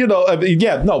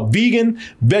 Vegan,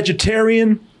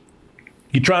 vegetarian.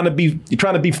 You're trying to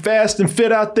be fast and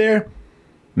fit out there.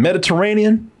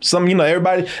 Mediterranean.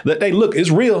 Everybody. Hey, look,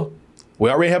 it's real. We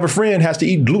already have a friend has to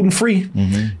eat gluten-free.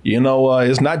 Mm-hmm.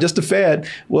 It's not just a fad.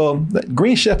 Well,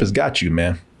 Green Chef has got you,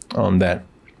 man, on that.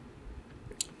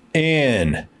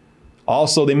 And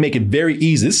also, they make it very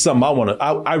easy. This is something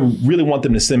I really want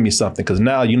them to send me something, because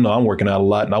now, I'm working out a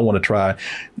lot and I want to try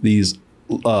these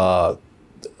low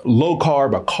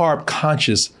carb or carb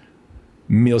conscious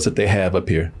meals that they have up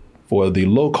here for the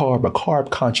low carb or carb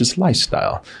conscious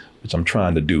lifestyle, which I'm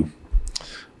trying to do.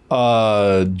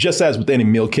 Just as with any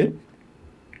meal kit,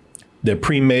 they're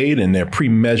pre-made and they're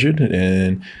pre-measured,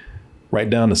 and right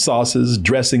down to sauces,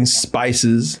 dressings,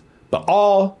 spices, but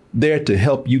all there to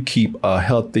help you keep a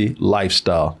healthy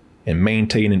lifestyle and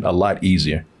maintain it a lot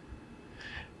easier.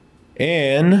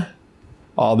 And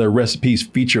all their recipes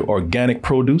feature organic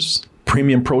produce,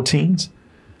 premium proteins,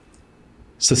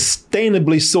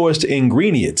 sustainably sourced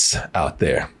ingredients out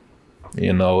there.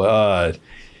 So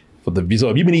if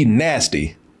you've been eating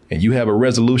nasty and you have a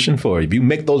resolution if you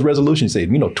make those resolutions, say,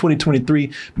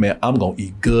 2023, man, I'm going to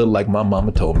eat good like my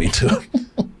mama told me to.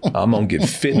 I'm going to get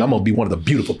fit and I'm going to be one of the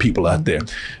beautiful people out there.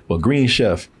 Well, Green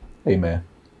Chef, hey, man,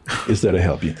 is there to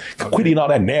help you. Quit eating all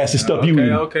that nasty stuff you eat.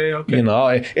 Okay.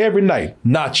 Every night,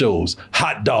 nachos,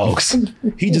 hot dogs.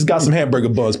 He just got some hamburger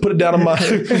buns. Put it down on my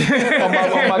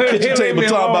kitchen table.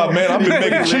 Talking about, man, I've been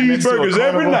making cheeseburgers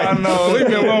every night. I know. Leave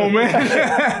me alone,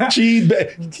 man.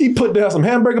 He put down some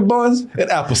hamburger buns and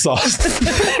applesauce.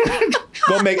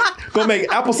 Gonna make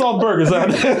applesauce burgers out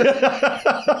of it.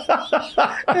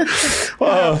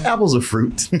 Apples are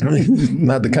fruit.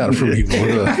 Not the kind of fruit he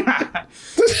wants.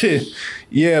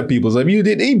 Yeah, people. So you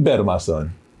did eat better, my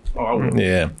son.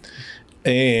 Yeah.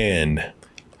 And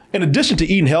in addition to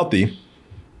eating healthy,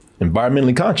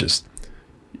 environmentally conscious,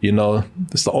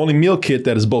 it's the only meal kit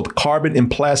that is both carbon and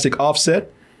plastic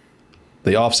offset.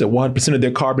 They offset 100% of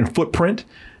their carbon footprint,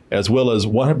 as well as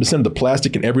 100% of the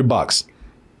plastic in every box.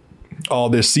 All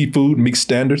their seafood mixed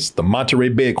standards, the Monterey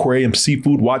Bay Aquarium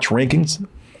Seafood Watch rankings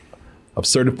of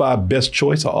certified best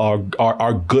choice are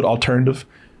good alternative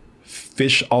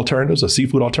fish alternatives or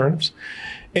seafood alternatives.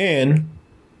 And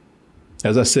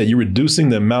as I said, you're reducing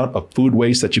the amount of food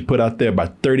waste that you put out there by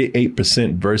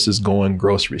 38% versus going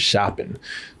grocery shopping.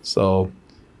 So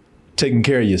taking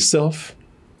care of yourself,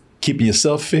 keeping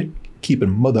yourself fit, keeping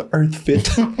Mother Earth fit,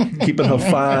 keeping her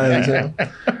fine.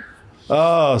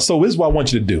 So this is what I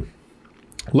want you to do.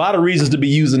 A lot of reasons to be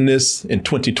using this in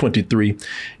 2023.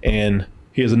 And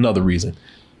here's another reason.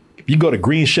 If you go to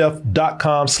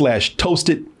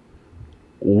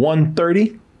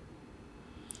greenchef.com/toasted130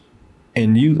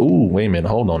 and wait a minute.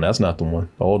 Hold on. That's not the one.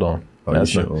 Hold on.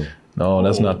 That's not the one. No,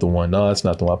 that's not the one I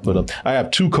put up. I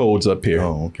have 2 codes up here.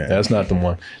 Oh, okay. That's not the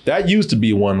one. That used to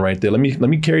be one right there. Let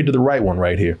me carry to the right one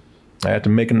right here. I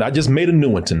just made a new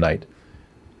one tonight.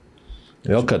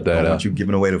 They'll cut that out. You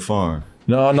giving away the farm.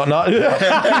 No.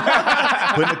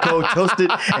 Put in the code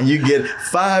TOASTED and you get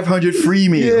 500 free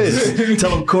meals. Yes. Tell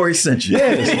them Corey sent you.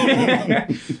 Yes.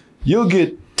 You'll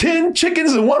get 10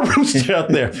 chickens and 1 rooster out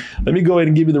there. Let me go ahead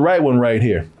and give you the right one right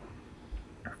here.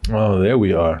 Oh, there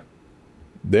we are.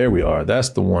 That's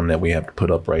the one that we have to put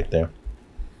up right there.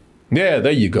 Yeah,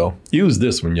 there you go. Use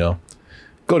this one, y'all.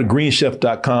 Go to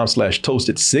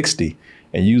greenchef.com/toasted60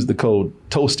 and use the code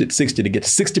TOASTED60 to get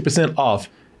 60% off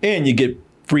and you get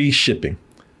free shipping.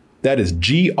 That is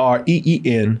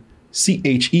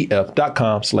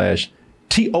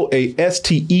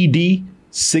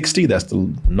GREENCHEF.com/TOASTED60. That's the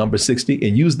number 60.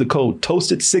 And use the code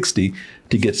TOASTED60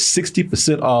 to get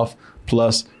 60% off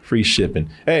plus free shipping.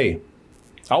 Hey,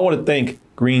 I want to thank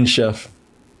Green Chef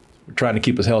for trying to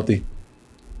keep us healthy,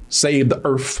 save the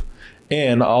earth.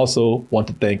 And I also want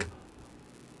to thank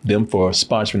them for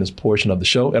sponsoring this portion of the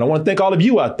show. And I want to thank all of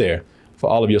you out there for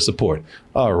all of your support.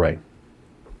 All right.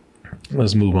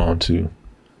 Let's move on to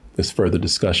this further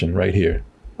discussion right here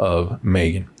of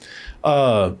Megan.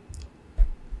 And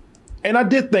I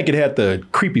did think it had the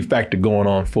creepy factor going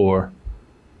on for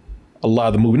a lot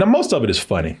of the movie. Now, most of it is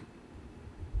funny.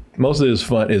 Most of it is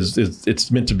fun. It's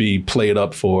meant to be played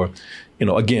up for,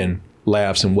 again,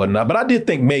 laughs and whatnot. But I did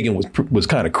think Megan was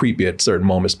kind of creepy at certain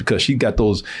moments because she got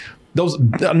those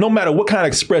no matter what kind of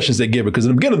expressions they give her, because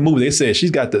in the beginning of the movie, they said she's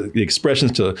got the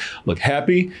expressions to look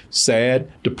happy,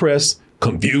 sad, depressed,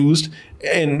 confused.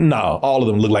 And no, all of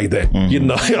them look like that.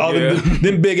 Mm-hmm. All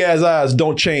them big ass eyes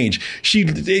don't change.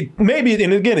 Maybe,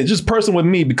 and again, it's just personal with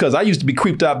me because I used to be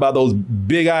creeped out by those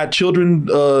big eyed children,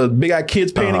 big eyed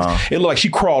kids paintings. It looked like she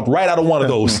crawled right out of one of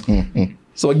those.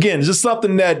 So again, it's just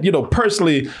something that,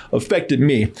 personally affected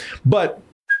me. But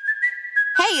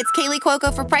Hey, it's Kaylee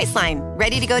Cuoco for Priceline.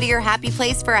 Ready to go to your happy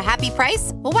place for a happy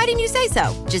price? Well, why didn't you say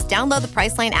so? Just download the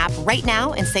Priceline app right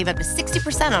now and save up to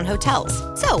 60% on hotels.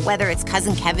 So whether it's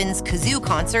Cousin Kevin's Kazoo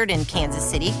Concert in Kansas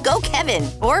City, go Kevin,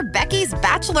 or Becky's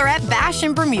Bachelorette Bash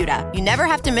in Bermuda, you never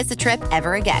have to miss a trip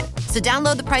ever again. So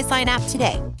download the Priceline app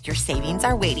today. Your savings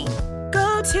are waiting.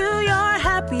 Go to your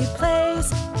happy place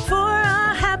for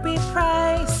a happy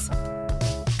price.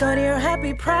 Go to your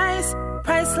happy price,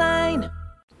 Priceline.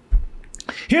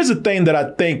 Here's the thing that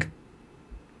I think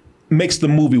makes the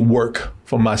movie work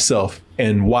for myself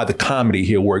and why the comedy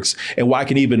here works and why I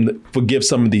can even forgive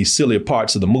some of these sillier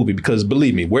parts of the movie, because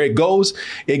believe me, where it goes,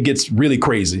 it gets really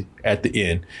crazy at the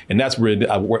end. And that's where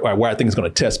I think it's going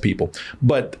to test people.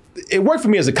 But it worked for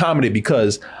me as a comedy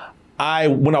because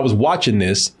when I was watching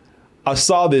this, I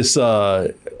saw this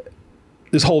whole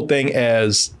thing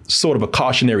as sort of a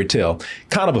cautionary tale,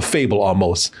 kind of a fable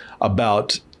almost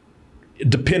about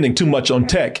depending too much on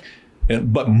tech,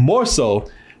 but more so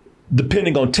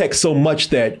depending on tech so much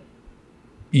that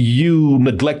you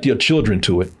neglect your children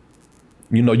to it.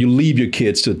 You leave your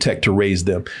kids to tech to raise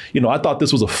them. I thought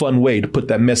this was a fun way to put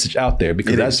that message out there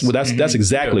because that's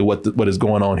exactly what is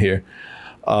going on here.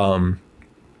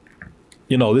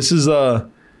 This is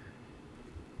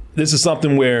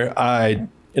something where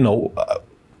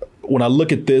when I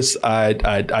look at this,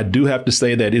 I do have to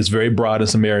say that it's very broad in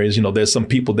some areas. There's some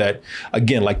people that,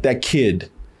 again, like that kid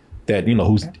that,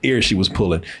 whose ear she was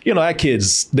pulling, that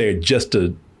kid's there just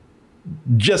to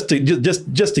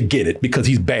get it because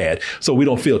he's bad. So we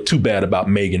don't feel too bad about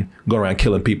Megan going around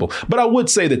killing people. But I would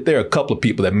say that there are a couple of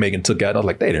people that Megan took out. I was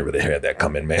like, they didn't really have that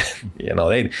coming, man.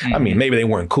 I mean, maybe they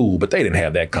weren't cool, but they didn't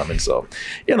have that coming. So,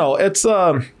 it's,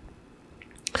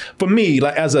 for me,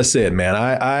 like, as I said, man,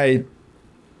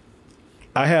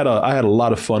 I had a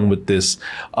lot of fun with this,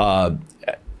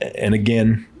 and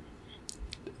again,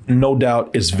 no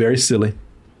doubt it's very silly.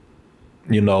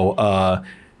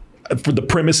 For the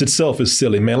premise itself is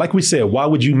silly, man. Like we said, why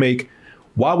would you make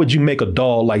a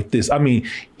doll like this? I mean,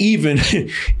 even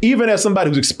as somebody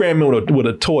who's experimenting with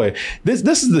a toy, this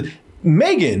is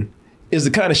Megan is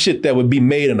the kind of shit that would be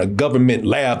made in a government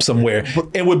lab somewhere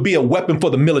and would be a weapon for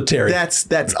the military.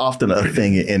 That's often a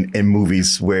thing in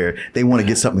movies where they want to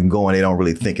get something going, they don't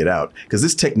really think it out. Because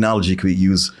this technology could be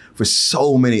used for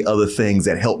so many other things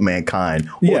that help mankind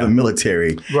or the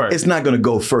military. Right. It's not going to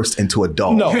go first into a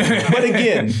dog. No, but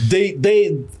again,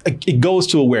 it goes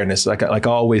to awareness, like I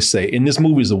always say, and this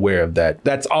movie is aware of that.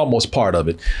 That's almost part of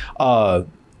it.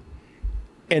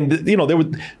 And you know, there were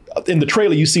in the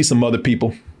trailer you see some other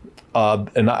people.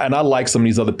 And I like some of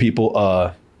these other people.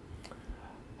 I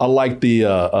like the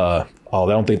I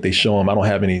don't think they show them. I don't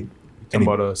have any.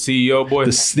 About a CEO boy.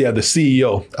 The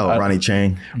CEO. Oh, Ronnie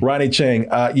Chang. Ronnie Chang.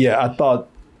 I thought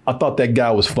that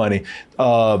guy was funny.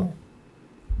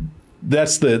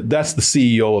 That's the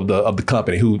CEO of the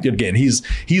company. Who again, he's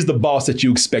the boss that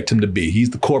you expect him to be.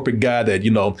 He's the corporate guy that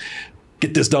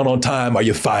get this done on time or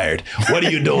you're fired. What are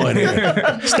you doing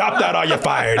here? Stop that or you're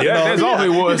fired. That's all he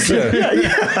was.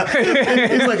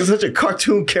 He's like such a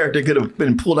cartoon character, could have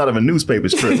been pulled out of a newspaper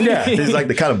strip. Yeah. He's like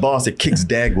the kind of boss that kicks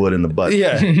Dagwood in the butt.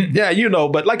 Yeah,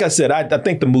 but like I said, I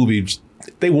think the movie,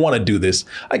 they want to do this.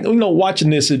 Watching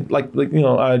this,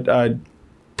 I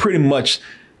pretty much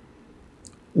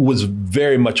was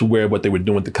very much aware of what they were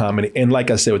doing with the comedy. And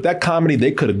like I said, with that comedy,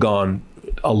 they could have gone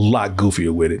a lot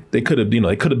goofier with it. They could have, been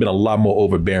a lot more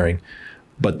overbearing,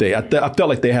 but I felt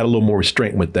like they had a little more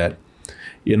restraint with that.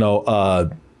 I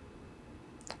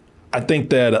think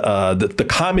that the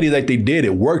comedy that they did,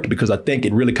 it worked because I think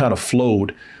it really kind of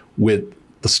flowed with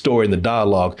the story and the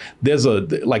dialogue. There's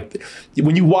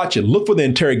when you watch it, look for the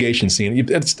interrogation scene.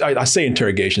 I say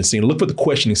interrogation scene. Look for the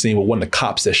questioning scene with one of the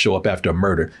cops that show up after a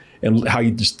murder and how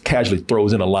he just casually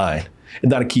throws in a line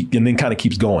and then kind of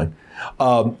keeps going.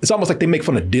 It's almost like they make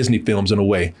fun of Disney films in a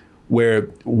way, where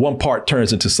one part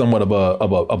turns into somewhat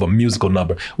of a musical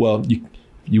number. Well, you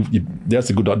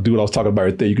that's a good dude I was talking about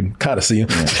right there. You can kind of see him.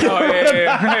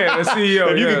 Yeah, the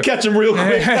CEO. You can catch him real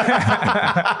quick. But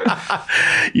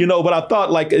I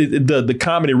thought like the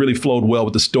comedy really flowed well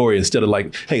with the story instead of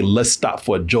like, hey, let's stop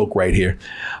for a joke right here.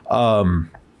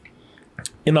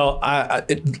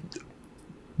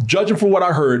 Judging from what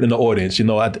I heard in the audience,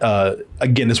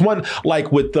 again, it's one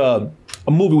like with a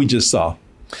movie we just saw,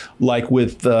 like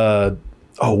with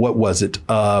what was it?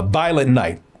 Violent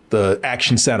Night, the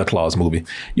action Santa Claus movie.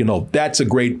 That's a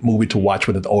great movie to watch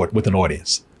with an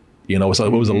audience. So it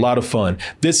was a lot of fun.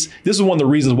 This is one of the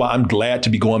reasons why I'm glad to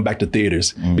be going back to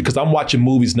theaters, because I'm watching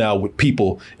movies now with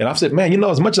people, and I've said, man,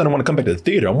 as much as I don't want to come back to the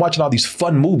theater, I'm watching all these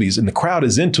fun movies, and the crowd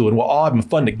is into it, and we're all having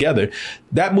fun together.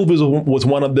 That movie was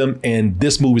one of them, and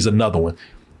this movie's another one.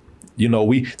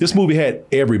 This movie had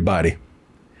everybody.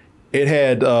 It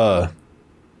had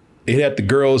the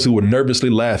girls who were nervously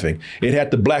laughing. It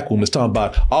had the black woman talking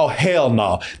about, oh, hell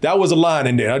no. That was a line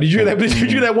in there. Did you hear that? Did you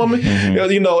hear that woman?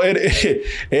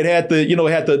 It had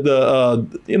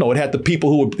the people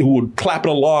who were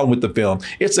clapping along with the film.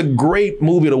 It's a great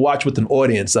movie to watch with an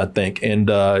audience, I think. And,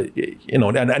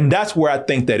 and that's where I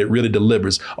think that it really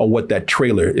delivers on what that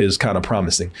trailer is kind of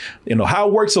promising. How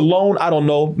it works alone, I don't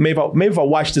know. Maybe if I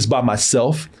watch this by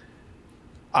myself,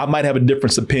 I might have a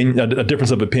difference of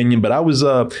opinion, but I was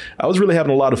really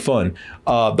having a lot of fun.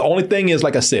 The only thing is,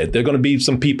 like I said, there are going to be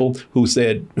some people who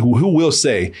will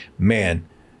say, man,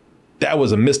 that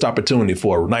was a missed opportunity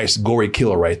for a nice gory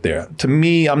kill right there. To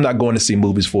me, I'm not going to see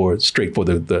movies straight for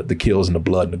the kills and the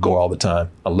blood and the gore all the time,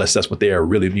 unless that's what they are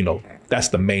really, that's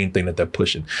the main thing that they're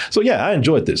pushing. So yeah, I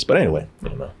enjoyed this, but anyway, I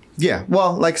don't know. Yeah,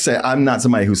 well, like I said, I'm not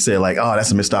somebody who said like, oh, that's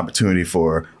a missed opportunity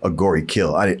for a gory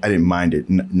kill. I didn't mind it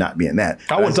not being that.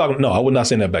 I would not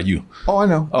say that about you. Oh, I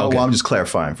know. Oh, okay. Well, I'm just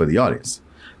clarifying for the audience,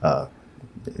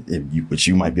 which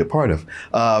you might be a part of.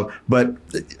 But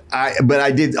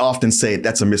I did often say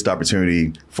that's a missed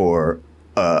opportunity for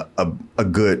a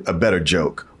better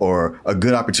joke, or a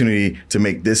good opportunity to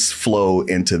make this flow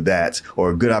into that,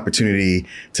 or a good opportunity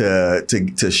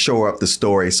to shore up the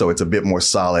story so it's a bit more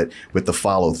solid with the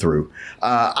follow through.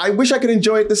 I wish I could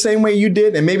enjoy it the same way you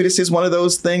did, and maybe this is one of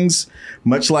those things,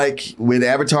 much like with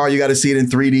Avatar, you got to see it in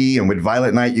 3D, and with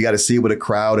Violent Night, you got to see it with a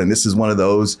crowd, and this is one of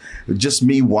those. Just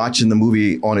me watching the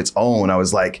movie on its own, I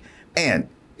was like, man,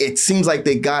 it seems like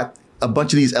they got a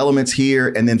bunch of these elements here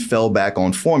and then fell back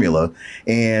on formula.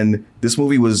 And this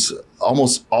movie was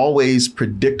almost always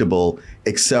predictable,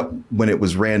 except when it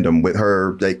was random with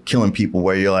her like killing people,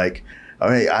 where you're like, oh,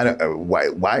 hey,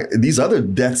 why these other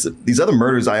deaths, these other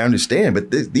murders, I understand, but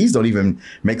these don't even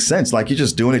make sense. Like, you're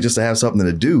just doing it just to have something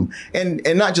to do. And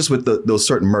not just with those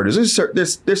certain murders.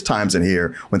 There's times in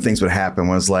here when things would happen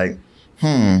when it's like,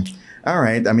 all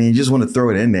right. I mean, you just want to throw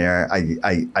it in there,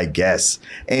 I guess,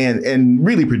 and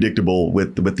really predictable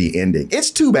with the ending.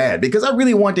 It's too bad because I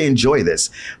really want to enjoy this,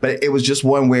 but it was just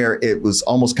one where it was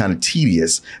almost kind of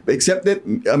tedious. Except that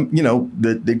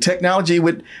the technology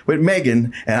with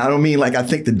Megan, and I don't mean like I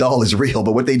think the doll is real,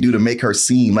 but what they do to make her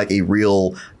seem like a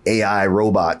real AI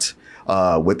robot.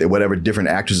 With whatever different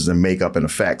actresses and makeup and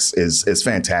effects is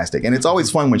fantastic. And it's always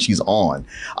fun when she's on.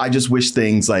 I just wish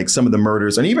things like some of the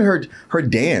murders and even her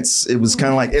dance, it was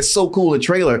kind of like, it's so cool, the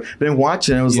trailer. But then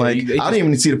watching it was I didn't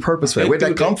even see the purpose for it. Where'd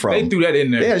that come from? They threw that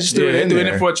in there. Yeah, just threw it in there. They threw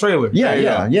it in for a trailer.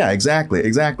 Yeah,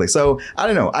 exactly. So I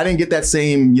don't know. I didn't get that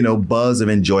same, buzz of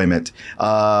enjoyment.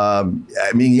 I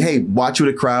mean, hey, watch with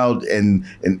a crowd and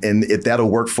if that'll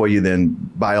work for you, then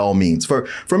by all means.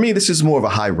 For me, this is more of a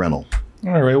high rental.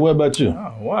 All right, what about you?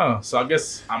 Oh, wow. So I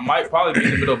guess I might probably be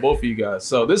in the middle of both of you guys.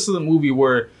 So this is a movie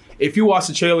where if you watch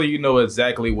the trailer, you know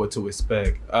exactly what to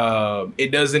expect.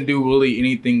 It doesn't do really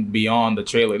anything beyond the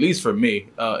trailer, at least for me.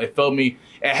 It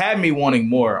had me wanting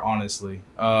more, honestly.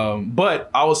 But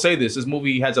I will say this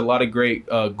movie has a lot of great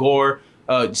gore,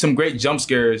 some great jump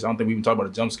scares. I don't think we even talked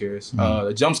about the jump scares.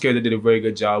 The jump scares, they did a very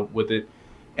good job with it.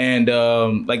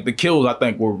 And like the kills, I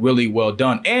think, were really well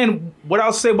done. And what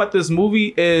I'll say about this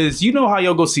movie is, you know how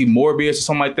you'll go see Morbius or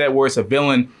something like that, where it's a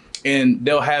villain and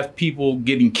they'll have people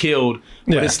getting killed,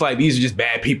 but it's like, these are just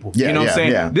bad people. You know what I'm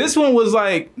saying? Yeah. This one was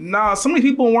like, nah, some of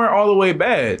these people weren't all the way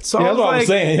bad. So I was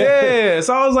like,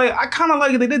 so I was like, I kind of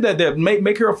like it. They did that there.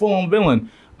 Make her a full-on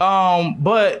villain.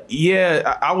 But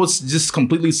yeah, I was just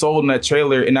completely sold in that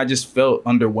trailer and I just felt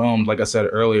underwhelmed. Like I said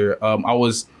earlier, I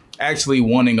was actually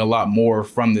wanting a lot more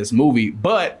from this movie,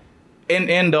 but in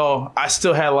end all, I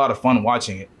still had a lot of fun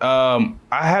watching it. I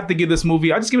have to give this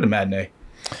movie, I just give it a matinee.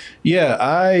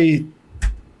 Yeah,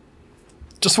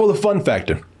 just for the fun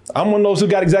factor, I'm one of those who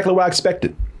got exactly what I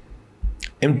expected,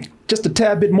 and just a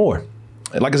tad bit more.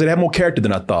 Like I said, it had more character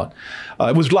than I thought.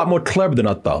 It was a lot more clever than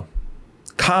I thought.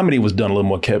 Comedy was done a little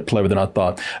more clever than I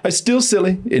thought. It's still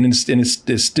silly, and it's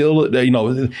still,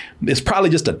 it's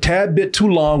probably just a tad bit too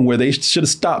long where they should have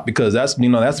stopped, because that's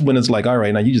when it's like, all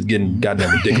right, now you're just getting goddamn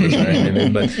ridiculous.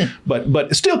 Right? But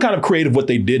it's still kind of creative what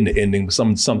they did in the ending.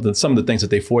 Some of the things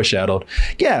that they foreshadowed.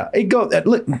 Yeah,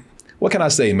 look. What can I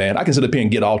say, man? I can sit up here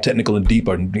and get all technical and deep,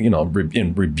 and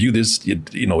and review this,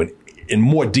 in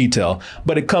more detail.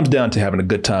 But it comes down to having a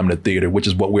good time in the theater, which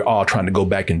is what we're all trying to go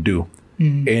back and do.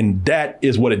 And that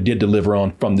is what it did deliver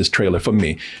on from this trailer for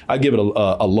me. I give it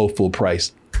a low full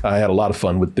price. I had a lot of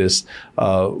fun with this.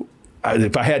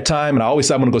 If I had time, and I always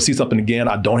say I'm going to go see something again,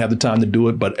 I don't have the time to do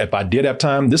it. But if I did have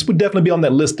time, this would definitely be on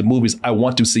that list of movies I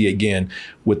want to see again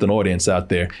with an audience out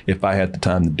there if I had the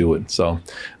time to do it. So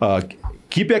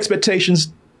keep your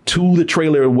expectations to the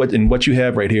trailer and what you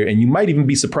have right here. And you might even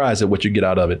be surprised at what you get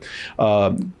out of it.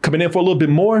 Coming in for a little bit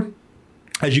more,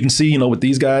 as you can see, with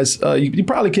these guys, you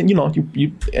probably can,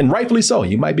 you and rightfully so,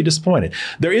 you might be disappointed.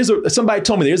 Somebody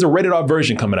told me there's a rated R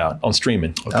version coming out on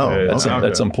streaming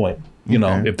at some point.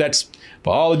 If that's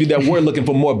for all of you that were looking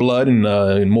for more blood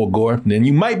and more gore, then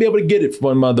you might be able to get it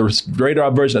from the rated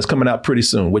R version that's coming out pretty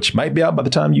soon, which might be out by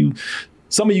the time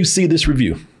some of you see this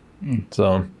review.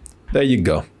 So there you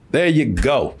go.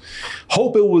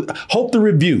 Hope the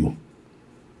review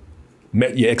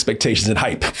met your expectations and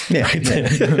hype. Yeah.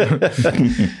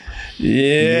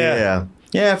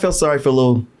 I feel sorry for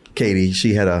little Katie.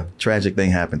 She had a tragic thing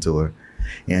happen to her,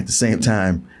 and at the same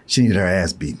time, she needed her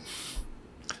ass beat.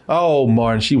 Oh,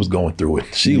 Martin, she was going through it.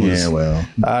 She was.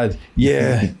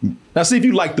 Now, see, if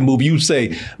you like the movie, you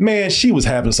say, man, she was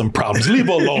having some problems. Leave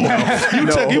her alone.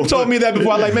 You told me that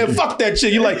before. I'm like, man, fuck that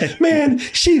shit. You're like, man,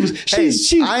 she's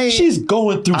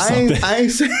going through something. I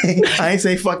ain't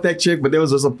say fuck that chick, but there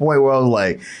was just a point where I was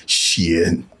like,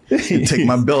 shit. Take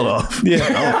my belt off.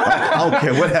 Yeah, I don't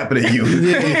care what happened to you.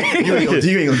 You ain't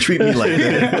gonna treat me like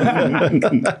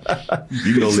that.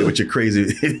 You go live with your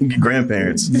crazy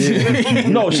grandparents. Yeah.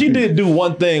 No, she did do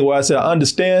one thing where I said, I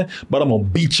understand, but I'm gonna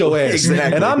beat your ass.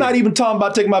 Exactly. And I'm not even talking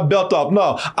about taking my belt off.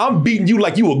 No, I'm beating you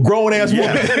like you a grown ass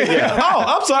woman. Yeah. Oh,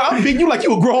 I'm sorry, I'm beating you like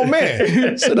you a grown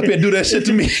man. Sit up here and do that shit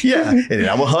to me. Yeah, and then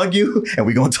I'm gonna hug you and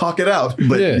we're gonna talk it out.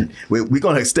 But we're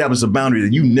gonna establish a boundary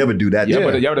that you never do that. Yeah,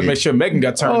 but y'all would have made sure Megan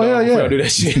got turned. Yeah. I do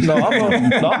that shit. No, I'm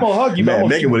gonna hug you. Man,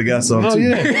 Megan would have got some too.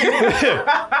 Yeah,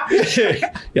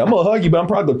 I'm gonna hug you, but I'm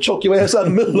probably gonna choke your ass out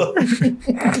in the middle of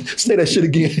it. Say that shit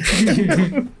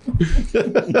again.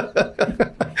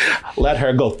 Let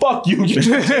her go. Fuck you.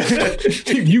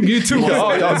 You get too.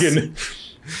 Oh, y'all getting it.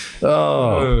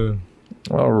 Oh,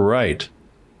 all right.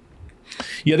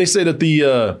 Yeah, they say that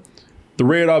the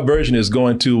rated R version is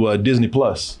going to Disney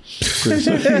Plus.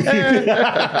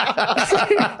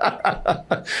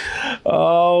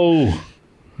 Oh,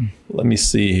 let me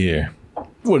see here.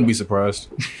 Wouldn't be surprised.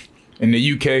 In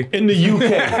the UK. In the UK.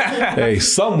 Hey,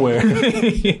 somewhere.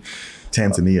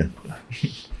 Tanzania.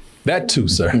 That too,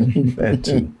 sir. That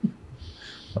too.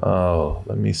 Oh,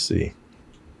 let me see.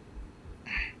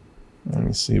 Let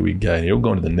me see what we got here. We'll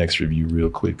go to the next review real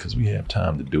quick because we have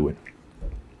time to do it.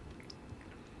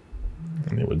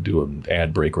 And then we'll do an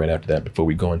ad break right after that before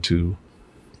we go into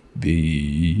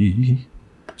the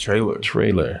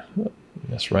trailer.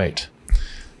 That's right.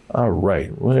 All right.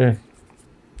 What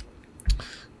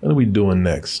are we doing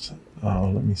next?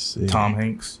 Oh, let me see. Tom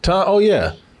Hanks. Oh,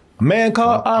 yeah. A Man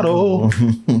Called Otto.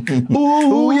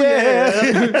 Ooh,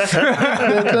 yeah.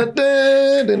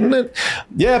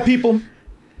 Yeah, people.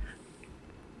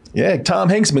 Yeah, Tom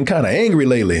Hanks been kind of angry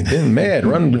lately. Been mad,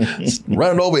 running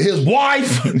over his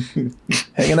wife,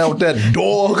 hanging out with that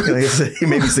dog. He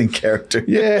may be in character.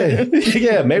 Yeah,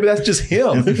 maybe that's just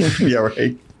him. Yeah,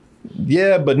 right.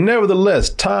 Yeah, but nevertheless,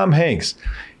 Tom Hanks,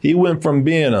 he went from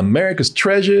being America's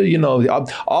treasure, you know,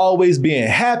 always being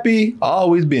happy,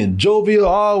 always being jovial,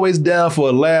 always down for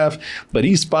a laugh, but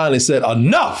he's finally said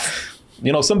enough.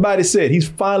 You know, somebody said he's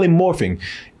finally morphing.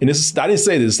 And this is, I didn't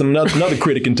say this, another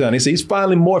critic in town. They say he's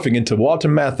finally morphing into Walter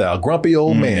Matthau, grumpy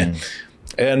old man.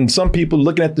 And some people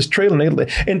looking at this trailer,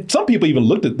 and some people even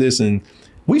looked at this, and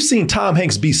we've seen Tom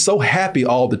Hanks be so happy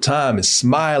all the time and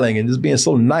smiling and just being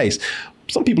so nice.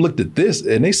 Some people looked at this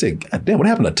and they said, God damn, what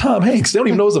happened to Tom Hanks? They don't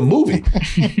even know it's a movie.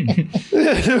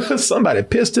 Somebody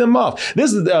pissed him off.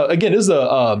 This is, again, this is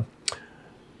the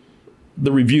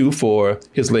review for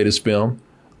his latest film,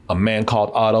 A Man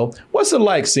Called Otto. What's it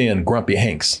like seeing Grumpy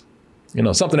Hanks? You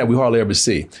know, something that we hardly ever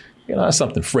see. You know, that's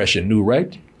something fresh and new,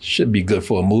 right? Should be good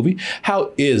for a movie.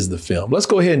 How is the film? Let's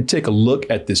go ahead and take a look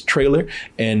at this trailer,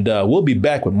 and we'll be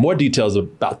back with more details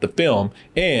about the film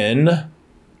and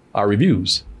our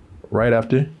reviews right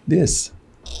after this.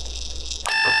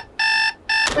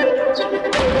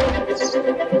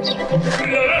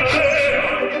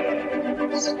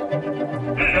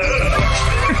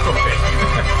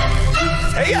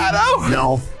 Hey, Otto!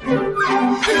 No.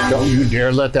 Don't you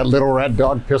dare let that little red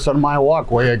dog piss on my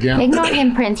walkway again. Ignore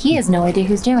him, Prince. He has no idea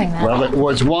who's doing that. Well, it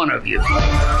was one of you.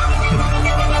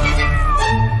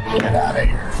 Get out of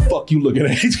here. Fuck you looking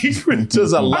at it.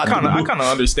 There's a lot. I kind of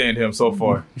understand him so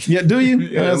far. Yeah, do you?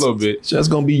 Yeah, a little bit. That's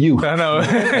gonna be you. I know.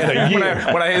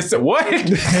 when I hear what?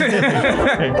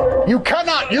 You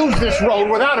cannot use this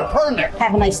road without a permit.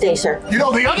 Have a nice day, sir. You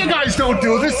know, the other guys don't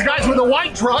do this. The guys with the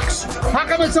white trucks. How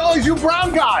come it's always you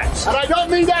brown guys? And I don't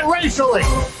mean that racially.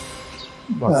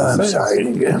 I'm sorry I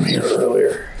didn't get him here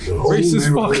earlier.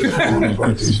 Racist fuck.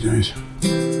 These days.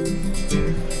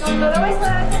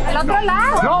 No,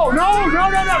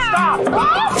 stop!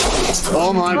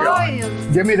 Oh my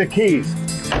God. Give me the keys.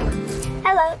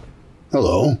 Hello.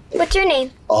 Hello. What's your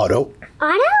name? Otto.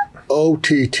 Otto?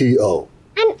 O-T-T-O.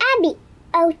 I'm Abby.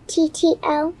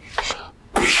 O-T-T-O.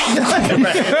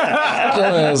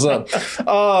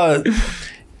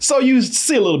 So you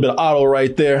see a little bit of Otto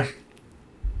right there.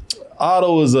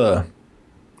 Otto is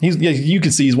you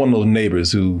can see he's one of those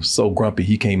neighbors who's so grumpy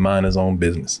he can't mind his own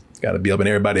business. Got to be up in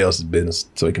everybody else's business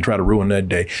so he can try to ruin their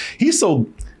day.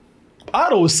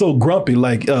 Otto is so grumpy,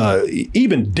 like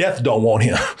even death don't want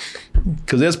him,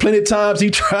 because there's plenty of times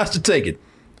he tries to take it.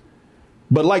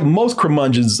 But like most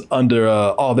curmudgeons under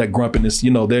all that grumpiness, you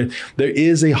know, there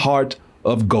is a heart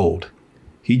of gold.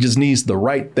 He just needs the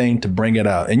right thing to bring it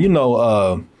out. And you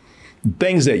know,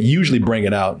 things that usually bring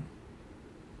it out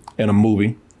in a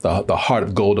movie, the heart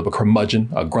of gold of a curmudgeon,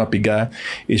 a grumpy guy,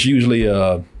 is usually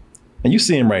and you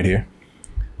see him right here.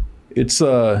 It's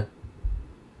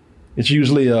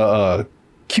usually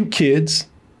cute kids,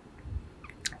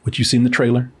 which you see in the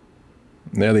trailer.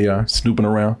 There they are, snooping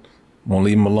around. Won't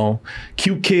leave them alone.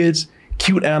 Cute kids,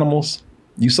 cute animals.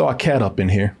 You saw a cat up in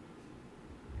here.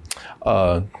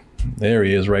 There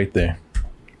he is right there.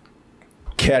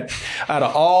 Cat, out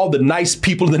of all the nice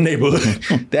people in the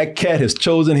neighborhood, that cat has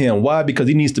chosen him. Why? Because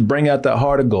he needs to bring out that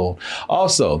heart of gold.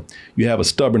 Also, you have a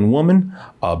stubborn woman,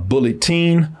 a bullied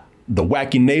teen, the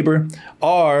wacky neighbor,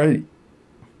 or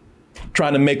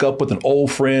trying to make up with an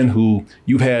old friend who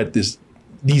you've had these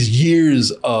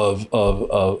years of what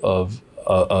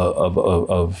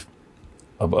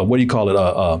do you call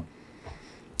it?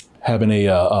 Having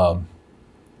a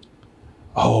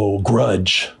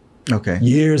grudge. Okay.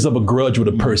 Years of a grudge with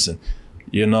a person,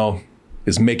 you know,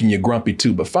 is making you grumpy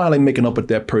too. But finally making up with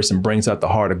that person brings out the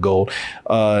heart of gold.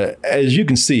 As you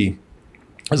can see,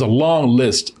 there's a long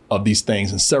list of these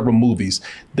things in several movies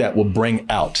that will bring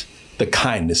out the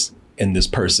kindness in this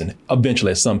person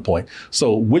eventually at some point.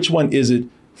 So which one is it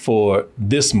for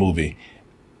this movie?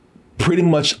 Pretty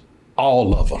much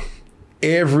all of them.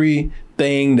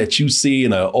 Everything that you see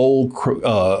in an old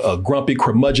a grumpy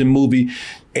curmudgeon movie,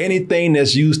 anything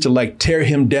that's used to like tear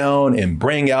him down and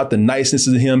bring out the niceness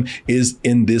of him is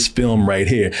in this film right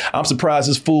here. I'm surprised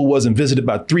this fool wasn't visited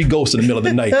by 3 ghosts in the middle of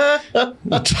the night.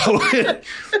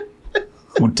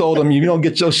 Who told him, you don't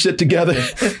get your shit together.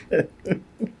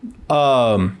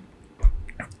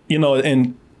 You know,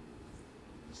 and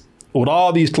with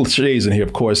all these cliches in here,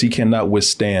 of course, he cannot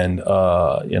withstand,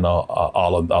 all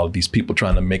of these people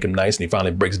trying to make him nice. And he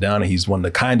finally breaks down, and he's one of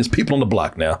the kindest people on the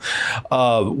block now.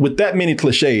 With that many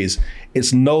cliches,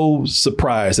 it's no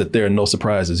surprise that there are no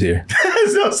surprises here.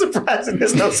 There's no surprise, and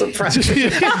there's no surprise.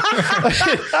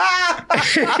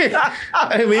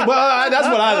 I mean, well, that's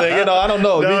what I think. You know, I don't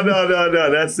know.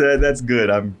 No. That's good.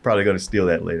 I'm probably going to steal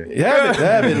that later.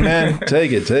 Have it, man.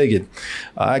 Take it.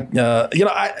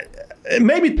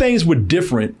 Maybe things were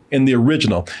different in the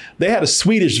original. They had the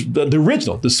Swedish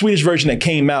version that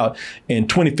came out in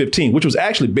 2015, which was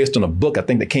actually based on a book, I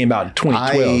think, that came out in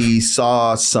 2012. I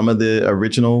saw some of the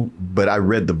original, but I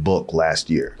read the book last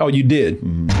year. Oh, you did?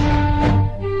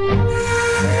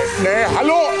 Nej,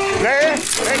 hallå! Nej!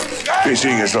 Finns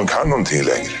ingen som kan någonting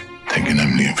längre. Tänker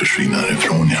nämligen försvinna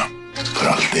härifrån, ja. För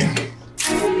alltid.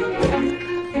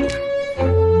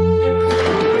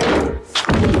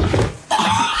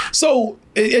 So,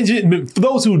 for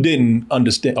those who didn't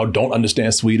understand or don't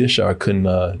understand Swedish or couldn't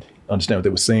understand what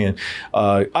they were saying,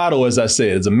 Otto, as I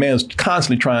said, is a man who's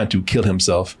constantly trying to kill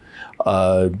himself.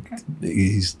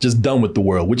 He's just done with the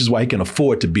world, which is why he can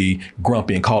afford to be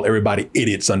grumpy and call everybody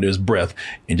idiots under his breath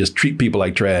and just treat people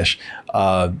like trash.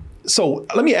 So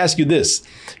let me ask you this.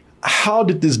 How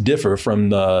did this differ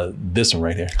from this one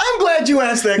right here? I'm glad you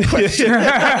asked that question.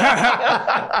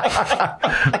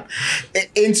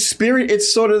 In spirit,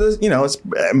 it's sort of it's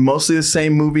mostly the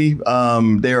same movie.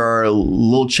 There are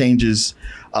little changes.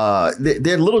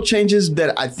 There are little changes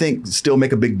that I think still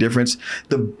make a big difference.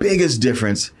 The biggest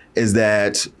difference is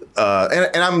that,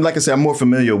 and I'm like I said, I'm more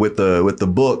familiar with the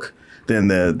book than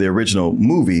the original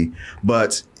movie.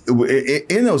 But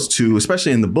in those two,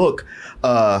 especially in the book,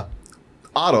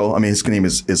 Otto, I mean, his name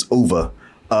is Ove.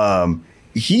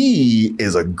 He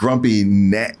is a grumpy,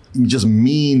 just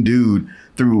mean dude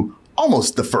through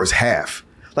almost the first half.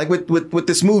 Like with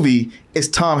this movie, it's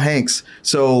Tom Hanks.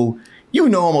 So you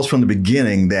know almost from the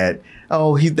beginning that,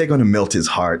 they're going to melt his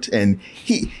heart. And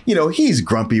he's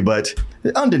grumpy, but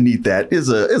underneath that is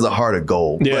a heart of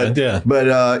gold. Yeah, But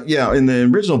in the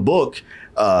original book,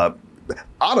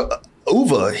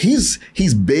 Ove, he's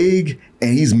big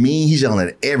and he's mean. He's yelling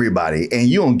at everybody, and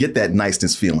you don't get that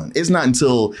niceness feeling. It's not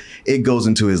until it goes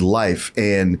into his life.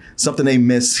 And something they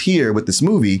miss here with this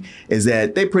movie is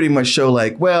that they pretty much show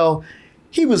like, well,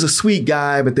 he was a sweet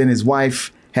guy, but then his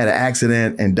wife had an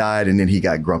accident and died, and then he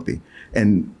got grumpy.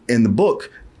 And in the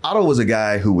book, Otto was a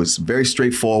guy who was very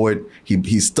straightforward.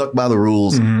 He stuck by the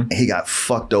rules, and he got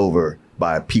fucked over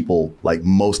by people like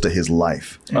most of his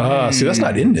life. See, that's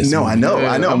not in this. No, I know.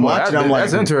 I'm watching. I'm like,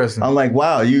 that's interesting. I'm like,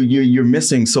 wow, you're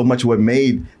missing so much of what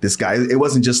made this guy. It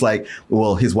wasn't just like,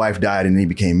 well, his wife died and he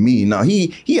became mean. No,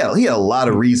 he had a lot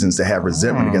of reasons to have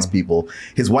resentment against people.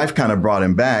 His wife kind of brought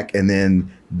him back, and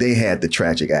then they had the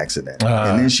tragic accident,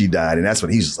 and then she died, and that's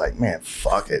when he's just like, man,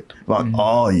 fuck it, fuck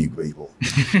all you people.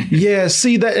 Yeah,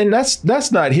 see that, and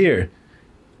that's not here.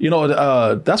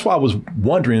 That's why I was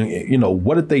wondering,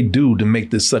 what did they do to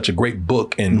make this such a great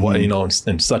book and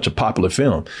and such a popular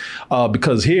film?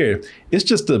 Because here it's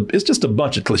just a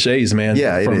bunch of cliches, man.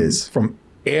 Yeah, it is from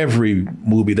every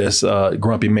movie that's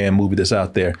grumpy man movie that's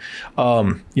out there.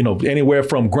 Anywhere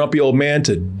from Grumpy Old Man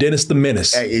to Dennis the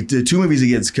Menace. The two movies he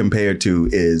gets compared to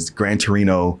is Gran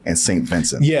Torino and St.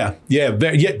 Vincent. Yeah.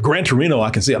 Gran Torino, I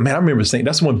can see. Man, I remember saying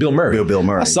that's one Bill Murray. Bill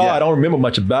Murray. I saw it. I don't remember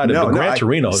much about it. But Gran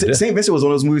Torino. St. Vincent was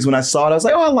one of those movies when I saw it, I was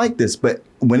like, I like this. But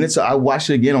when I watched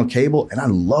it again on cable, and I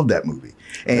love that movie.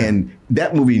 And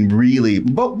that movie really,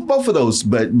 both of those,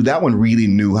 but that one really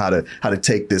knew how to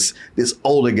take this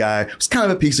older guy. It was kind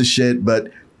of a piece of shit,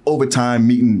 but over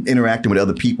time, interacting with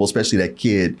other people, especially that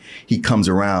kid, he comes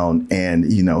around and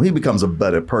he becomes a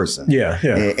better person. Yeah.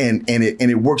 And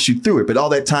it works you through it. But all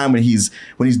that time when he's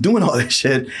doing all that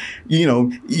shit,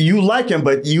 you like him,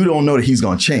 but you don't know that he's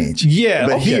gonna change. Yeah.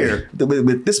 But here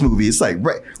with this movie, it's like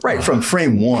right from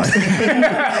frame one,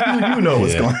 you know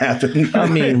what's gonna happen. I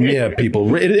mean, yeah,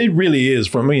 people, it really is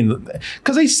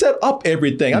because they set up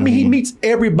everything. I mean, he meets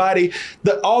everybody,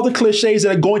 all the cliches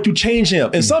that are going to change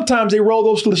him, and sometimes they roll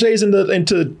those cliches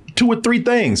into 2 or 3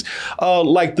 things.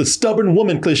 Like the stubborn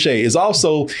woman cliche is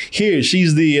also here.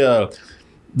 She's the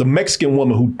the Mexican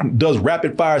woman who does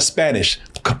rapid fire Spanish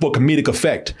for comedic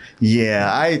effect.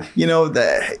 Yeah,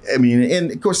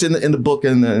 and of course in the book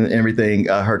and everything,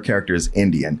 her character is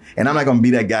Indian, and I'm not going to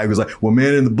be that guy who's like, well,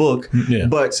 man, in the book. Yeah.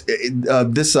 But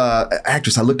this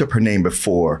actress, I looked up her name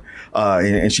before,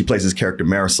 and she plays this character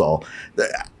Marisol.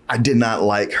 I did not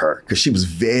like her because she was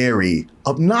very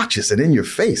obnoxious and in your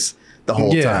face the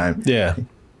whole time. Yeah,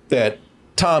 that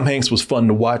Tom Hanks was fun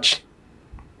to watch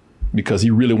because he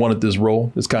really wanted this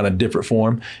role. It's kind of different for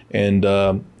him. And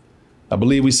I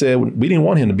believe we said we didn't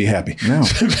want him to be happy. No.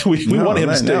 we wanted him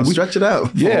to stay. Stretch it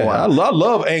out. Yeah, I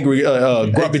love angry,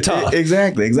 grumpy Tom.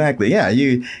 Exactly. Yeah,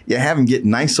 you have him get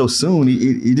nice so soon.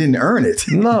 He didn't earn it.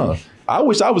 No. I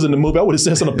wish I was in the movie. I would have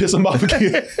said something to piss him off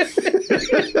again.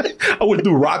 I would have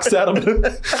threw rocks at him.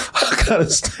 Kind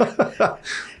of stuff.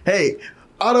 Hey,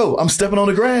 Otto, I'm stepping on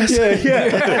the grass.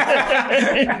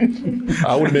 Yeah.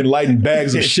 I would have been lighting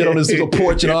bags of shit on his little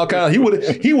porch and all kinds. He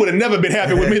would have never been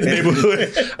happy with me in the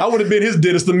neighborhood. I would have been his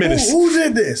Dennis the Menace. Who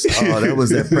did this? Oh, that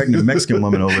was that pregnant Mexican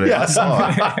woman over there. Yeah. I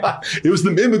saw her. It was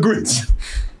the immigrants.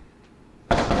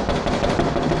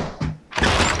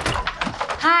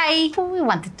 Hi. We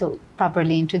wanted to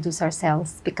properly introduce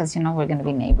ourselves because, we're going to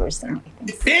be neighbors and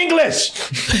everything. English!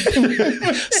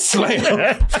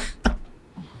 Slam.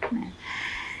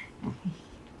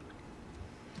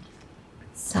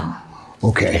 So.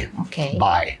 Okay.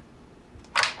 Bye.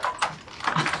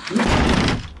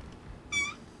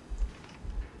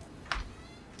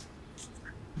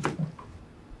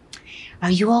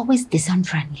 Are you always this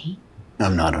unfriendly?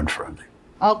 I'm not unfriendly.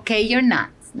 Okay, you're not.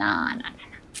 No.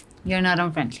 You're not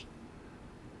unfriendly.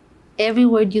 Every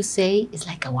word you say is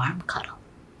like a warm cuddle.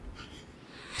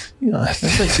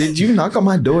 That's like, did you knock on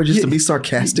my door just to be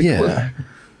sarcastic? Yeah.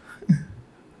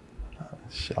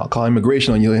 I'll call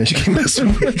immigration on you and she can mess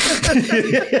with me.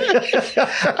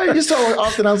 I just told her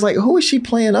often, I was like, who is she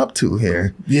playing up to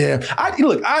here? Yeah.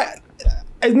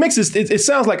 It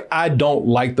sounds like I don't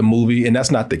like the movie, and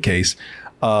that's not the case.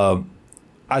 I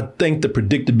think the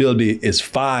predictability is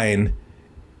fine,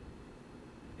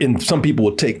 and some people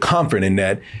will take comfort in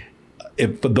that.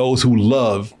 For those who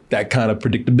love that kind of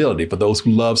predictability, for those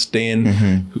who love staying,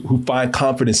 who find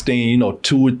comfort in staying,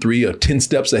 2 or 3 or 10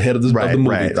 steps ahead of the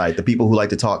movie. Right. The people who like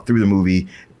to talk through the movie,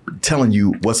 telling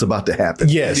you what's about to happen.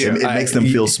 Yes. It makes them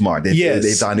feel smart.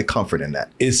 They find a comfort in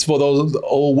that. It's for those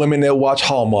old women that watch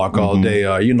Hallmark all day,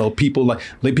 or, people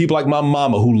like my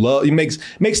mama who love, it makes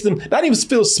them not even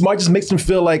feel smart, just makes them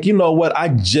feel like, you know what, I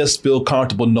just feel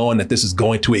comfortable knowing that this is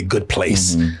going to a good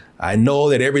place. I know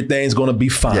that everything's going to be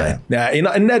fine. Yeah.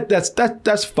 Now, and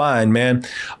that's fine, man.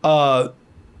 But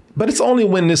it's only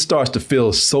when this starts to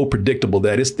feel so predictable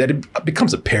that it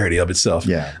becomes a parody of itself.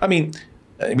 Yeah. I mean,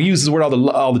 we use this word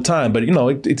all the time, but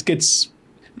it gets.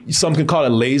 Some can call it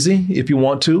lazy if you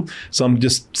want to. Some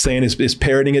just saying it's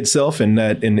parodying itself in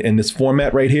this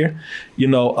format right here.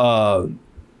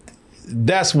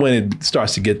 That's when it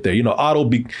starts to get there.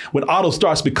 When Otto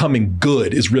starts becoming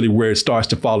good is really where it starts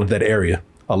to fall into that area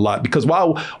a lot, because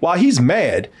while he's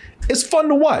mad, it's fun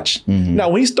to watch. Now,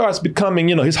 when he starts becoming,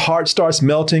 his heart starts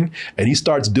melting and he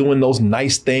starts doing those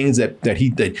nice things that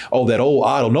old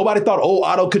Otto, nobody thought old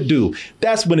Otto could do.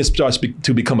 That's when it starts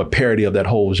to become a parody of that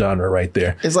whole genre right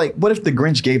there. It's like, what if the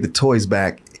Grinch gave the toys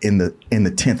back in the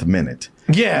 10th minute?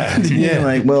 Yeah.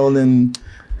 Like, well, then,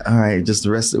 all right, just the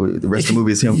rest of the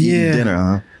movie is him eating dinner,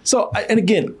 huh? So, and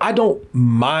again, I don't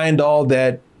mind all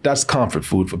that. That's comfort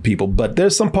food for people, but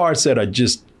there's some parts that are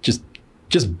just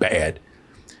bad.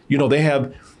 They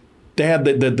have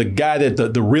the guy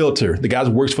that the realtor, the guy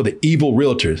who works for the evil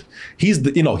realtors. He's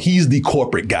the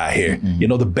corporate guy here.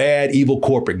 The bad evil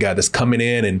corporate guy that's coming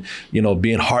in and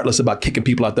being heartless about kicking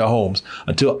people out their homes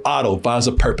until Otto finds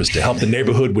a purpose to help the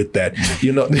neighborhood with that.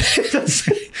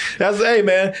 That's hey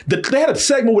man. They had a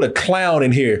segment with a clown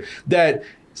in here that.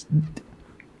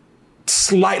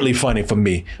 Slightly funny for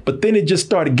me, but then it just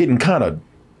started getting kind of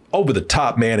over the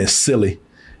top, man, and silly,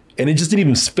 and it just didn't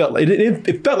even felt like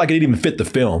it felt like it didn't even fit the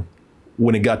film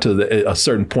when it got to a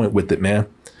certain point with it, man.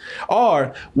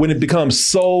 Or when this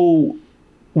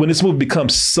movie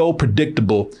becomes so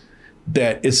predictable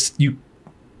that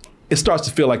it starts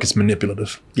to feel like it's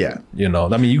manipulative. Yeah. You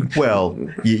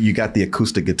got the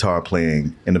acoustic guitar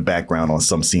playing in the background on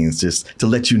some scenes just to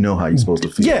let you know how you're supposed to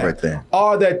feel right there.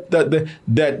 Or that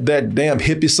damn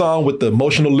hippie song with the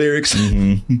emotional lyrics.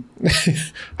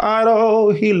 I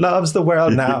know he loves the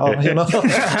world now, that's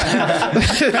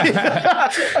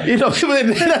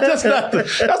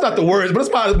not the words,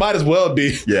 but it might as well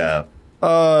be. Yeah.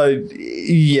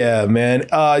 Yeah, man.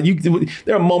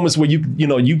 There are moments where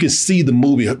you can see the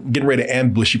movie getting ready to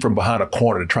ambush you from behind a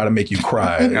corner to try to make you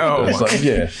cry. It's like,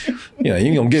 yeah, you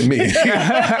ain't gonna get me.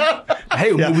 I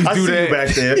hate when movies do that. You back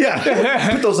there.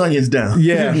 Yeah, put those onions down.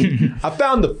 Yeah, I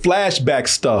found the flashback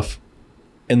stuff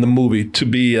in the movie to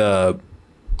be to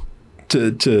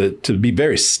be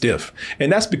very stiff,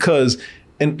 and that's because,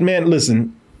 and man,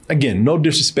 listen, again, no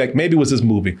disrespect, maybe it was this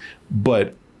movie,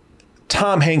 but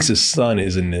Tom Hanks' son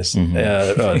is in this,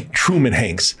 Truman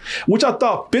Hanks, which I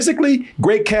thought physically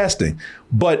great casting.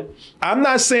 But I'm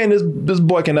not saying this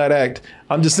boy cannot act.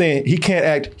 I'm just saying he can't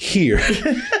act here.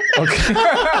 Okay.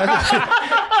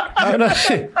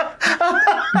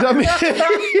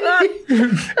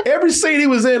 Every scene he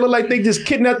was in looked like they just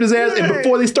kidnapped his ass, and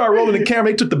before they started rolling the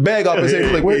camera, they took the bag off his head.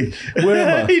 He was like, where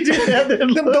am I? He did have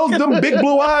them big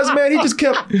blue eyes, man. He just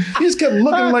kept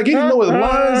looking like he didn't know his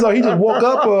lines, or he just woke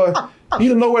up, or he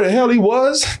didn't know where the hell he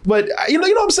was. But you know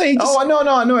what I'm saying?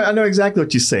 I know exactly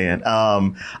what you're saying.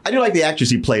 I do like the actress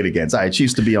he played against. She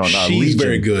used to be on She's Legion.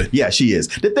 very good. Yeah, she is.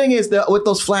 The thing is that with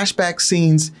those flashback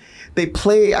scenes, they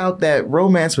play out that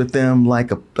romance with them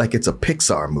like it's a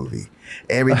Pixar movie.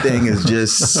 Everything is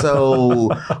just so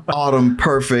autumn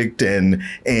perfect and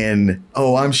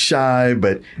I'm shy,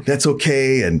 but that's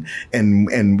okay. And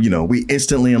we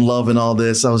instantly in love and all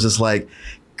this. I was just like,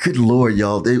 good Lord,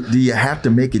 y'all, do you have to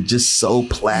make it just so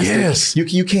plastic? Yes.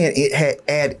 You can't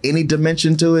add any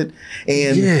dimension to it.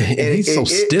 And he's so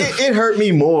stiff. It hurt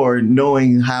me more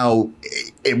knowing how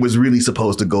it was really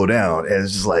supposed to go down. And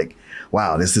it's just like,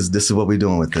 wow, this is what we're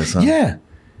doing with this, huh? Yeah.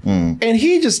 And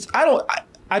he just,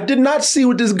 I did not see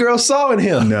what this girl saw in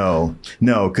him. No,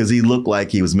 because he looked like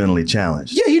he was mentally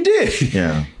challenged. Yeah, he did.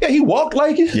 Yeah. Yeah, he walked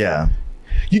like it. Yeah.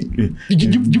 You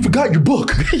forgot your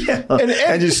book. Yeah.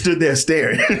 And just stood there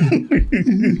staring.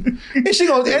 And she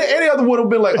goes, any other would have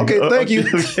been like, okay, thank you.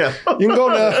 Yeah. You can go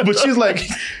now. But she's like,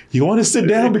 you want to sit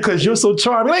down because you're so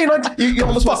charming? You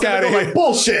almost fuck out of here. Like,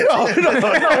 bullshit. No,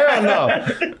 hell no.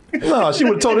 No, she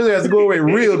would have told his ass to go away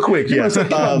real quick. Yeah.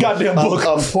 Goddamn book.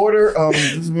 Porter,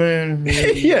 this man.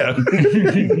 Yeah.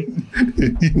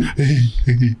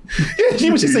 Yeah,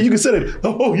 she said, you can sit it.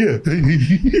 Oh, yeah.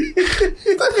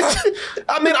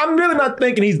 I mean, I'm really not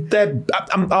thinking he's that.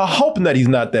 I'm hoping that he's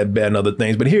not that bad in other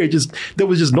things. But here, there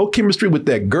was just no chemistry with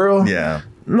that girl. Yeah.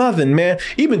 Nothing, man.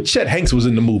 Even Chet Hanks was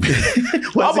in the movie.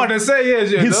 I'm about to say,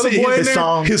 his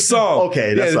song. His song.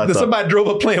 Okay, that's what I thought. Somebody drove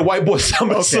up playing White Boy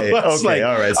Summer. Okay, so I was like,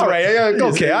 all right.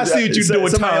 Okay, I see what you're doing,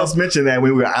 Somebody else mentioned that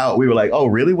when we were out. We were like, oh,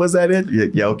 really? Was that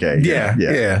it? Yeah, okay. Yeah.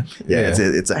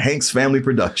 It's a Hanks family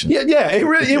production. Yeah, it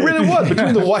really was.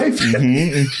 Between the wife.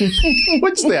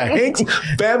 What's that? Hanks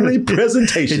family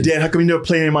presentation. Hey, Dad, how come you never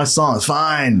play any of my songs?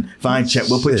 Fine, Chet.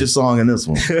 We'll put your song in this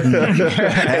one. And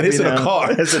it's in a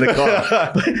car. It's in a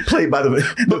car. Played by the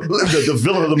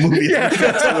villain of the movie. Yeah.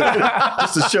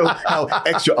 Just to show how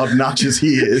extra obnoxious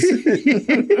he is.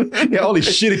 Yeah, only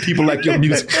shitty people like your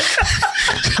music.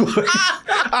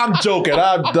 I'm joking.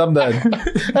 I'm not.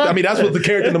 I mean, that's what the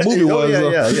character in the movie was.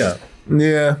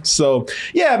 Yeah. So,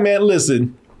 yeah, man,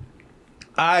 listen.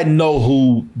 I know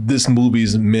who this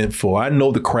movie's meant for. I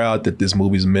know the crowd that this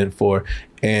movie's meant for.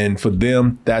 And for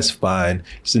them, that's fine.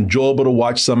 It's enjoyable to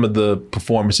watch some of the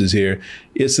performances here.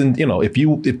 If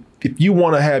you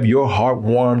want to have your heart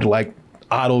warmed like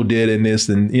Otto did in this,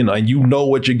 and and you know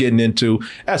what you're getting into,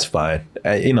 that's fine.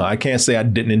 I can't say I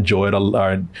didn't enjoy it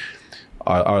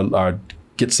or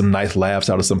get some nice laughs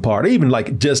out of some part. Even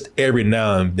like just every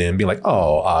now and then being like,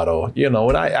 oh, Otto,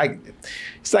 and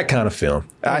it's that kind of film.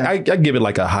 Yeah. I give it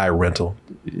like a high rental.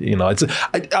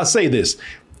 I'll say this.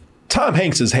 Tom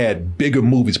Hanks has had bigger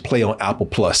movies play on Apple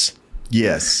Plus.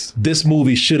 Yes. This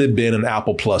movie should have been an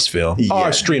Apple Plus film or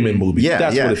a streaming movie. Yeah,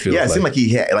 that's what it feels like. Yeah, it seemed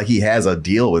like he has a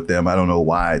deal with them. I don't know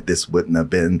why this wouldn't have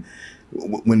been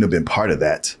part of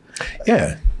that.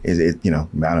 Yeah. I don't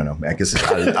know. I guess it's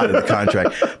out of the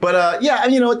contract. But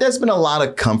there's been a lot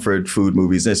of comfort food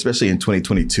movies, especially in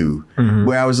 2022,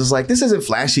 where I was just like, this isn't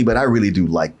flashy, but I really do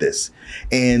like this.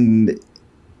 And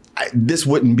this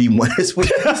wouldn't be one. This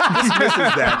misses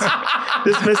that.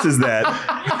 This misses that.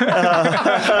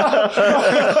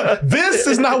 This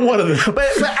is not one of them. But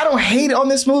I don't hate on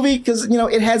this movie because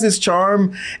it has its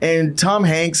charm, and Tom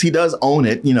Hanks, he does own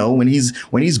it. When he's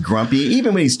grumpy,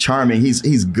 even when he's charming,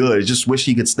 he's good. I just wish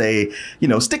he could stay.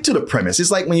 Stick to the premise.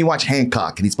 It's like when you watch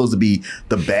Hancock and he's supposed to be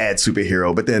the bad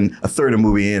superhero, but then a third of the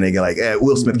movie in, they get like,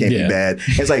 Will Smith can't be bad.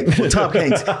 And it's like, well, Tom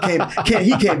Hanks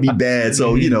can't be bad,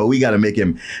 so we got to make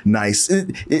him nice.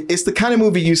 It's the kind of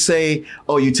movie you say,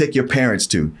 oh, you take your parents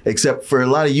to. Except for a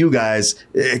lot of you guys,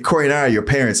 Corey and I are your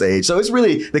parents' age, so it's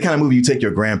really the kind of movie you take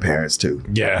your grandparents to.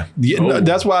 Yeah. No,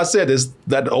 that's why I said it's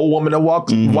that old woman that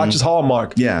watches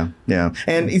Hallmark. Yeah,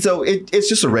 and so it's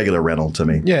just a regular rental to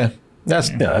me. Yeah, that's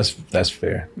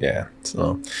fair. Yeah.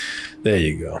 So there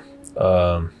you go.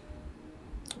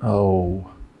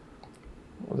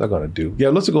 What was I gonna do? Yeah,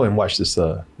 let's go ahead and watch this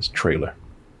trailer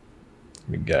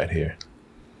we got here.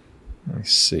 Let me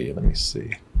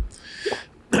see.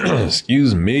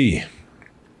 Excuse me.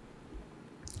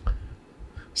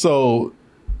 So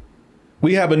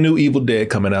we have a new Evil Dead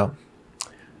coming out,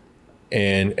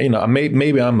 and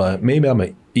maybe I'm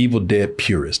a Evil Dead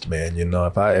purist, man.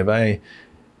 If I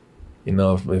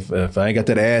ain't got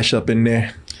that Ash up in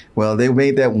there. Well, they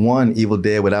made that one Evil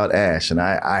Dead without Ash, and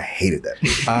I hated that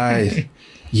movie.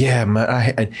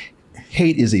 I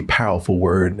hate is a powerful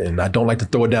word, and I don't like to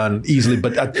throw it down easily,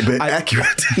 but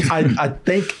accurate.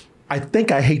 I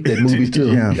think I hate that movie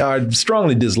too. Yeah. I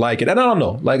strongly dislike it, and I don't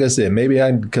know. Like I said, maybe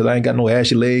because I ain't got no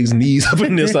ashy legs and knees up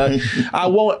in this. I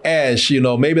want Ash.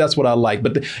 Maybe that's what I like.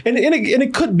 But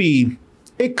it could be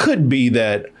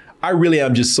that I really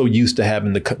am just so used to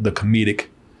having the comedic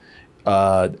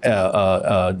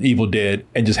Evil Dead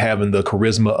and just having the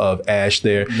charisma of Ash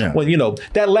there. Yeah. When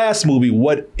that last movie,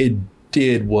 what it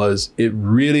did was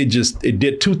it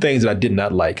did two things that I did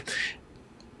not like.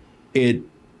 It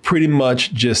pretty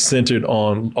much just centered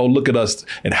on, oh, look at us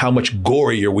and how much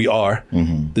gorier we are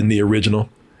than the original,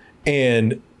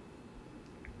 and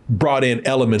brought in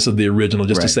elements of the original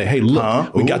just to say, hey,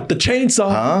 look, we got the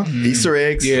chainsaw. Easter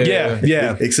eggs.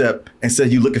 Yeah. Except instead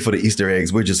of you looking for the Easter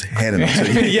eggs, we're just handing them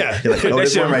to you. Yeah. You're like, oh,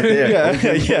 there's one right there.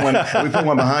 We put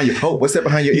one behind you. Oh, what's that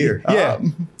behind your ear? Yeah,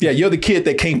 you're the kid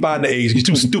that can't find the eggs. You're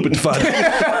too stupid to find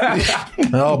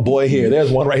it. Oh, boy, there's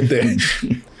one right there.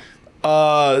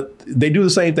 They do the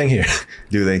same thing here.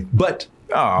 Do they? But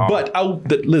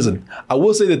listen, I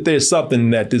will say that there's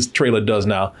something that this trailer does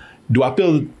now. Do I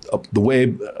feel the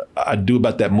way I do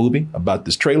about that movie, about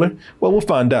this trailer? Well, we'll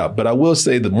find out. But I will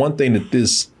say the one thing that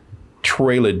this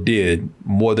trailer did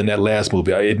more than that last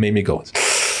movie, it made me go,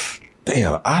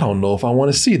 damn, I don't know if I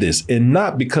want to see this. And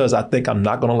not because I think I'm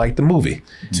not going to like the movie.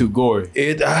 Too gory.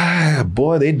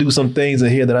 Boy, they do some things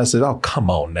in here that I said, oh, come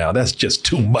on now. That's just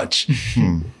too much.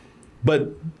 But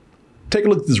take a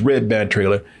look at this Red Band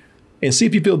trailer and see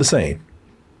if you feel the same.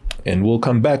 And we'll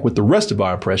come back with the rest of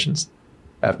our impressions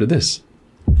after this.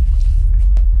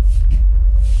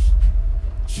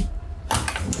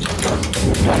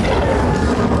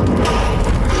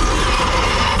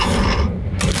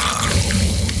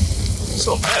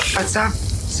 So bad. What's up,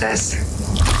 sis?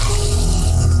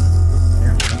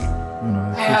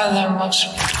 I had the most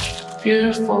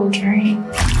beautiful dream.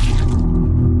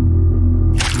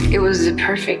 It was the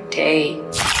perfect day.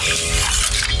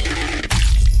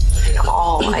 And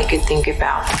all I could think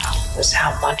about was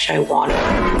how much I wanted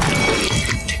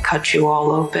to cut you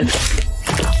all open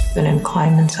and then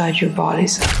climb inside your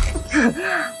bodies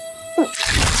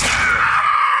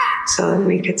so that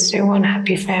we could stay one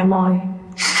happy family.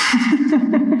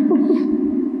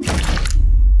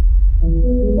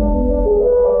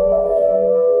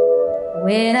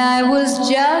 When I was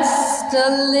just a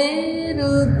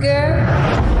little girl,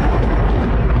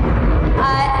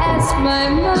 I asked my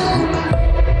mom,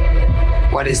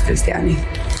 What is this, Danny?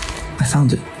 I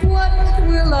found it. what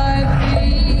will I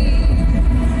be?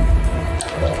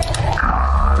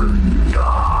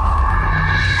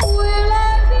 Will I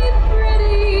be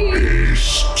pretty?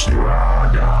 Will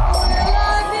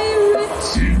I be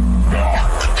rich?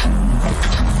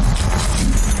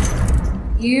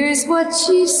 Here's what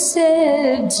she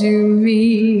said to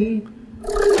me.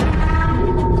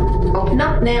 Open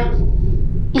up now.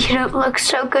 You don't look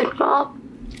so good, Mom.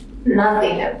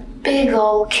 Nothing a big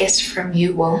old kiss from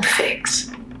you won't fix.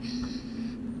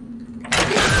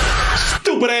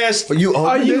 Stupid ass. What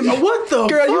the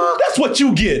girl? fuck? That's what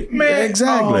you get, man. Yeah,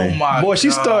 exactly. Oh my boy, she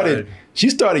God.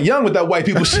 started young with that white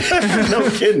people shit. No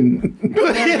kidding.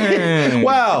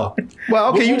 Wow.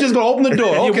 Well, okay, you just gonna open the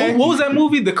door. Okay. What was that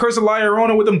movie? The Curse of La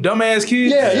Llorona with them dumbass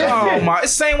kids? Yeah. Oh my,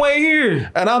 it's the same way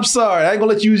here. And I'm sorry, I ain't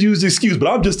gonna let you use the excuse, but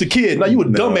I'm just a kid. Now you a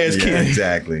dumbass kid.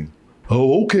 Exactly.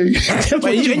 Oh, okay. That's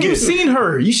what you And get. you seen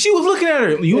her. She was looking at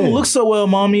her. You don't look so well,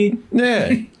 mommy.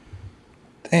 Yeah.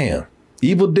 Damn.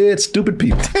 Evil Dead, stupid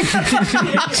people.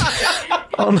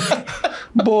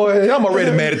 Boy, I'm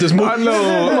already mad at this movie. I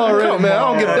know. I'm already mad.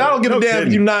 I don't give a damn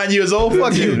if you're 9 years old.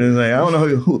 Fuck you. It's like, I don't know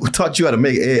who taught you how to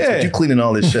make eggs, but you cleaning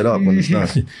all this shit up when it's done.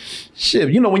 Shit,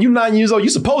 you know, when you're 9 years old,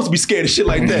 you're supposed to be scared of shit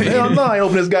like that. Hell no, I ain't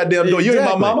open this goddamn door. You ain't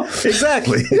my mama.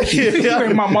 Exactly. You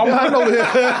ain't my mama. I know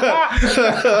that.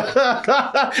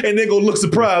 And then go look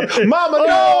surprised. Mama,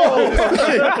 no!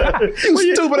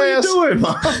 You stupid ass. What you doing,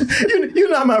 Mom? You're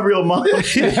not my real mom.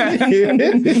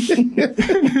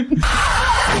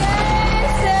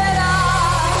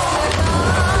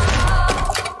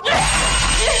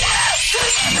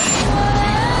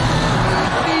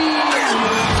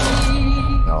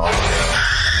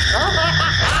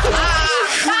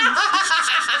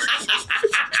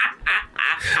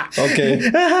 Okay. Do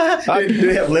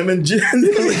they have lemon juice?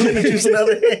 Lemon juice in the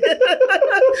other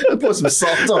hand? Put some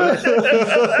salt on it.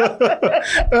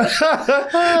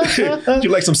 Would you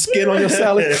like some skin on your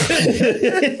salad?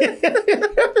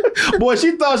 Boy,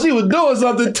 she thought she was doing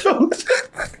something too.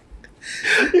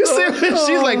 You see,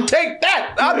 she's like, take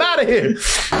that. I'm out of here.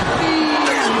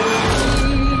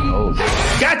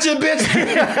 Gotcha, bitch.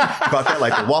 About that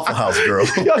like the Waffle House girl.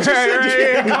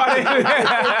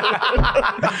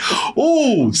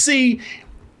 Ooh, see,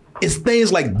 it's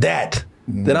things like that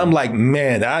that I'm like,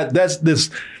 man, there's been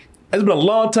a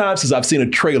long time since I've seen a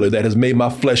trailer that has made my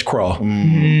flesh crawl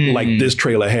like this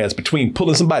trailer has. Between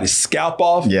pulling somebody's scalp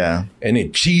off and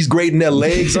then cheese grating their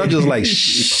legs, I'm just like,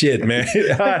 shit, man.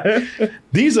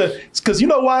 These are, because you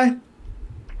know why?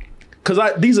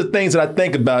 Because these are things that I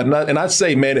think about, and I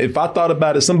say, man, if I thought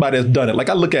about it, somebody has done it. Like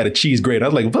I look at a cheese grater, I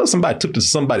was like, well, somebody took to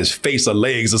somebody's face or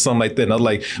legs or something like that. And I was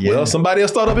like, well, somebody else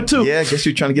thought of it too. Yeah, I guess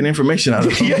you're trying to get information out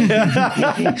of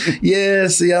it. Yeah,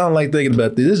 see, I don't like thinking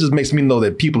about this. This just makes me know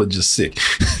that people are just sick.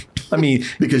 I mean,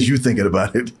 because you're thinking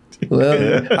about it.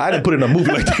 Well, I didn't put it in a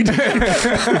movie like that.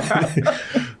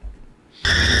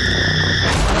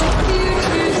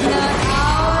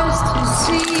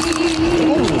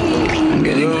 I'm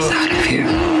getting us out of here.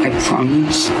 I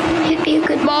promise. You'd be a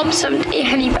good mom someday,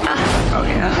 honey. Oh,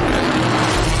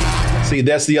 yeah? See,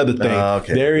 that's the other thing.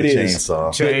 Okay. There it The is.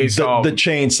 chainsaw. The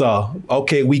chainsaw.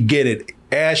 Okay, we get it.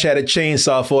 Ash had a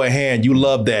chainsaw for a hand. You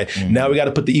love that. Now we got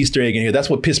to put the Easter egg in here. That's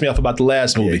what pissed me off about the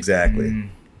last movie. Exactly.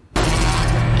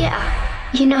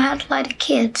 Yeah, you know how to lie to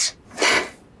kids.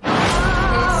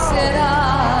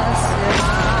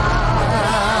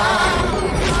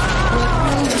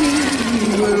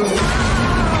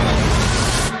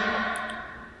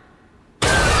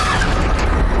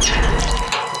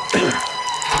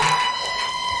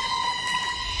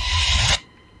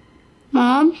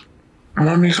 Mom?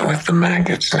 Mommy's with the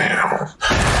maggots now.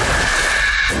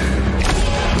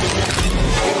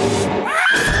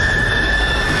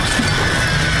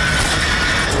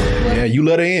 Yeah, you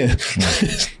let her in.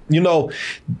 You know.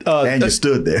 And you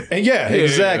stood there. And yeah,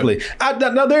 exactly.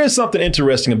 Now, there is something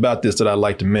interesting about this that I'd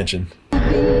like to mention.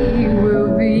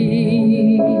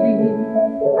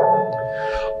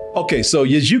 Okay, so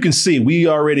as you can see, we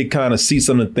already kind of see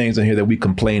some of the things in here that we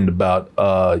complained about,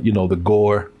 the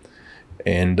gore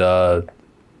and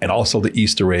also the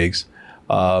Easter eggs.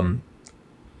 On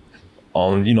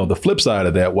the flip side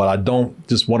of that, while I don't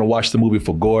just want to watch the movie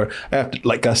for gore,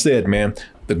 like I said, man,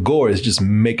 the gore is just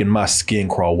making my skin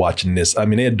crawl watching this. I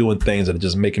mean, they're doing things that are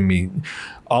just making me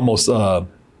almost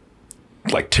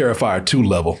like Terrifier 2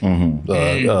 level,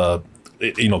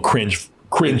 cringe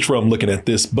from looking at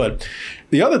this. But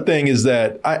the other thing is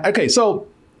that so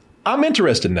I'm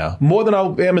interested now more than I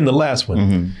am in the last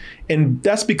one, and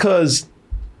that's because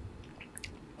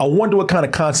I wonder what kind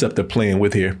of concept they're playing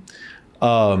with here.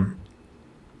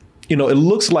 It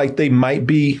looks like they might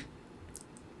be.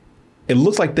 It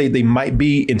looks like they might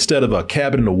be, instead of a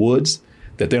cabin in the woods,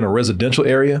 that they're in a residential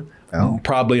area.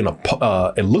 Probably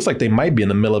it looks like they might be in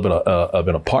the middle of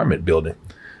an apartment building.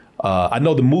 I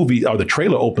know the movie or the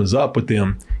trailer opens up with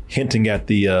them hinting at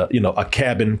the a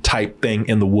cabin type thing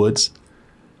in the woods,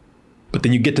 but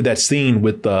then you get to that scene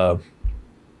with the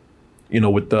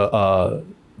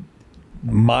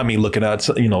mommy looking out,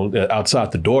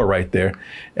 outside the door right there,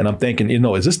 and I'm thinking,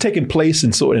 is this taking place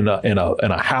in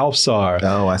a house or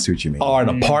I see what you mean, or an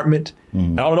apartment? I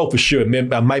don't know for sure.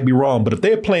 I might be wrong, but if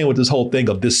they're playing with this whole thing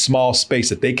of this small space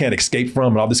that they can't escape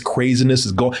from, and all this craziness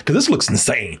is going, because this looks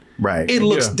insane, right? It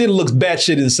looks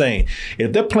batshit insane.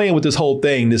 If they're playing with this whole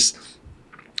thing,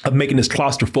 of making this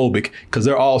claustrophobic, because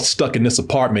they're all stuck in this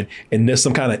apartment and there's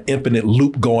some kind of infinite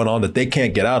loop going on that they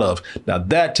can't get out of. Now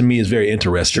that to me is very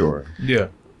interesting. Sure. Yeah.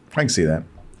 I can see that.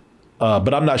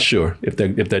 But I'm not sure if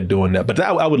they're doing that. But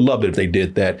I would love it if they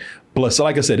did that. Plus,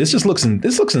 like I said,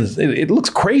 it looks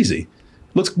crazy.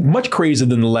 Looks much crazier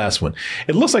than the last one.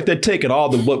 It looks like they're taking all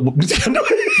the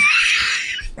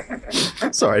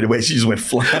Sorry, the way she just went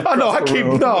flying. I know. I keep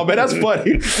no, man. That's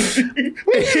funny.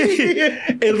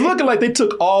 It's looking like they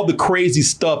took all the crazy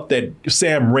stuff that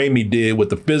Sam Raimi did with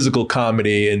the physical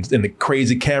comedy and the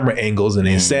crazy camera angles and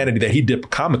the insanity that he did for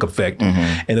comic effect,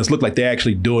 and it's looked like they're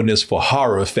actually doing this for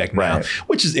horror effect now,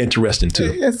 which is interesting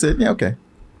too. That's it. Yeah, okay.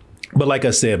 But like I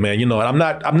said, man, you know, I'm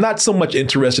not so much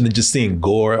interested in just seeing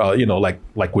gore. You know, like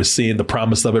we're seeing the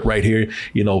promise of it right here.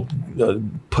 You know,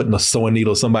 putting a sewing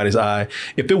needle in somebody's eye.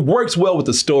 If it works well with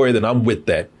the story, then I'm with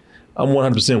that. I'm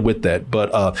 100% with that.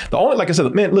 But the only, like I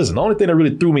said, man, listen, the only thing that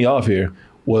really threw me off here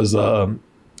was,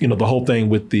 you know, the whole thing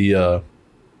with the,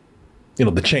 you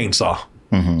know, the chainsaw.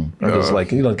 I was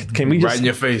like, you know, can we just right in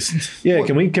your face? Yeah,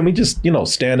 can we just, you know,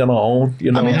 stand on our own?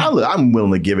 You know, I mean, I'm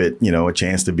willing to give it, you know, a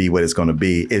chance to be what it's going to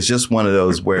be. It's just one of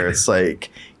those where it's like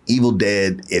Evil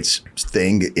Dead. Its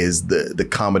thing is the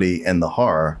comedy and the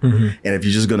horror, and if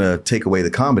you're just going to take away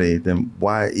the comedy, then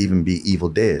why even be Evil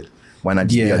Dead? Why not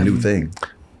just be a new thing?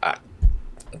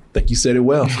 I think you said it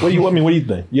well. What do you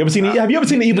think? You ever seen? Have you ever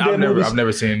seen the Evil Dead movies? I've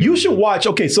never seen. You should watch.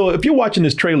 Okay, so if you're watching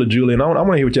this trailer, Julian, I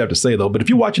want to hear what you have to say though. But if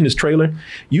you're watching this trailer,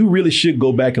 you really should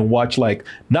go back and watch like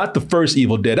not the first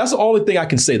Evil Dead. That's the only thing I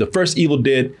can say. The first Evil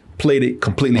Dead played it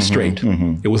completely straight.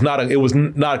 It was not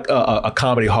a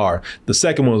comedy horror. The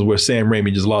second one was where Sam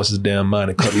Raimi just lost his damn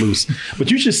mind and cut loose.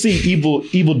 But you should see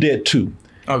Evil Dead 2.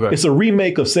 Okay, it's a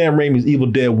remake of Sam Raimi's Evil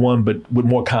Dead 1, but with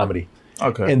more comedy.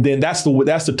 Okay, and then that's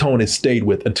the tone it stayed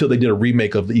with until they did a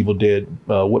remake of the Evil Dead.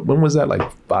 When was that? Like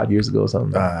 5 years ago or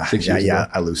something? 6 years ago?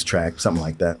 I lose track. Something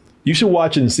like that. You should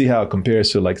watch it and see how it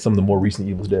compares to like some of the more recent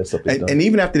Evil Dead stuff. And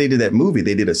even after they did that movie,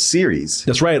 they did a series.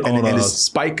 That's right, on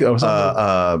Spike or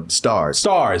something. Stars.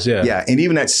 Stars, yeah. Yeah, and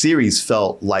even that series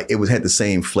felt like it had the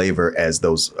same flavor as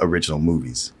those original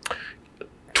movies.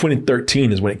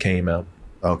 2013 is when it came out.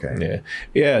 Okay.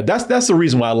 Yeah. That's the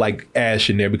reason why I like Ash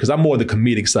in there, because I'm more the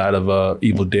comedic side of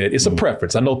Evil Dead. It's a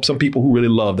preference. I know some people who really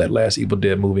love that last Evil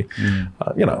Dead movie.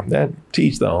 You know, that to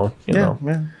each their own. You know.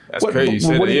 Yeah. That's crazy. You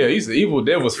said that. Yeah, he said Evil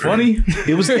Dead was funny.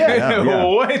 It was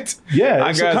What? Yeah,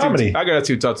 it's a comedy. I got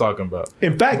to stop talking about.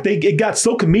 In fact, it got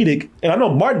so comedic, and I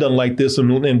know Martin doesn't like this,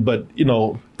 but you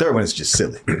know, third one is just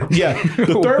silly. Yeah,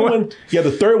 the third one. Yeah,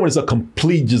 the third one is a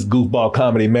complete just goofball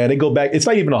comedy. Man, they go back. It's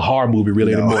not even a horror movie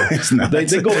really anymore. It's not. They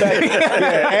go back.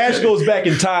 Ash goes back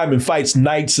in time and fights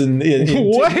knights in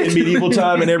medieval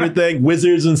time and everything,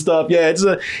 wizards and stuff. Yeah,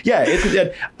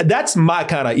 that's my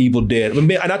kind of Evil Dead.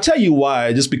 And I'll tell you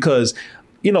why. Just because,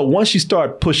 you know, once you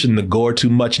start pushing the gore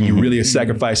too much and you really are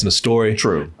sacrificing the story.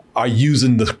 True. Are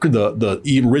using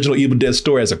the original Evil Dead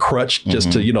story as a crutch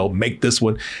just to, you know, make this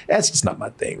one. That's just not my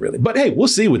thing, really. But hey, we'll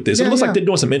see with this. It looks like they're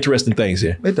doing some interesting things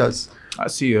here. It does. I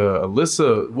see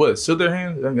Alyssa,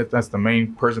 Silverhand? I think that's the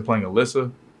main person playing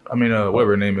Alyssa. I mean,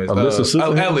 whatever her name is.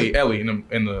 Ellie in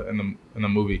the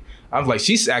movie. I was like,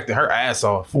 she's acting her ass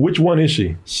off. Which one is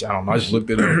she? I don't know. I just looked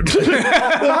at her.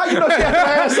 How you know she acting her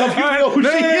ass off? You know who she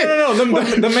is? No.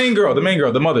 The main girl,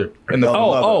 the mother.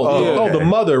 The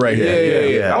mother right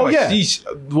here. Yeah. She's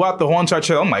throughout the whole entire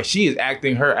trailer. I'm like, she is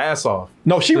acting her ass off.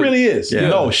 No, she really is. Yeah.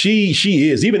 No, she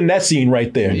is. Even in that scene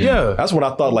right there. Yeah. That's when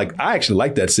I thought, like, I actually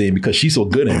like that scene because she's so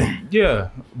good in it. Yeah.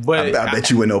 But I bet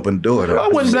you wouldn't open the door, though. I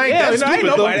wouldn't say that.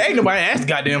 Ain't nobody asked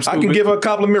goddamn stupid. I can give her a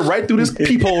compliment right through this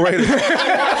peephole right there.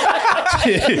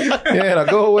 Yeah, now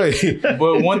go away.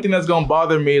 But one thing that's gonna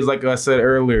bother me is, like I said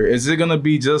earlier, is it gonna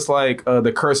be just like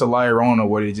the Curse of La Llorona,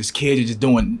 where kids are just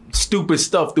doing stupid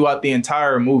stuff throughout the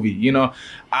entire movie? You know,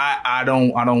 I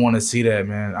don't want to see that,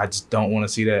 man. I just don't want to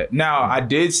see that. Now, I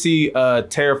did see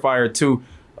Terrifier 2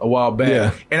 a while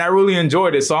back, and I really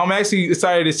enjoyed it. So I'm actually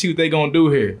excited to see what they're gonna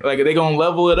do here. Like, are they gonna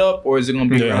level it up, or is it gonna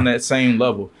be on that same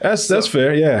level? That's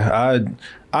fair. Yeah,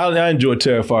 I enjoyed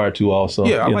Terrifier 2 also.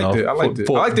 Yeah, I liked it. I liked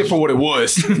it for what it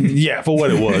was. Yeah, for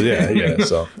what it was. Yeah.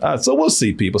 So we'll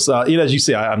see, people. So you know, as you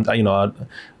say,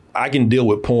 I can deal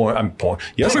with porn. I'm porn.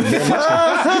 Yes,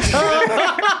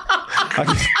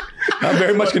 I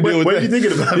very much can deal with that. What are you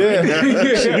thinking about? Yeah. We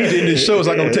did this show,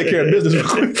 so I'm going to take care of business real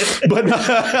quick. But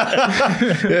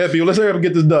yeah, people, let's hurry up and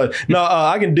get this done. No,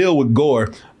 I can deal with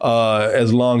gore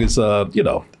as long as, you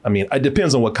know, I mean, it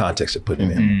depends on what context you're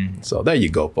putting it in. So there you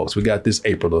go, folks. We got this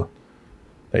April.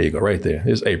 There you go, right there.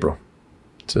 It's April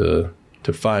to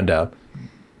find out.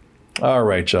 All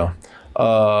right, y'all.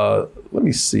 Let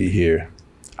me see here.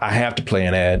 I have to play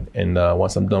an ad, and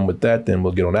once I'm done with that, then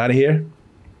we'll get on out of here.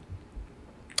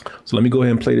 So let me go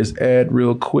ahead and play this ad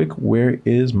real quick. Where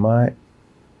is my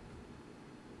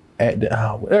ad?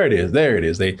 Oh, there it is. There it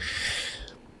is.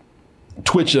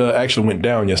 Twitch actually went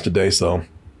down yesterday, so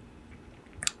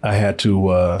I had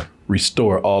to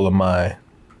restore all of my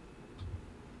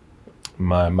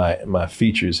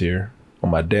features here. on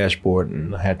my dashboard,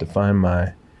 and I had to find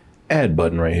my ad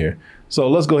button right here. So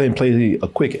let's go ahead and play a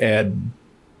quick ad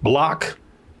block,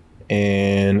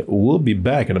 and we'll be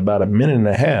back in about a minute and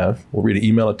a half. We'll read an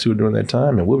email or two during that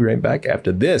time, and we'll be right back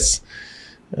after this.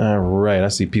 All right, I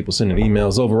see people sending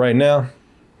emails over right now.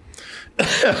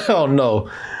 Oh no.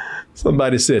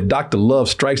 Somebody said Dr. Love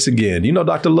strikes again. You know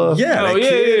Dr. Love? Yeah,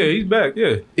 he's back.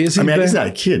 Yeah. Is he I mean, back? he's not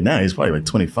a kid now. He's probably like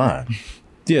 25.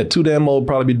 Yeah, too damn old,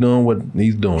 probably be doing what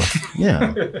he's doing.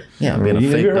 Yeah. Yeah, being a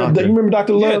you fake doctor. You remember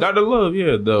Dr. Love? Yeah, Dr. Love.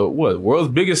 Yeah, the world's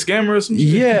biggest scammer or something?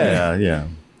 Yeah.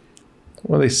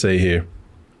 What do they say here?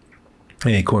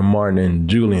 Hey, Corey Martin and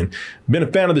Julian. Been a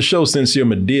fan of the show since your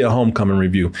Medea Homecoming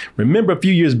review. Remember a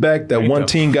few years back that one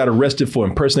teen got arrested for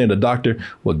impersonating a doctor?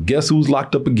 Well, guess who's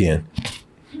locked up again?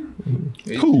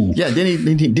 Who? Yeah,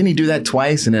 didn't he do that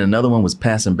twice, and then another one was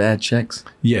passing bad checks?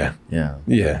 Yeah.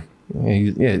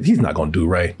 He's not gonna do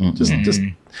right. Just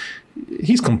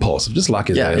he's compulsive. Just lock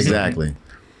his ass. Yeah, exactly.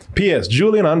 P.S.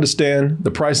 Julian, I understand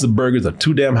the price of burgers are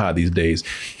too damn high these days.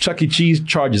 Chuck E. Cheese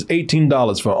charges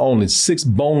 $18 for only 6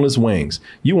 boneless wings.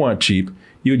 You aren't cheap.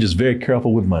 You're just very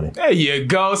careful with money. There you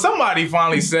go. Somebody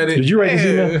finally said it. Did you write this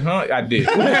email? I did.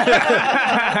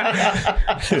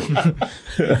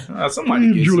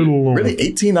 Somebody gets it. Really?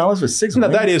 $18 for 6 No,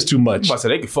 wings? that is too much. I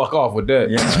said they can fuck off with that.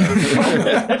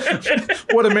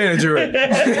 What a manager at?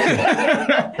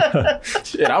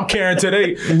 Shit, I'm carrying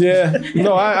today. Yeah.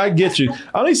 No, I get you.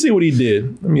 Let me see what he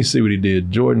did. Let me see what he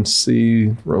did. Jordan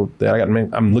C. wrote that.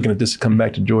 I'm looking at this to come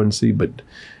back to Jordan C. But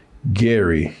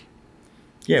Gary.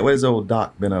 Yeah, what has old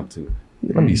Doc been up to?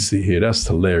 Let me see here. That's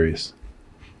hilarious.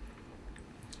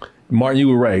 Martin, you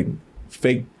were right.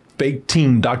 Fake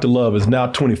teen Dr. Love is now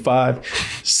 25,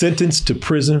 sentenced to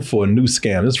prison for a new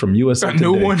scam. This is from USA Today. A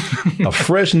new one? A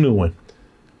fresh new one.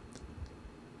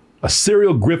 A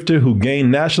serial grifter who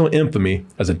gained national infamy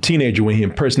as a teenager when he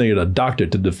impersonated a doctor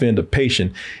to defend a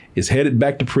patient is headed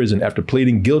back to prison after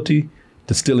pleading guilty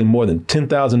to stealing more than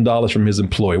 $10,000 from his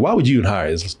employee. Why would you even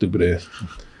hire this stupid ass?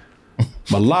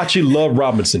 Malachi Love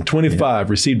Robinson,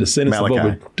 25, received a sentence of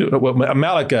over...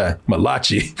 Malachi.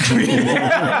 Malachi.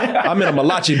 I'm in a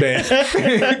Malachi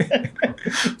band.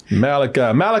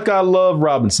 Malachi Love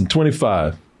Robinson,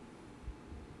 25,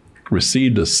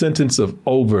 received a sentence of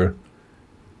over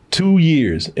 2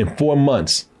 years and 4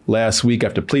 months last week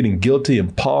after pleading guilty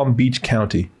in Palm Beach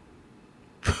County.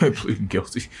 Pleading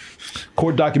guilty.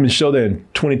 Court documents show that in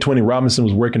 2020, Robinson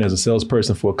was working as a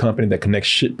salesperson for a company that connects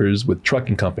shippers with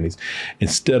trucking companies.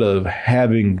 Instead of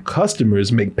having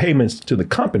customers make payments to the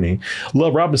company,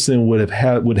 Love Robinson would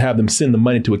have them send the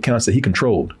money to accounts that he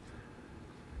controlled.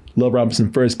 Love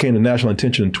Robinson first came to national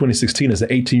attention in 2016 as an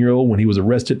 18-year-old when he was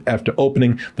arrested after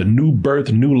opening the New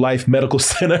Birth, New Life Medical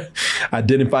Center,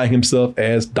 identifying himself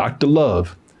as Dr.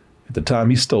 Love. At the time,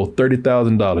 he stole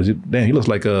 $30,000. Damn, he looks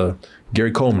like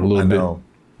Gary Coleman a little bit.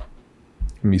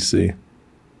 Let me see.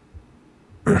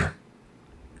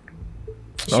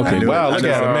 Okay, wow, look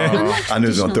at him, man. I knew he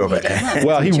was going to throw up an ad.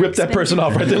 Wow, he ripped that person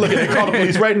off right there. Look at it. Call the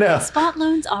police right now. Spot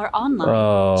loans are online,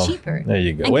 Oh, cheaper. there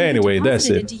you go. and Well, can be anyway, that's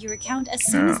deposited it. into your account as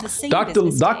soon as the same Dr.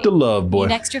 business day. Love, boy.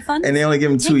 Need extra funds? And they only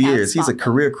give him 2 Take out years. He's a Spot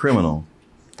career criminal.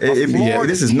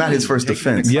 This is not his first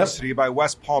offense. Taken into custody by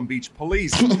West Palm Beach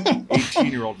police.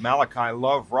 18-year-old Malachi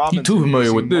Love Robinson. too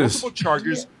familiar with facing this. Multiple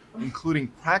charges, including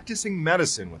practicing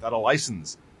medicine without a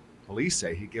license. Police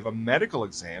say he gave a medical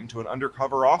exam to an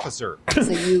undercover officer.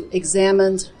 So you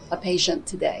examined a patient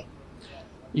today.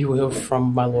 You will hear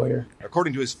from my lawyer.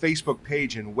 According to his Facebook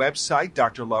page and website,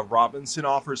 Dr. Love Robinson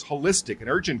offers holistic and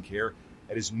urgent care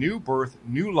at his New Birth,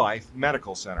 New Life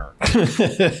Medical Center.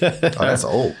 That's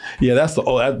old. Yeah, that's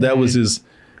that was his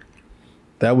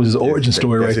origin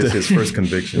story right there. His first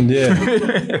conviction.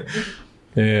 Yeah.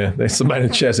 Yeah. There's somebody in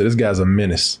the chat said this guy's a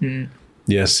menace.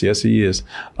 Yes, he is.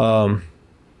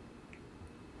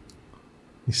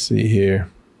 Let's see here.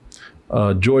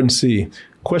 Jordan C.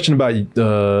 Question about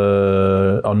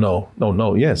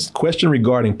question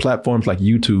regarding platforms like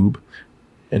YouTube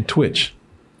and Twitch.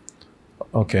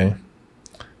 Okay.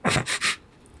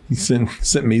 He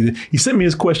sent me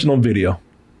his question on video.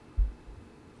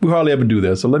 We hardly ever do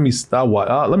that, so let me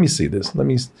see this.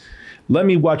 Let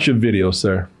me watch your video,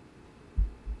 sir.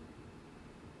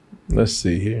 Let's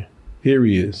see here. Here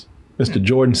he is. Mr.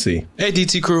 Jordan C. Hey,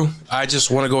 DT crew. I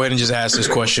just want to go ahead and just ask this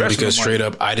question because straight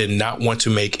up, I did not want to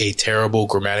make a terrible,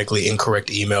 grammatically incorrect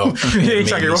email. He ain't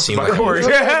trying to get roasted by Corey.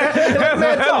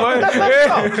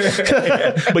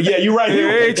 But yeah, you're right. He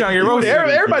ain't trying to get roasted.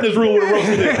 Everybody in this room would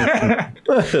have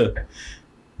roasted him.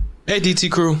 Hey,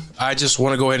 DT crew. I just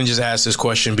want to go ahead and just ask this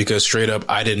question because straight up,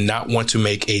 I did not want to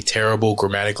make a terrible,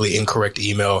 grammatically incorrect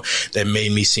email that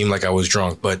made me seem like I was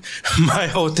drunk. But my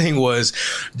whole thing was,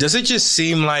 does it just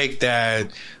seem like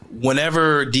that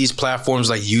whenever these platforms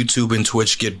like YouTube and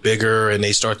Twitch get bigger and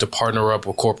they start to partner up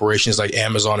with corporations like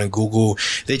Amazon and Google,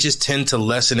 they just tend to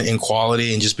lessen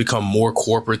inequality and just become more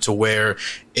corporate to where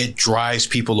it drives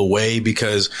people away?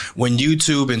 Because when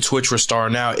YouTube and Twitch were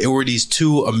starting out, it were these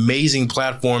two amazing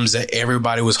platforms that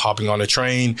everybody was hopping on a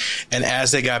train. And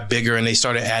as they got bigger and they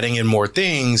started adding in more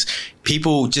things,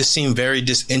 people just seem very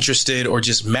disinterested or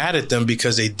just mad at them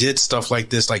because they did stuff like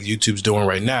this, like YouTube's doing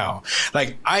right now.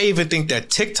 Like, I even think that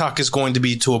TikTok is going to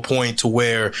be to a point to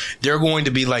where they're going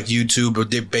to be like YouTube,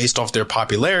 but they're based off their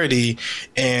popularity,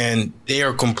 and they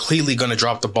are completely going to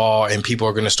drop the ball and people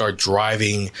are going to start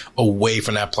driving away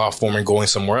from that platform and going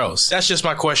somewhere else. That's just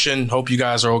my question. Hope you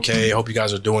guys are okay. Hope you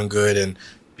guys are doing good, and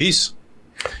peace.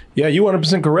 Yeah, you're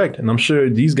 100% correct. And I'm sure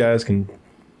these guys can,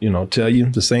 tell you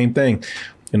the same thing.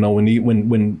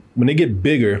 When they get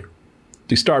bigger,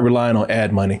 they start relying on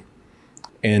ad money,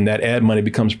 and that ad money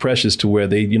becomes precious to where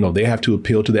they have to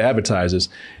appeal to the advertisers,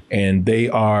 and they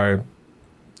are,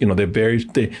 they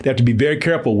have to be very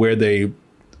careful where they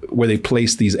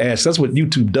place these ads. That's what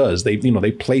YouTube does. They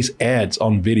place ads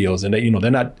on videos, and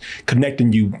they're not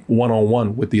connecting you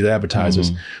one-on-one with these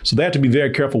advertisers. Mm-hmm. So they have to be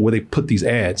very careful where they put these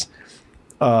ads.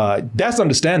 That's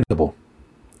understandable.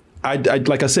 I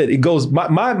like I said, it goes,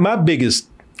 my biggest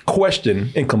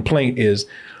question and complaint is,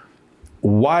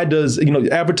 why does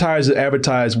advertisers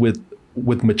advertise with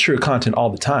mature content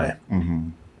all the time? Mm-hmm.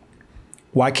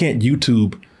 Why can't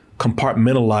YouTube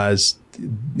compartmentalize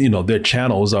their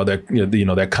channels or their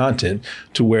their content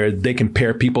to where they can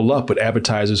pair people up with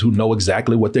advertisers who know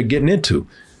exactly what they're getting into?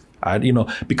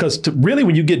 Because really,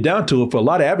 when you get down to it, for a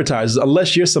lot of advertisers,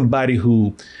 unless you're somebody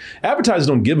who advertisers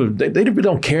don't they really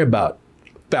don't care about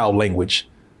foul language.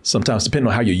 Sometimes, depending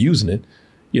on how you're using it,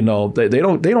 they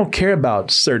don't care about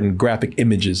certain graphic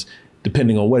images,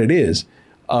 depending on what it is.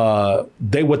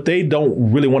 What they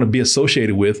don't really want to be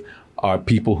associated with are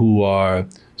people who are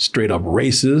straight up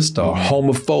racist or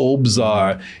homophobes,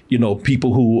 or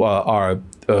people who are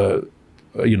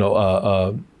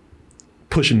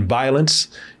pushing violence.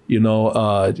 Those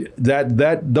are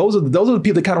the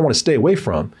people they kind of want to stay away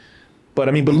from.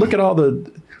 But look at all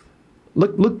the.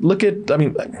 Look at,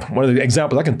 one of the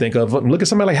examples I can think of, look at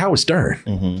somebody like Howard Stern.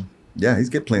 Mm-hmm. Yeah, he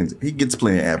gets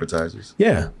plenty of advertisers.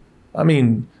 Yeah.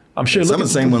 I'm sure. Some of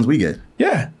the same ones we get.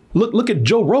 Yeah. Look at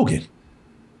Joe Rogan.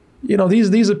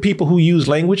 These are people who use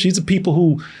language. These are people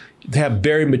who have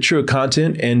very mature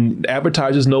content, and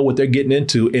advertisers know what they're getting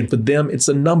into. And for them, it's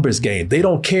a numbers game. They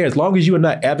don't care. As long as you are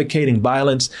not advocating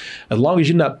violence, as long as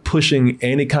you're not pushing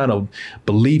any kind of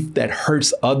belief that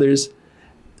hurts others,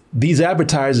 these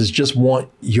advertisers just want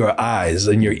your eyes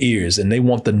and your ears, and they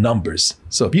want the numbers.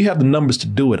 So if you have the numbers to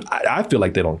do it, I feel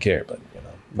like they don't care.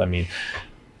 But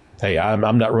hey,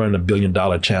 I'm not running $1 billion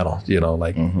channel,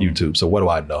 like YouTube. So what do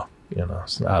I know?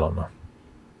 So I don't know.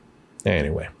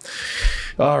 Anyway,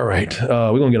 all right,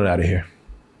 we're gonna get on out of here.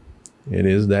 It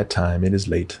is that time. It is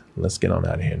late. Let's get on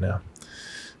out of here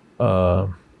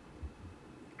now.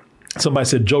 Somebody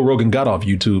said Joe Rogan got off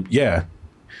YouTube. Yeah.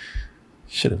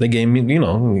 Shit, if they gave me,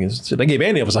 they gave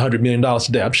any of us $100 million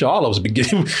today, I'm sure all of us would be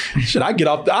getting. Shit, I get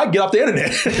off the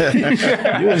internet.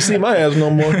 You wouldn't see my ass no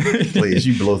more. Please,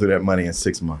 you blow through that money in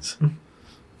 6 months.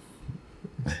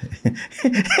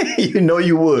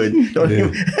 You would. Don't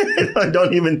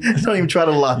even try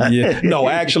to lie. Yeah. No,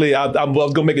 actually, I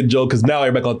was gonna make a joke because now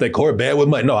everybody gonna think Corey bad with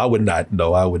money. No, I would not.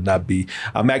 No, I would not be.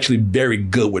 I'm actually very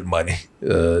good with money.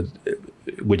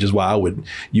 Which is why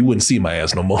you wouldn't see my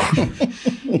ass no more.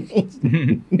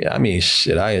 Yeah,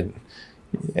 shit.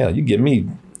 You give me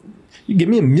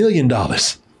 $1 million,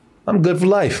 I'm good for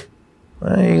life.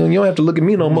 You don't have to look at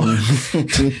me no more.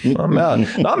 I'm out.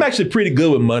 No, I'm actually pretty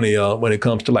good with money when it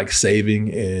comes to like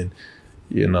saving and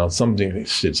some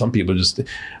people just.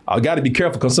 I got to be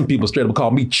careful because some people straight up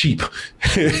call me cheap.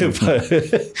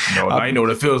 I know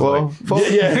what it feels like.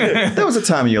 Yeah. There was a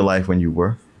time in your life when you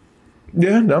were.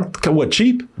 Yeah, I'm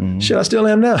cheap? Mm-hmm. Shit, I still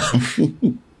am now.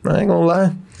 I ain't gonna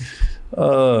lie.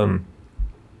 I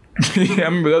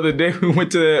remember the other day we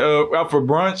went to out for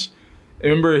brunch.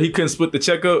 Remember he couldn't split the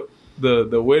checkup.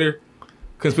 The waiter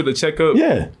couldn't split the checkup.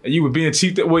 Yeah, and you were being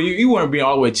cheap. Well, you weren't being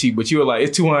all the way cheap, but you were like,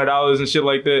 it's $200 and shit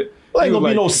like that. Well, ain't gonna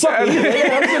be no sucker.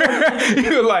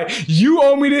 You were like, you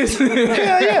owe me this.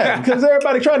 Yeah, because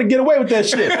everybody trying to get away with that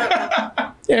shit.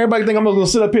 Yeah, everybody think I'm gonna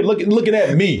sit up here looking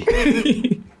at me.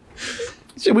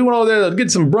 Shit, we went over there to get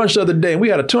some brunch the other day, and we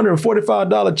had a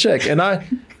 $245 check, and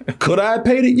Could I have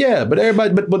paid it? Yeah, but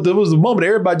everybody, but there was a moment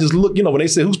everybody just looked, when they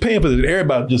said who's paying for this,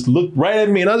 everybody just looked right at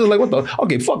me, and I was just like, what the?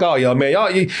 Okay, fuck all y'all, man.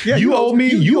 Y'all, you owe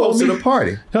me. You owe me the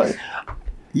party.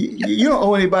 You don't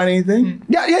owe anybody anything.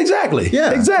 Yeah, exactly.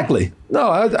 Yeah, exactly. No,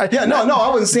 I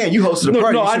wasn't saying you hosted a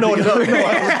party. No, I know.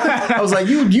 I was like,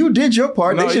 you did your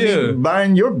part. They should be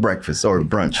buying your breakfast or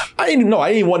brunch. I didn't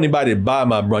want anybody to buy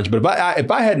my brunch, but if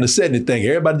I hadn't said anything,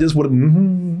 everybody just would have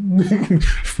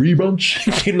free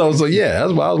brunch. So yeah,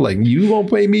 that's why I was like, you gonna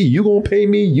pay me, you gonna pay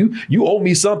me, you owe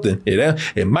me something.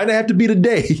 It might not have to be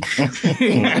today,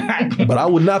 but I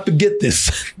would not forget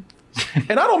this.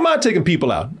 And I don't mind taking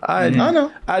people out. I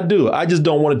know. I do. I just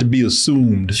don't want it to be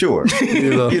assumed. Sure.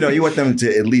 You want them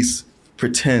to at least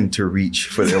pretend to reach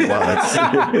for their wallets.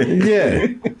 Yeah.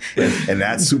 And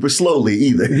not super slowly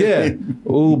either. Yeah.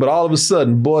 Ooh, but all of a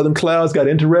sudden, boy, them clouds got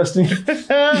interesting.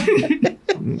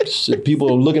 Shit, people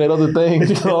are looking at other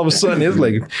things. All of a sudden, it's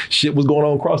like shit was going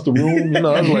on across the room.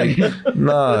 I was like,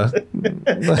 nah.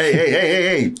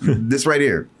 Hey. This right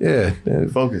here. Yeah.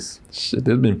 Focus. Shit,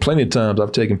 there's been plenty of times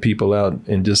I've taken people out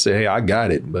and just say, hey, I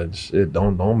got it. But shit,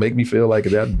 don't make me feel like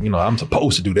that, I'm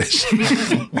supposed to do that shit.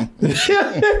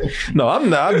 No, I'm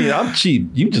not. I mean, I'm cheap.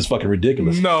 You just fucking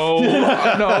ridiculous. No,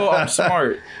 I'm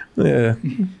smart. Yeah.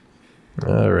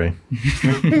 All right.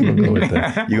 I'm gonna go with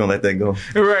that. You gonna let that go?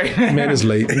 Right. Man, it's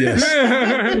late.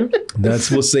 Yes.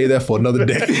 We'll save that for another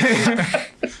day.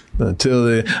 Until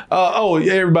then.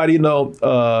 Everybody,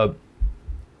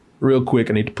 real quick,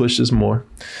 I need to push this more.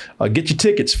 Get your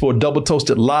tickets for Double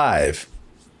Toasted Live.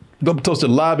 Double Toasted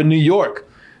Live in New York.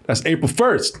 That's April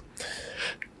 1st.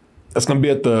 That's gonna be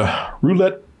at the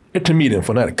Roulette Intermediate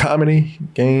for night of comedy,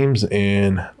 games,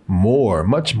 and more,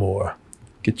 much more.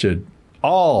 Get your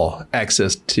all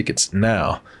access tickets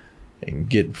now and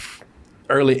get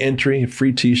early entry,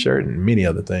 free t-shirt, and many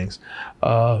other things.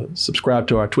 Subscribe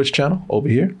to our Twitch channel over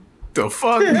here. The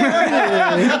fuck?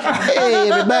 Hey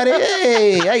everybody.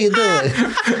 Hey, how you doing?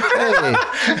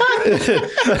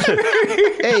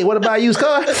 Hey. Hey, what about you,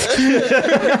 Scar?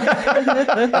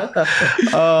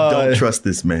 Don't trust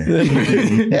this man.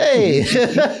 Hey.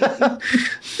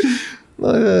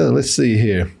 Let's see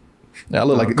here. I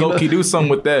look like Koki, do something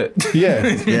with that.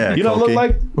 Yeah. You know what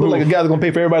I look like a guy that's gonna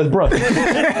pay for everybody's brunch.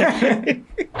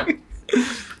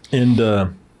 And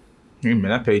hey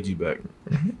man, I paid you back.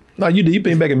 No, you did. You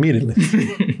paid back immediately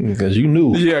because you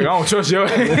knew. Yeah, I don't trust your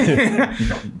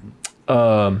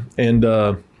and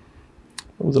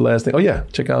what was the last thing? Oh yeah,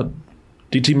 check out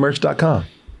dtmerch.com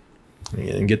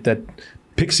and get that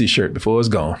Pixie shirt before it's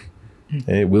gone. And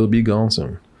it will be gone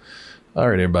soon. All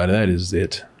right, everybody, that is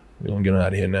it. We're gonna get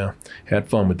out of here now. Had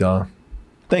fun with y'all.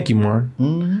 Thank you,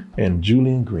 Martin and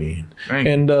Julian Green.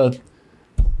 And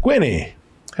Gwenny,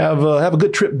 have a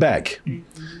good trip back.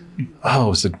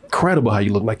 Oh, it's incredible how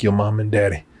you look like your mom and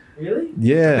daddy. Really?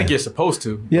 Yeah. I think you're supposed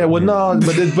to. Yeah, well, no,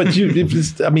 but you,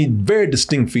 very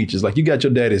distinct features. Like you got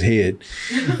your daddy's head,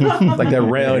 like that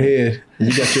round head.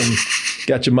 And you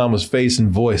got your mama's face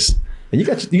and voice, and you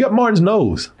got Martin's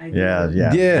nose. Yeah.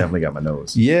 Definitely got my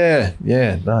nose. Yeah.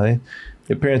 No,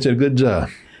 your parents did a good job.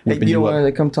 Hey, you wanted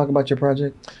to come talk about your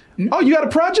project? Oh, you got a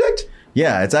project?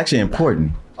 Yeah, it's actually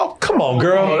important. Oh, come on,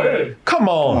 girl. Come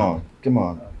on.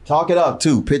 Talk it up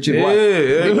too. Pitch it right.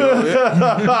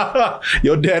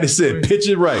 Your daddy said, pitch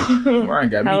it right. Ryan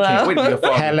got me. Can't wait to get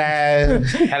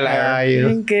Hello. How are you?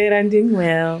 I'm good. I'm doing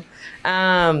well.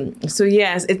 So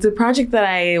yes, it's a project that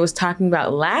I was talking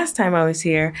about last time I was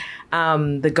here.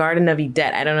 The Garden of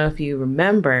Edette. I don't know if you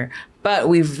remember, but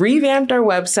we've revamped our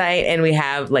website and we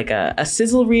have like a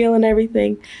sizzle reel and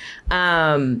everything.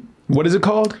 What is it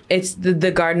called? It's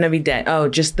the Garden of Edette. Oh,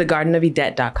 just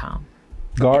thegardenofedette.com.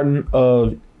 Garden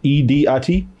of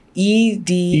EDITE?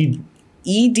 EDETTE.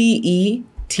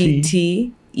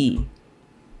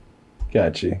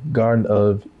 Gotcha. Garden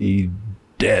of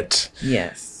Edette.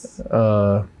 Yes.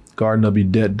 Garden of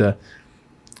Edette.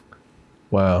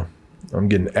 Wow. I'm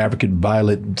getting African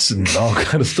violets and all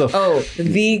kind of stuff. Oh,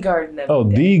 the Garden of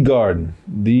Edette. The garden.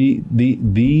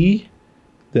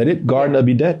 That it? Garden of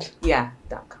Edette? Yeah.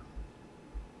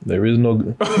 There is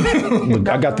no.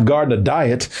 I got the Garden of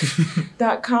Diet.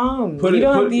 .com.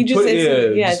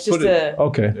 It's just a.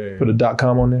 Okay. Put a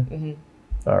 .com on there.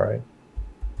 Mm-hmm. All right.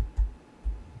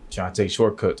 Trying to take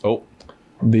shortcuts. Oh.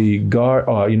 The guard.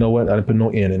 Oh, you know what? I didn't put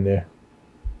no N in there.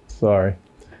 Sorry.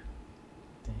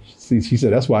 See, she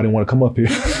said that's why I didn't want to come up here.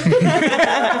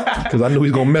 because I knew he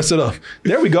was gonna mess it up.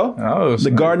 There we go.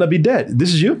 The Garden of Edet.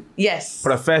 This is you? Yes.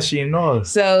 Professional.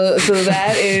 So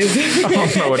that is. I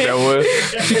don't know what that was.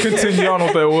 She continued on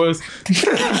what that was.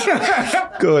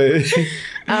 Go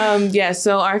ahead.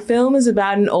 So our film is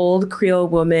about an old Creole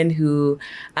woman who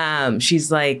she's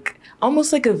like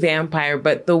almost like a vampire,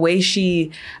 but the way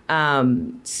she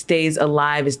stays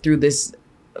alive is through this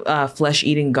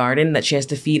flesh-eating garden that she has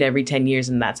to feed every 10 years,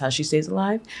 and that's how she stays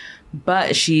alive.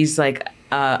 But she's like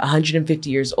 150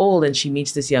 years old, and she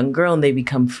meets this young girl, and they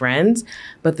become friends,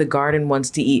 but the garden wants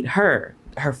to eat her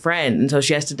friend, and so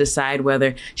she has to decide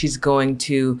whether she's going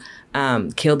to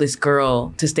kill this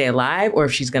girl to stay alive or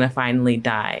if she's going to finally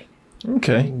die.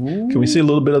 Okay. Can we see a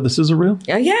little bit of the sizzle reel?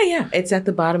 Yeah. It's at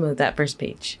the bottom of that first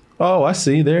page. Oh, I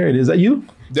see. There it is. Is that you?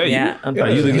 Yeah. Are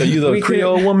you the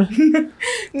Creole woman?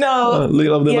 No.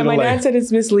 My dad said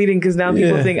it's misleading because now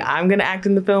people think I'm going to act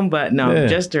in the film, but no, I'm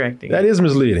just directing. That is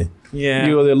misleading. Yeah.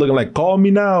 You're there looking like, call me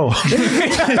now.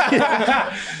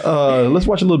 Let's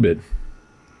watch a little bit.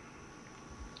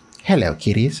 Hello,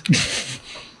 kitties.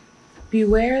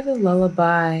 Beware the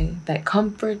lullaby that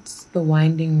comforts the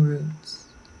winding roots,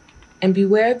 and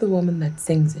beware the woman that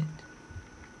sings it.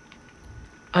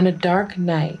 On a dark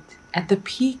night, at the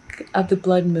peak of the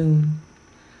blood moon,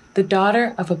 the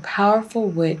daughter of a powerful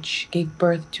witch gave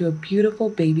birth to a beautiful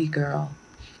baby girl.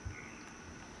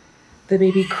 The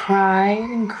baby cried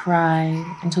and cried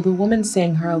until the woman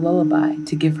sang her a lullaby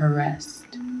to give her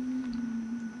rest.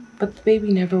 But the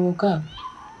baby never woke up,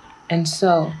 and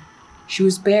so she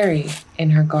was buried in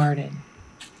her garden.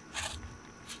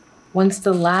 Once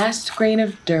the last grain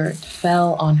of dirt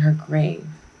fell on her grave,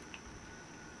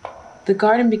 the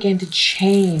garden began to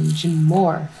change and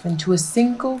morph into a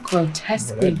single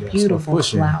grotesquely beautiful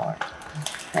flower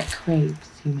that craves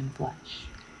human flesh.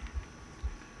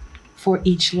 For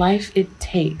each life it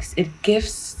takes, it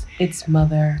gifts its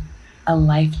mother a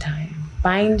lifetime,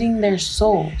 binding their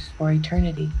souls for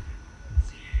eternity.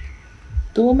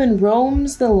 The woman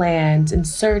roams the land in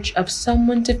search of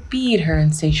someone to feed her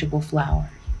insatiable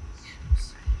flower.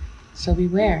 So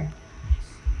beware,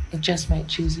 it just might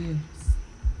choose you.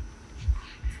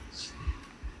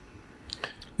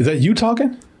 Is that you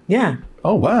talking? Yeah.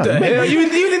 Oh, wow. The hell? You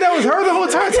think that was her the whole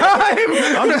time?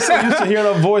 I'm just so used to hearing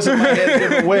her voice in my head a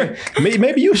different way.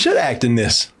 Maybe you should act in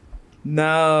this.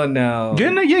 No. Get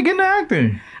into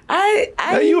acting.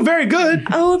 You were very good.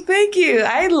 Oh, thank you.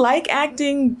 I like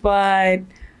acting, but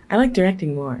I like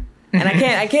directing more. And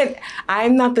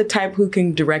I'm not the type who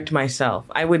can direct myself.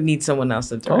 I would need someone else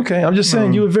to direct. Okay, I'm just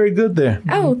saying you were very good there.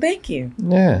 Oh, thank you.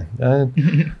 Yeah.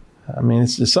 I mean,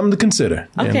 it's just something to consider.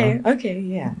 Okay,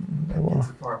 yeah. That's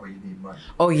the part where you need money.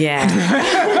 Oh, yeah.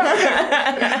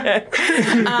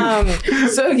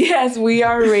 So, yes, we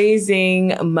are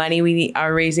raising money. We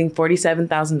are raising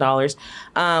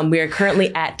 $47,000. We are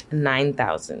currently at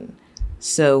 $9,000.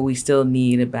 So we still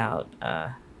need about,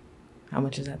 how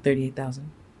much is that? $38,000.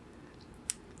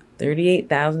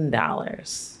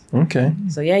 $38,000. Okay.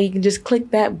 So yeah, you can just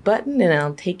click that button and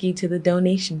I'll take you to the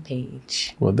donation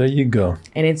page. Well, there you go.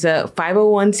 And it's a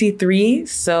 501c3,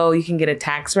 so you can get a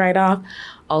tax write-off.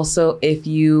 Also, if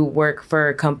you work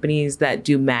for companies that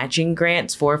do matching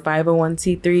grants for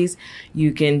 501c3s,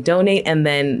 you can donate and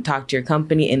then talk to your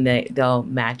company and they'll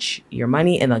match your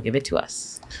money and they'll give it to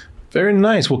us. Very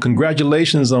nice. Well,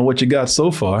 congratulations on what you got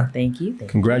so far. Thank you.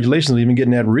 Congratulations on even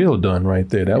getting that reel done right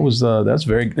there. That's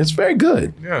very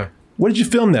good. Yeah. What did you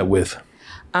film that with?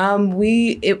 I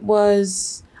believe it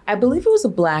was a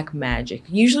Blackmagic.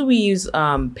 Usually we use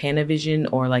Panavision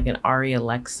or like an Arri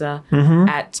Alexa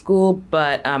at school,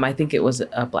 but I think it was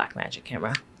a Blackmagic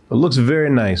camera. It looks very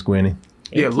nice, Gwenny.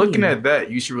 Yeah, looking at that,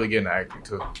 you should really get into acting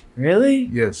too. Really?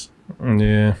 Yes.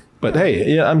 Yeah, but hey,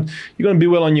 you're gonna be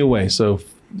well on your way. So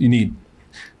you need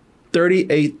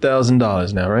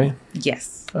 $38,000 now, right?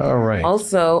 Yes. All right.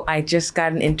 Also, I just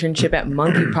got an internship at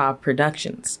Monkey Paw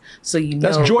Productions. So you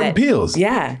know that's Jordan Peele's.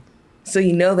 Yeah. So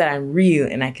you know that I'm real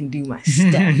and I can do my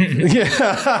stuff. Yeah.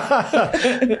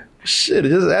 Shit,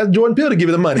 just ask Jordan Peele to give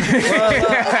you the money.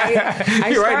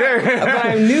 You're right there. But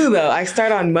I'm new though. I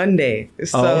start on Monday.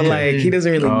 So he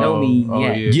doesn't really know me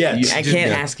yet. I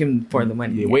can't ask him for the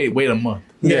money. Yeah, wait a month.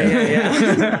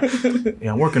 Yeah.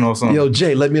 Yeah, I'm working on something. Yo,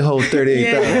 Jay, let me hold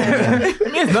 $38,000.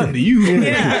 It means nothing to you.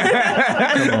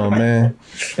 Come on, man.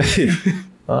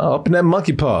 Up in that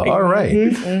monkey paw. All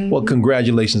right. Well,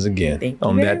 congratulations again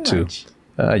on that too.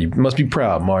 You must be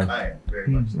proud, Martin. I am, very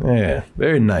much so. Yeah,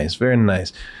 very nice, very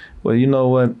nice. Well, you know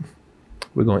what?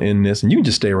 We're gonna end this, and you can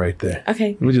just stay right there.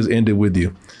 Okay. We'll just end it with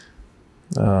you.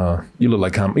 You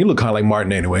look kind of like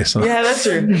Martin anyway. So yeah, that's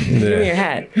true. Give me your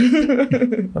hat.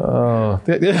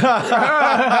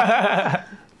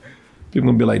 People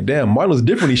gonna be like, damn, Martin was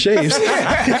different when he shaves.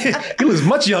 He was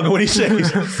much younger when he shaves.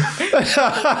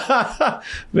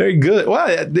 Very good.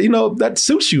 Well, that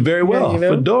suits you very well.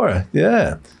 Fedora.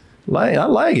 Yeah. I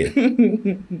like it.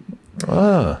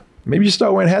 Maybe you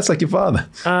start wearing hats like your father.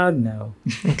 No.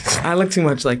 I look too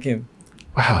much like him.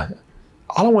 Wow.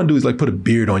 All I want to do is put a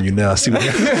beard on you now. See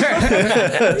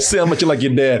see how much you like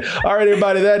your dad. All right,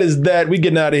 everybody, that is that. We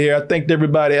getting out of here. I thanked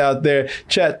everybody out there.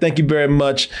 Chat, thank you very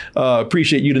much.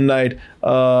 Appreciate you tonight.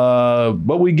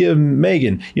 What we give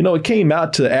Megan, it came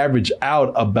out to average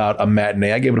out about a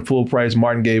matinee. I gave it a full price.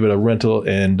 Martin gave it a rental,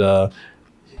 and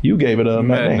you gave it a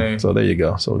matinee. So there you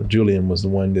go. So Julian was the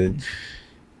one that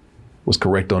was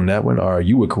correct on that one, or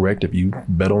you were correct if you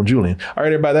bet on Julian. All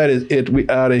right, everybody, that is it. We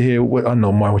out of here. I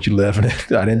know, Mark, what you laughing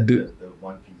at? I didn't do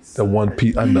the one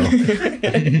piece. I know.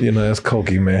 That's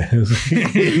Cokie, man.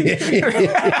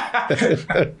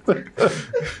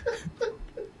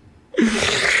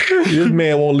 This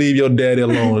man won't leave your daddy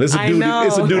alone. It's a dude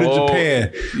in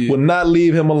Japan. Will not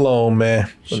leave him alone, man.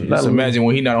 Just imagine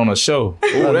when he's not on a show.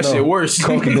 Oh, that shit worse.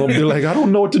 Cokie gonna be like, I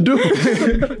don't know what to do.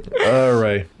 All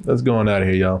right, let's go on out of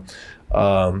here, y'all.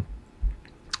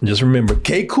 Just remember,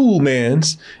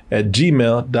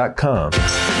 kcoolmans@gmail.com.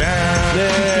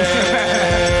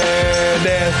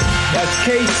 That's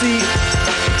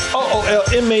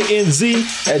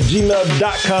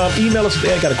KCOOLMANZ@gmail.com. Email us if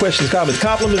you got questions, comments,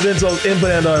 compliments, insults,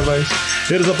 input, and advice.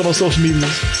 Hit us up on social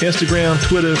medias: Instagram,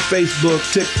 Twitter, Facebook,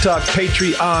 TikTok,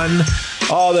 Patreon,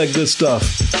 all that good stuff.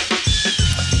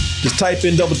 Just type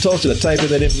in Double Toasted or type in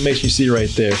that information you see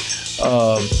right there.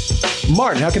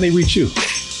 Martin, how can they reach you?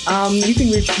 You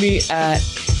can reach me at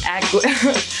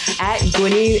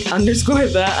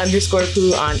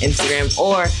Gwynny_the_poo on Instagram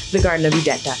or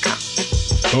thegardenofydet.com.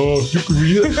 Oh, you can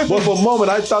read it. But for a moment,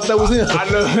 I thought that was him. I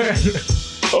know.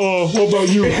 Oh, what about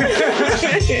you?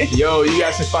 Yo, you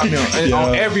guys can find me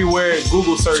on everywhere.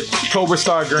 Google search Cobra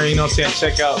Star Green. You know what I'm saying?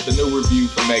 Check out the new review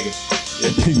from Megan.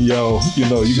 Yo, you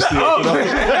can see it.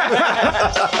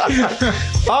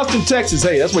 Austin, Texas.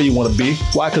 Hey, that's where you want to be.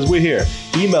 Why? Because we're here.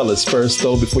 Email us first,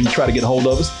 though, before you try to get a hold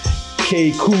of us.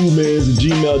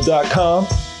 kcoolmans@gmail.com.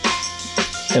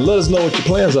 And let us know what your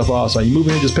plans are for us. Are you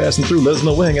moving in, just passing through? Let us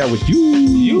know. We'll hang out with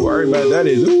you. All right, man. That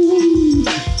is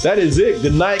it.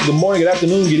 Good night, good morning, good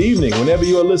afternoon, good evening. Whenever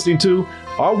you are listening to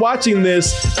or watching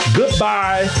this,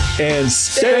 goodbye and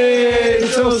stay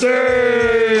toasted.